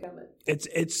you overcome it.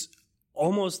 It's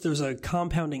almost, there's a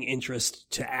compounding interest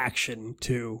to action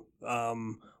too.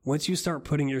 Once you start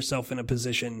putting yourself in a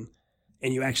position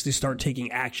and you actually start taking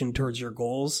action towards your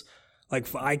goals. Like,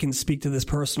 I can speak to this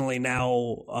personally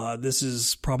now. This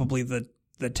is probably the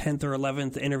 10th or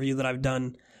 11th interview that I've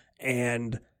done.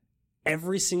 And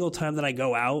every single time that I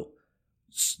go out,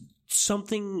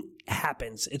 something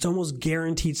happens. It's almost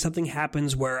guaranteed something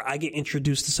happens where I get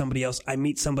introduced to somebody else. I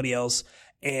meet somebody else,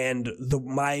 and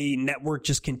my network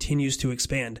just continues to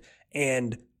expand.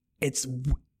 And it's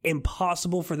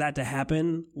impossible for that to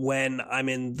happen when I'm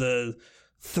in the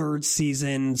 3rd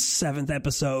season, 7th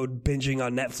episode, binging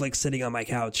on Netflix, sitting on my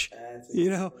couch,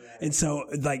 And so,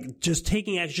 like, just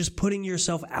taking action, just putting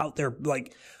yourself out there,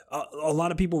 like, a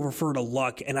lot of people refer to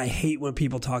luck, and I hate when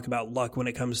people talk about luck when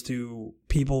it comes to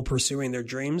people pursuing their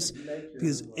dreams.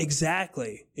 Because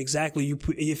exactly.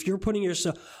 If you're putting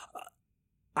yourself,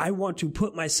 I want to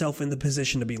put myself in the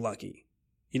position to be lucky.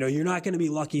 You're not going to be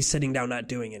lucky sitting down, not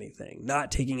doing anything,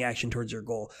 not taking action towards your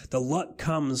goal. The luck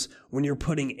comes when you're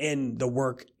putting in the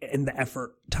work and the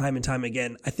effort time and time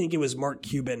again. I think it was Mark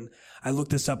Cuban. I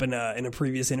looked this up in a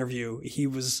previous interview.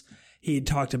 He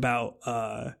talked about,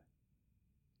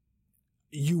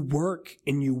 you work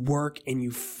and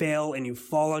you fail and you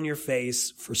fall on your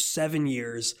face for 7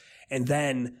 years. And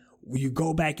then you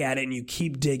go back at it and you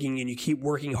keep digging and you keep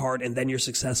working hard, and then you're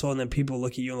successful, and then people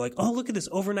look at you and like, oh, look at this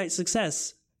overnight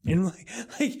success. And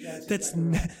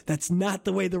that's not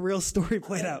the way the real story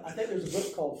played out. I think there's a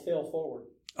book called Fail Forward.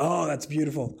 Oh, that's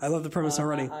beautiful. I love the premise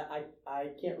already. I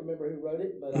can't remember who wrote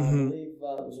it, but I believe it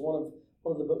was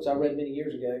one of the books I read many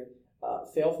years ago.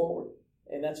 Fail Forward,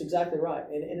 and that's exactly right.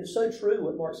 And it's so true.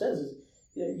 What Mark says is,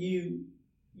 you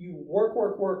work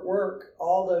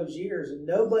all those years, and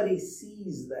nobody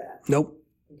sees that. Nope.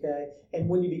 Okay, and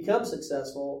when you become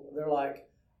successful, they're like,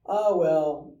 oh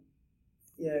well,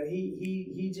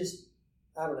 he just,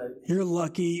 I don't know. You're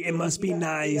lucky. It must be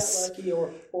nice. He got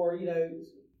lucky, or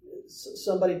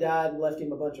somebody died and left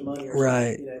him a bunch of money, or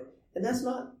right? Something, and that's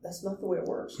not the way it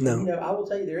works. No. I will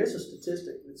tell you, there is a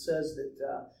statistic that says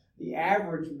that the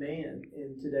average man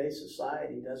in today's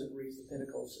society doesn't reach the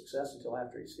pinnacle of success until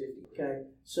after he's 50. Okay,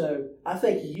 so I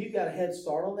think you got a head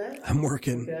start on that. I'm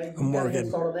working. Okay, I'm working. A head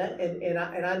start on that, and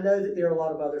I know that there are a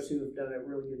lot of others who have done a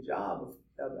really good job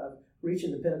of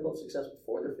reaching the pinnacle of success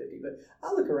before they're 50. But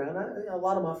I look around, a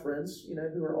lot of my friends,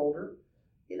 who are older,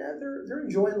 they're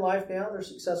enjoying life now. They're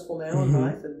successful now in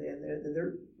life, and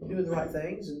they're doing the right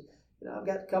things. And I've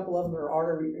got a couple of them that are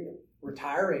already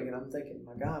retiring, and I'm thinking,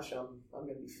 my gosh, I'm going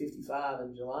to be 55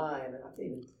 in July, and I can't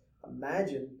even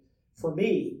imagine for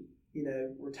me,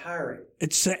 retiring.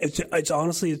 It's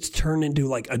honestly, it's turned into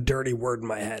like a dirty word in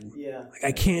my head. Yeah,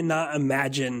 I cannot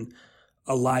imagine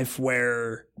a life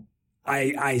where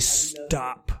I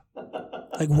stop.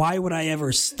 Like, why would I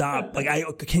ever stop? Like, I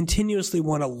continuously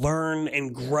want to learn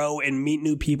and grow and meet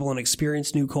new people and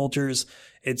experience new cultures.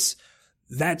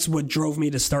 That's what drove me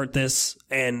to start this,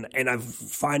 and I'm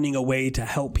finding a way to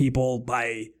help people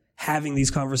by having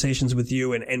these conversations with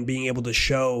you and being able to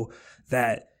show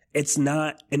that it's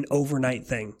not an overnight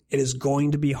thing. It is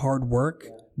going to be hard work,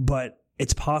 but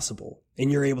it's possible, and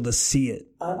you're able to see it.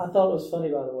 I thought it was funny,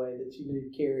 by the way, that you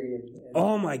knew Kerry. And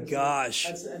oh my gosh.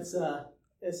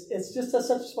 It's just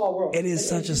such a small world. It is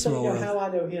such a small world. How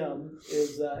I know him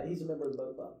is he's a member of the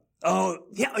Boat Club. Oh,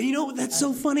 yeah. That's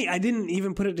so funny. I didn't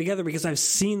even put it together because I've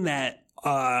seen that.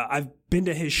 I've been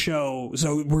to his show.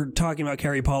 So we're talking about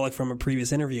Kerry Pollock from a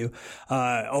previous interview,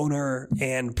 owner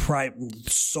and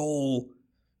sole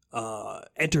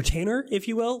entertainer, if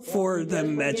you will, for the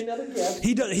match.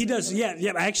 He does.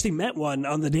 Yeah. I actually met one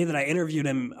on the day that I interviewed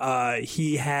him.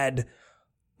 He had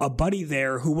a buddy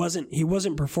there who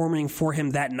wasn't performing for him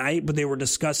that night, but they were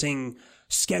discussing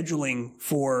scheduling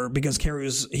because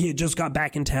he had just got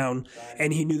back in town,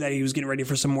 and he knew that he was getting ready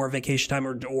for some more vacation time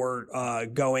or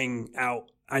going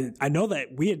out. I know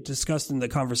that we had discussed in the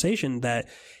conversation that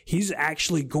he's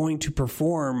actually going to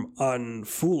perform on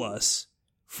Fool Us.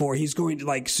 He's going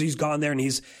to so he's gone there and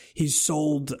he's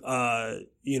sold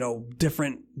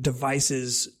different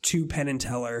devices to Penn and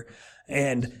Teller,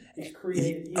 and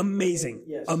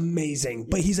amazing.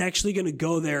 But he's actually going to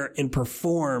go there and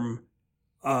perform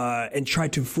and try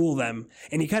to fool them.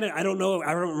 And he I don't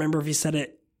remember if he said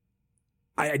it.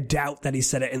 I doubt that he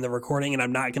said it in the recording, and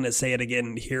I'm not going to say it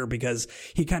again here because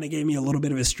he kind of gave me a little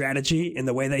bit of his strategy in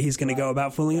the way that he's going to go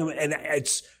about fooling them. And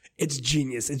it's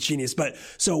genius. It's genius. But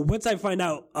so once I find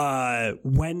out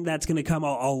when that's going to come,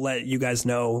 I'll let you guys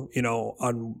know,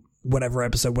 on whatever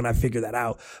episode when I figure that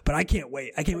out. But I can't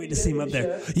wait. I can't wait to see him up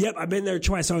there. Yep, I've been there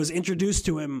twice. So I was introduced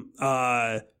to him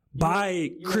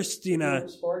by Christina. You were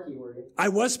Sparky, were you? I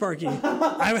was Sparky.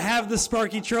 I have the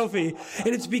Sparky trophy, and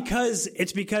it's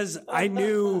because I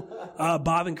knew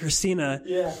Bob and Christina,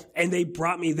 and they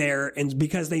brought me there, and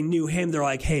because they knew him, they're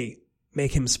like, "Hey,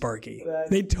 make him Sparky."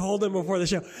 They told him before the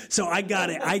show, so I got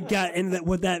it.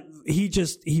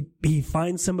 He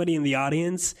finds somebody in the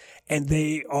audience, and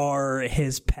they are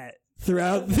his pet.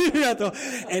 Throughout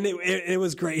and it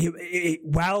was great.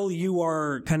 While you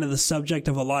are kind of the subject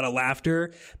of a lot of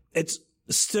laughter, it's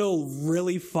still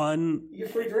really fun. You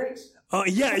get free drinks? Oh,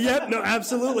 yeah, no,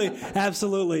 absolutely.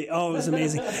 Oh, it was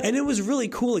amazing. And it was really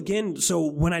cool again. So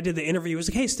when I did the interview, he was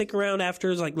like, "Hey, stick around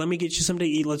after. It's like, let me get you something to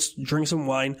eat. Let's drink some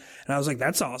wine." And I was like,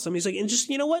 "That's awesome." He's like, "And just,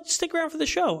 you know what? Stick around for the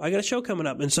show. I got a show coming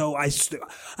up." And so I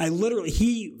literally,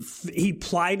 he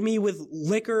plied me with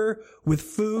liquor, with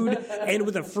food, and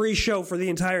with a free show for the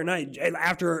entire night. And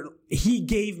after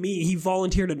he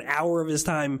volunteered an hour of his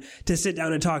time to sit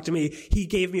down and talk to me. He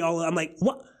gave me I'm like,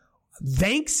 "What?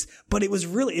 Thanks," but it was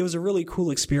a really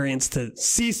cool experience to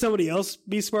see somebody else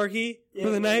be Sparky for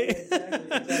the night.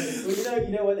 Exactly. Well, you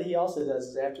know what he also does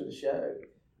is after the show,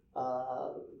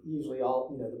 usually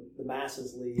all the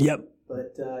masses leave. Yep.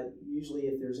 But usually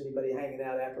if there's anybody hanging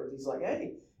out afterwards, he's like,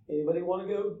 "Hey, anybody want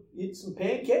to go eat some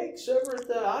pancakes over at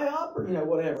the IHOP or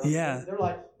whatever?" Yeah. They're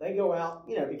like, they go out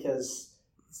because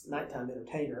He's a nighttime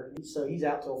entertainer, so he's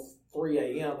out till 3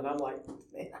 a.m. and I'm like,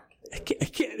 man, I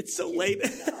can't. It's so late.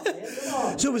 Come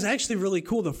on, So it was actually really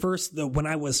cool. When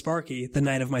I was Sparky, the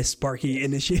night of my Sparky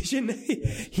initiation,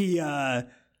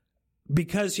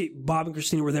 because Bob and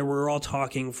Christina were there, we were all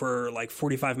talking for like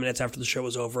 45 minutes after the show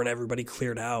was over and everybody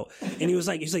cleared out. And he's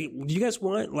like, do you guys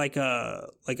want I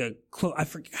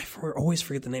always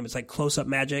forget the name. It's like close up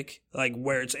magic, like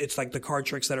where it's like the card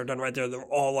tricks that are done right there. They're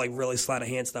all like really sleight of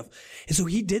hand stuff. And so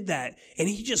he did that and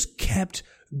he just kept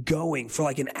going for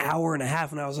like an hour and a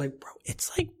half. And I was like, bro,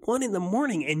 it's like 1 a.m.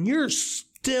 and you're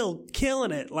still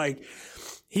killing it. Like,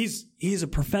 he's a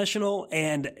professional,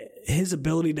 and his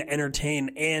ability to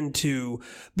entertain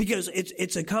because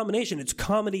it's a combination. It's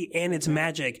comedy and it's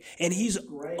magic, and he's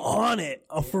on it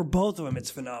for both of them.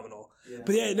 It's phenomenal. Yeah.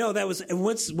 But yeah, no, that was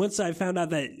once I found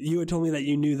out that you had told me that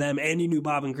you knew them and you knew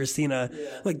Bob and Christina.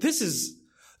 Yeah. Like, this is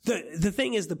the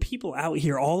thing is, the people out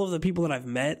here, all of the people that I've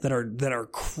met that are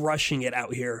crushing it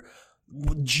out here.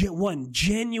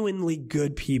 Genuinely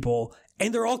good people.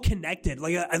 And they're all connected.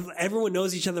 Like, everyone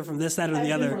knows each other from this, that, or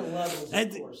the other. Levels,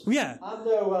 of course. Yeah. I'm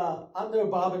no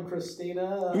Bob and Christina. I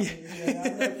don't know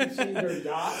if you've seen their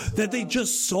yacht. That they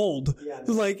just sold. Yeah.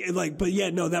 But yeah,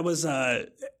 no, that was,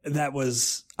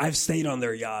 I've stayed on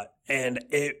their yacht, and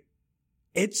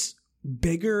it's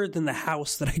bigger than the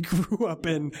house that I grew up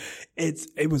in.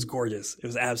 It was gorgeous. It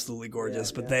was absolutely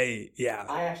gorgeous. But I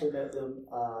actually met them,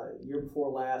 year before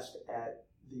last at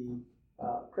the,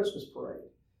 Christmas parade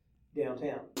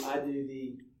downtown. I do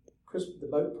the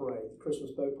boat parade, the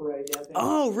Christmas boat parade downtown.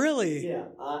 Oh, really? Yeah,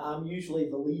 I'm usually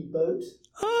the lead boat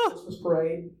for Christmas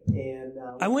parade, and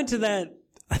I went to that.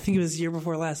 I think it was the year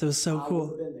before last. It was so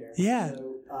cool. I've been there. Yeah.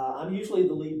 So I'm usually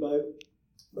the lead boat,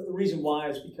 but the reason why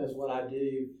is because what I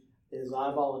do is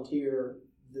I volunteer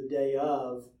the day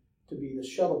of to be the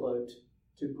shuttle boat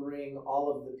to bring all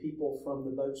of the people from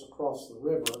the boats across the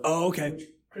river. Oh, okay. Which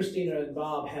Christina and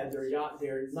Bob had their yacht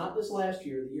there, not this last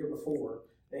year, the year before.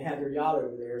 They had their yacht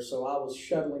over there, so I was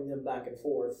shuttling them back and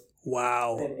forth.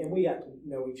 Wow. And we got to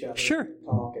know each other, sure, and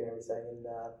talk and everything, and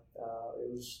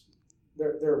it was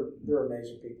they're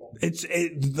amazing people. It's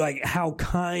like how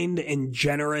kind and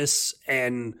generous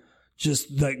and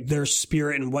just like their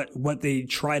spirit and what they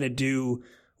try to do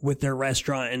with their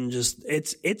restaurant, and just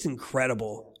it's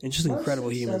incredible. It's just incredible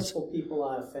humans. Successful people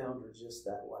I've found are just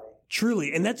that way.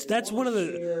 Truly, and that's one of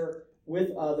the share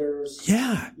with others.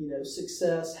 Yeah,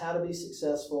 success, how to be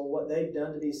successful, what they've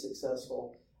done to be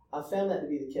successful. I found that to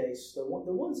be the case. The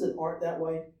ones that aren't that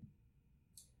way,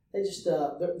 they just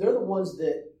they're the ones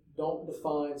that don't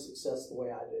define success the way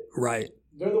I do. Right.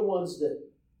 They're the ones that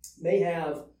may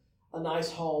have a nice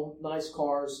home, nice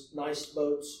cars, nice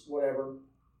boats, whatever,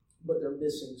 but they're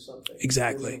missing something.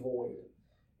 Exactly. There's a void,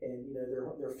 and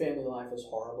their family life is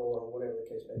horrible, or whatever the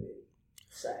case may be.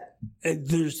 Sad.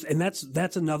 And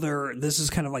that's another. This is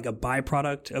kind of like a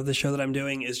byproduct of the show that I'm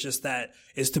doing. Is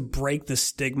to break the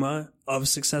stigma of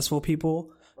successful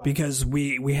people. Right. Because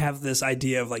we have this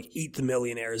idea of like eat the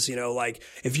millionaires. Like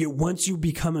once you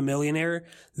become a millionaire,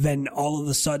 then all of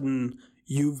a sudden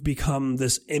you've become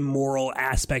this immoral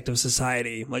aspect of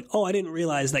society. Like, oh, I didn't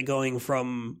realize that going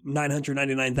from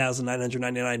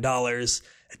 $999,999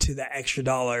 to the extra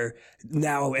dollar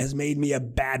now has made me a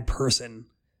bad person.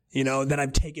 That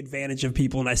I've taken advantage of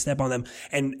people and I step on them.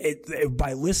 And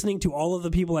by listening to all of the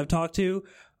people I've talked to,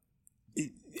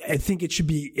 I think it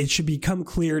should become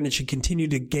clear, and it should continue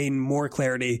to gain more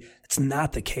clarity. It's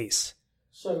not the case.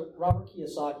 So Robert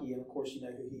Kiyosaki, and of course you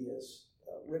know who he is,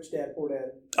 Rich Dad Poor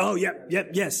Dad. Oh, yep,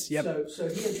 yes. So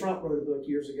he and Trump wrote a book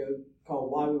years ago called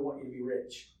Why We Want You to Be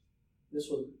Rich. This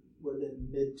would have been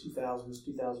mid-2000s,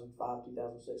 2005,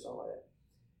 2006, something like that.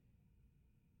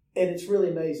 And it's really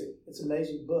amazing. It's an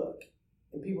amazing book,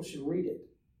 and people should read it.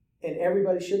 And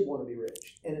everybody should want to be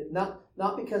rich. And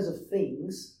not because of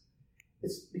things.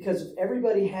 It's because if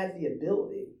everybody had the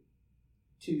ability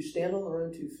to stand on their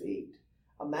own 2 feet,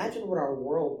 imagine what our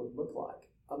world would look like.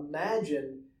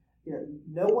 Imagine,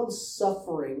 no one's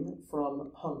suffering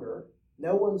from hunger.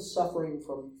 No one's suffering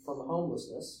from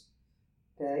homelessness.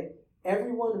 Okay?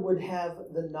 Everyone would have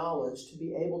the knowledge to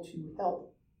be able to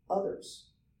help others.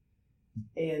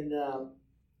 And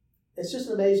it's just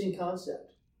an amazing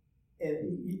concept.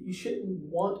 And you shouldn't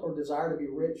want or desire to be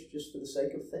rich just for the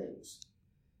sake of things.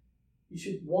 You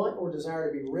should want or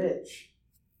desire to be rich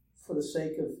for the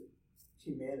sake of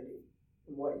humanity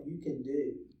and what you can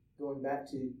do, going back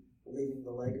to leaving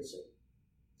the legacy.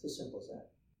 It's as simple as that.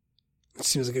 It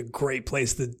seems like a great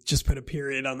place to just put a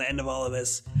period on the end of all of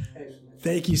this. Excellent.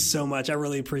 Thank you so much. I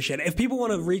really appreciate it. If people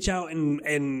want to reach out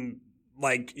and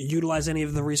like utilize any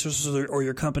of the resources or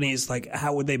your companies, like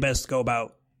how would they best go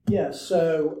about Yeah,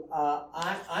 so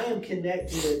I am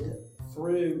connected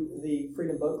through the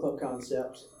Freedom Boat Club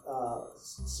concept.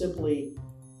 Simply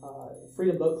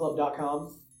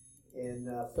freedomboatclub.com and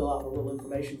fill out the little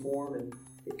information form, and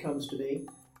it comes to me.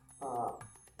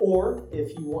 Or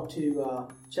if you want to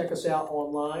check us out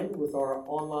online with our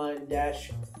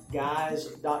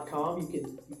online-guys.com, you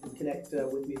can connect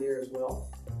with me there as well.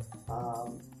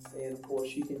 And of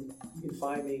course, you can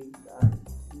find me.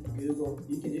 Google.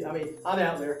 You can do. I mean, I'm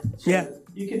out there. So yeah.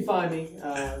 You can find me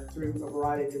through a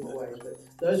variety of different ways, but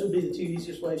those would be the two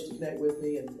easiest ways to connect with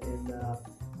me, and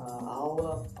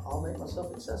I'll make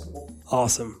myself accessible.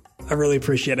 Awesome. I really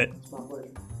appreciate it. It's my pleasure.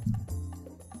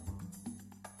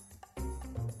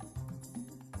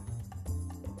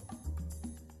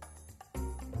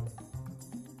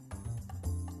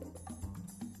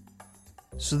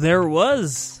 So there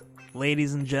was,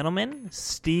 ladies and gentlemen,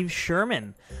 Steve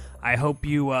Sherman. I hope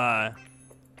that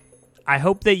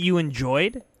you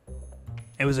enjoyed.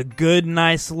 It was a good,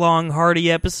 nice, long,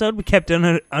 hearty episode. We kept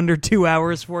it under 2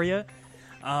 hours for you.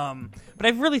 But I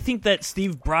really think that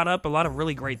Steve brought up a lot of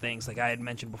really great things, like I had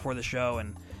mentioned before the show,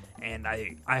 and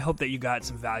I hope that you got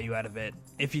some value out of it.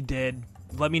 If you did,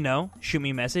 let me know. Shoot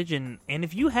me a message, and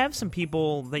if you have some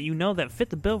people that you know that fit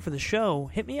the bill for the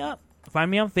show, hit me up. Find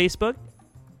me on Facebook,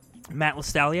 Matt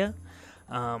LaStalia.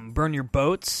 Burn Your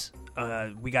Boats.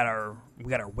 We got our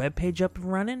webpage up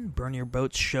and running,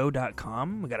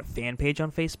 burnyourboatsshow.com. We got a fan page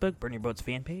on Facebook, Burn Your Boats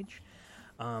fan page.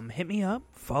 Hit me up,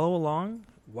 follow along,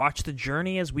 watch the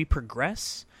journey as we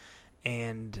progress,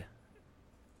 and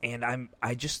I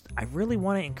really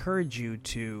want to encourage you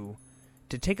to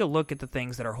take a look at the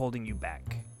things that are holding you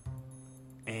back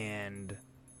and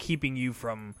keeping you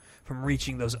from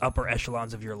reaching those upper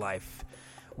echelons of your life.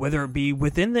 Whether it be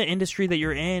within the industry that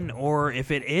you're in, or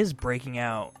if it is breaking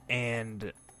out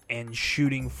and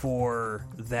shooting for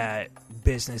that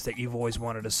business that you've always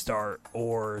wanted to start,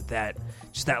 or that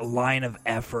line of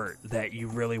effort that you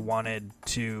really wanted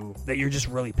to, that you're just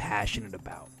really passionate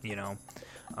about, you know.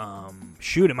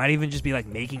 It might even just be like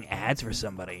making ads for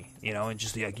somebody, you know, and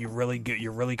just like you're really good,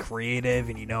 you're really creative,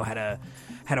 and you know how to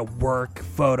work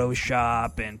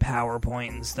Photoshop and PowerPoint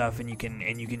and stuff, and you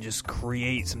can just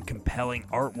create some compelling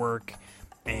artwork,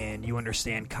 and you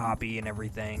understand copy and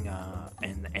everything,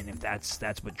 and if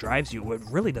that's what drives you, it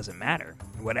really doesn't matter.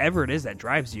 Whatever it is that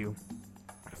drives you,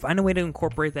 find a way to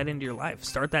incorporate that into your life.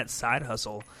 Start that side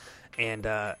hustle. And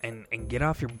get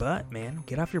off your butt, man.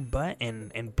 Get off your butt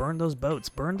and burn those boats.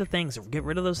 Burn the things. Get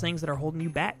rid of those things that are holding you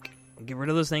back. Get rid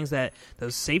of those things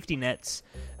those safety nets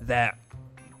that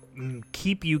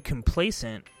keep you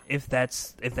complacent if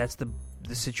that's the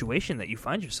situation that you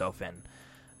find yourself in.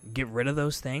 Get rid of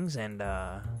those things and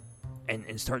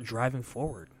start driving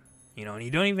forward. You know, and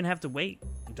you don't even have to wait.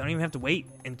 You don't even have to wait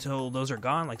until those are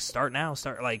gone. Like, start now. It's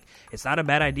not a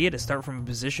bad idea to start from a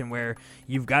position where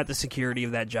you've got the security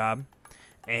of that job,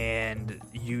 and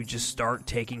you just start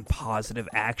taking positive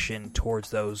action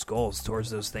towards those goals, towards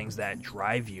those things that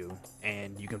drive you,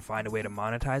 and you can find a way to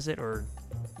monetize it. Or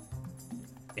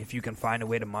if you can find a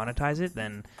way to monetize it,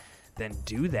 then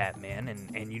do that, man.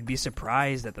 And you'd be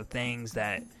surprised at the things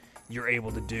that you're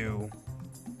able to do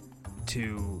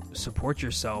to support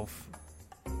yourself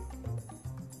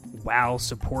while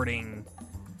supporting.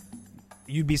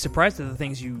 You'd be surprised at the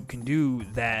things you can do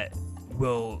that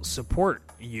will support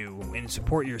you and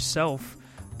support yourself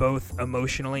both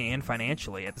emotionally and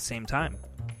financially at the same time.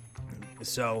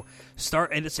 So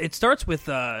it starts with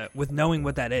knowing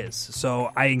what that is.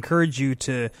 So I encourage you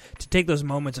to take those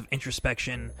moments of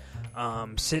introspection,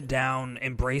 sit down,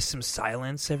 embrace some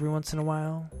silence every once in a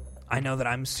while. I know that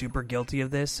I'm super guilty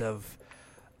of this, of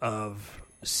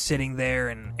sitting there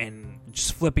and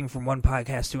just flipping from one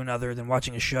podcast to another, then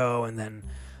watching a show, and then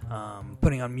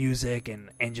putting on music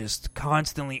and just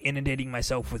constantly inundating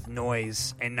myself with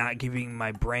noise and not giving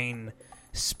my brain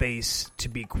space to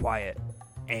be quiet.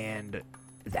 And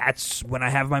that's when I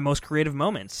have my most creative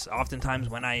moments. Oftentimes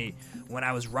when I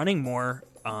was running more,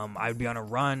 I would be on a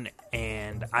run,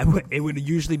 and it would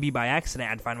usually be by accident.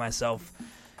 I'd find myself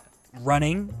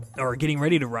running or getting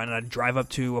ready to run, and I'd drive up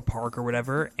to a park or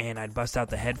whatever, and I'd bust out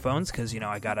the headphones because, you know,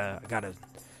 I gotta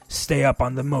stay up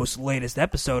on the most latest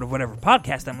episode of whatever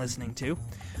podcast I'm listening to.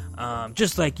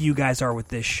 Just like you guys are with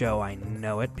this show. I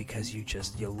know it, because you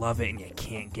love it and you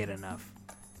can't get enough.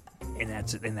 And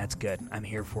that's good. I'm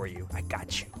here for you. I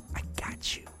got you.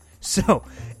 So,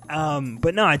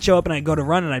 but no, I'd show up and I'd go to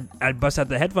run, and I'd bust out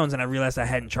the headphones, and I realized I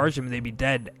hadn't charged them, and they'd be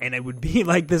dead, and it would be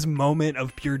like this moment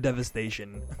of pure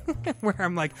devastation where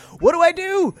I'm like, what do I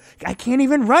do? I can't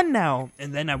even run now.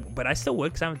 And then but I still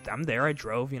would, because I'm there. I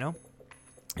drove, you know.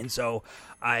 And so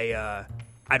I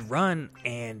I'd run,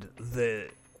 and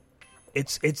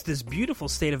it's this beautiful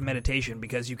state of meditation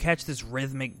because you catch this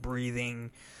rhythmic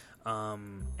breathing,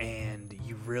 and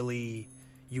you really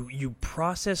you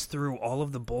process through all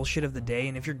of the bullshit of the day.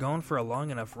 And if you're going for a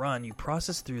long enough run, you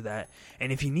process through that, and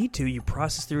if you need to, you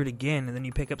process through it again, and then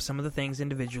you pick up some of the things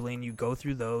individually and you go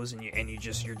through those, and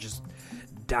you're just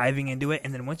diving into it.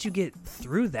 And then once you get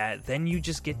through that, then you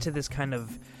just get to this kind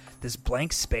of this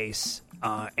blank space,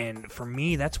 and for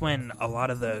me, that's when a lot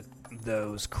of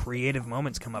those creative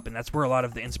moments come up, and that's where a lot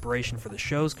of the inspiration for the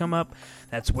shows come up.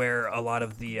 That's where a lot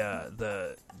of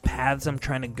the paths I'm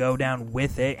trying to go down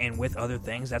with it and with other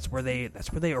things, that's where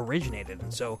they originated.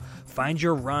 And so find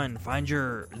your run, find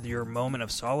your moment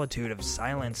of solitude, of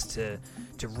silence, to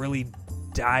really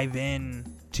dive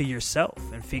in to yourself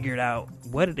and figure out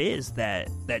what it is that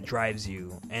drives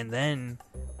you. And then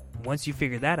once you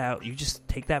figure that out, you just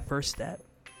take that first step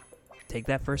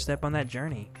on that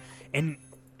journey. And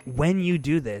when you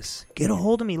do this, get a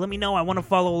hold of me. Let me know. I want to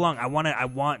follow along. I want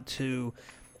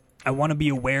to be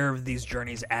aware of these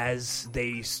journeys as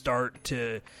they start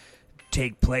to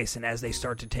take place and as they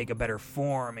start to take a better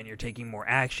form, and you're taking more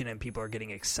action and people are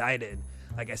getting excited.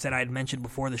 Like I said, I had mentioned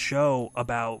before the show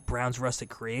about Brown's Rustic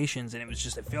Creations, and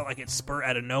it felt like it spurred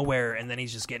out of nowhere, and then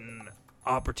he's just getting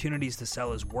opportunities to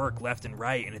sell his work left and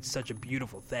right, and it's such a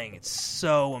beautiful thing. It's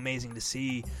so amazing to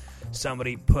see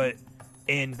somebody put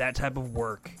in that type of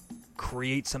work,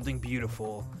 create something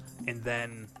beautiful, and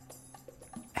then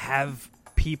have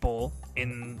people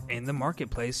in the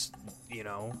marketplace,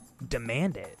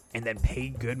 demand it and then pay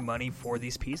good money for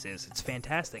these pieces. It's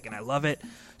fantastic, and I love it.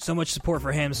 So much support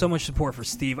for him, so much support for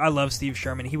Steve. I love Steve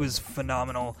Sherman. He was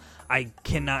phenomenal. I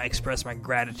cannot express my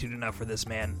gratitude enough for this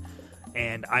man,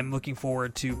 and I'm looking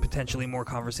forward to potentially more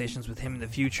conversations with him in the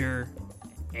future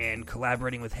and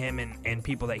collaborating with him and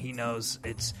people that he knows.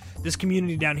 This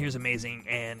community down here is amazing,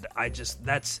 and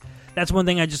that's one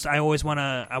thing I always want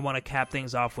to cap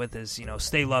things off with is,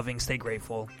 stay loving, stay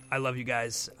grateful. I love you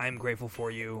guys. I'm grateful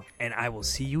for you, and I will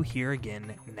see you here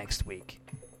again next week.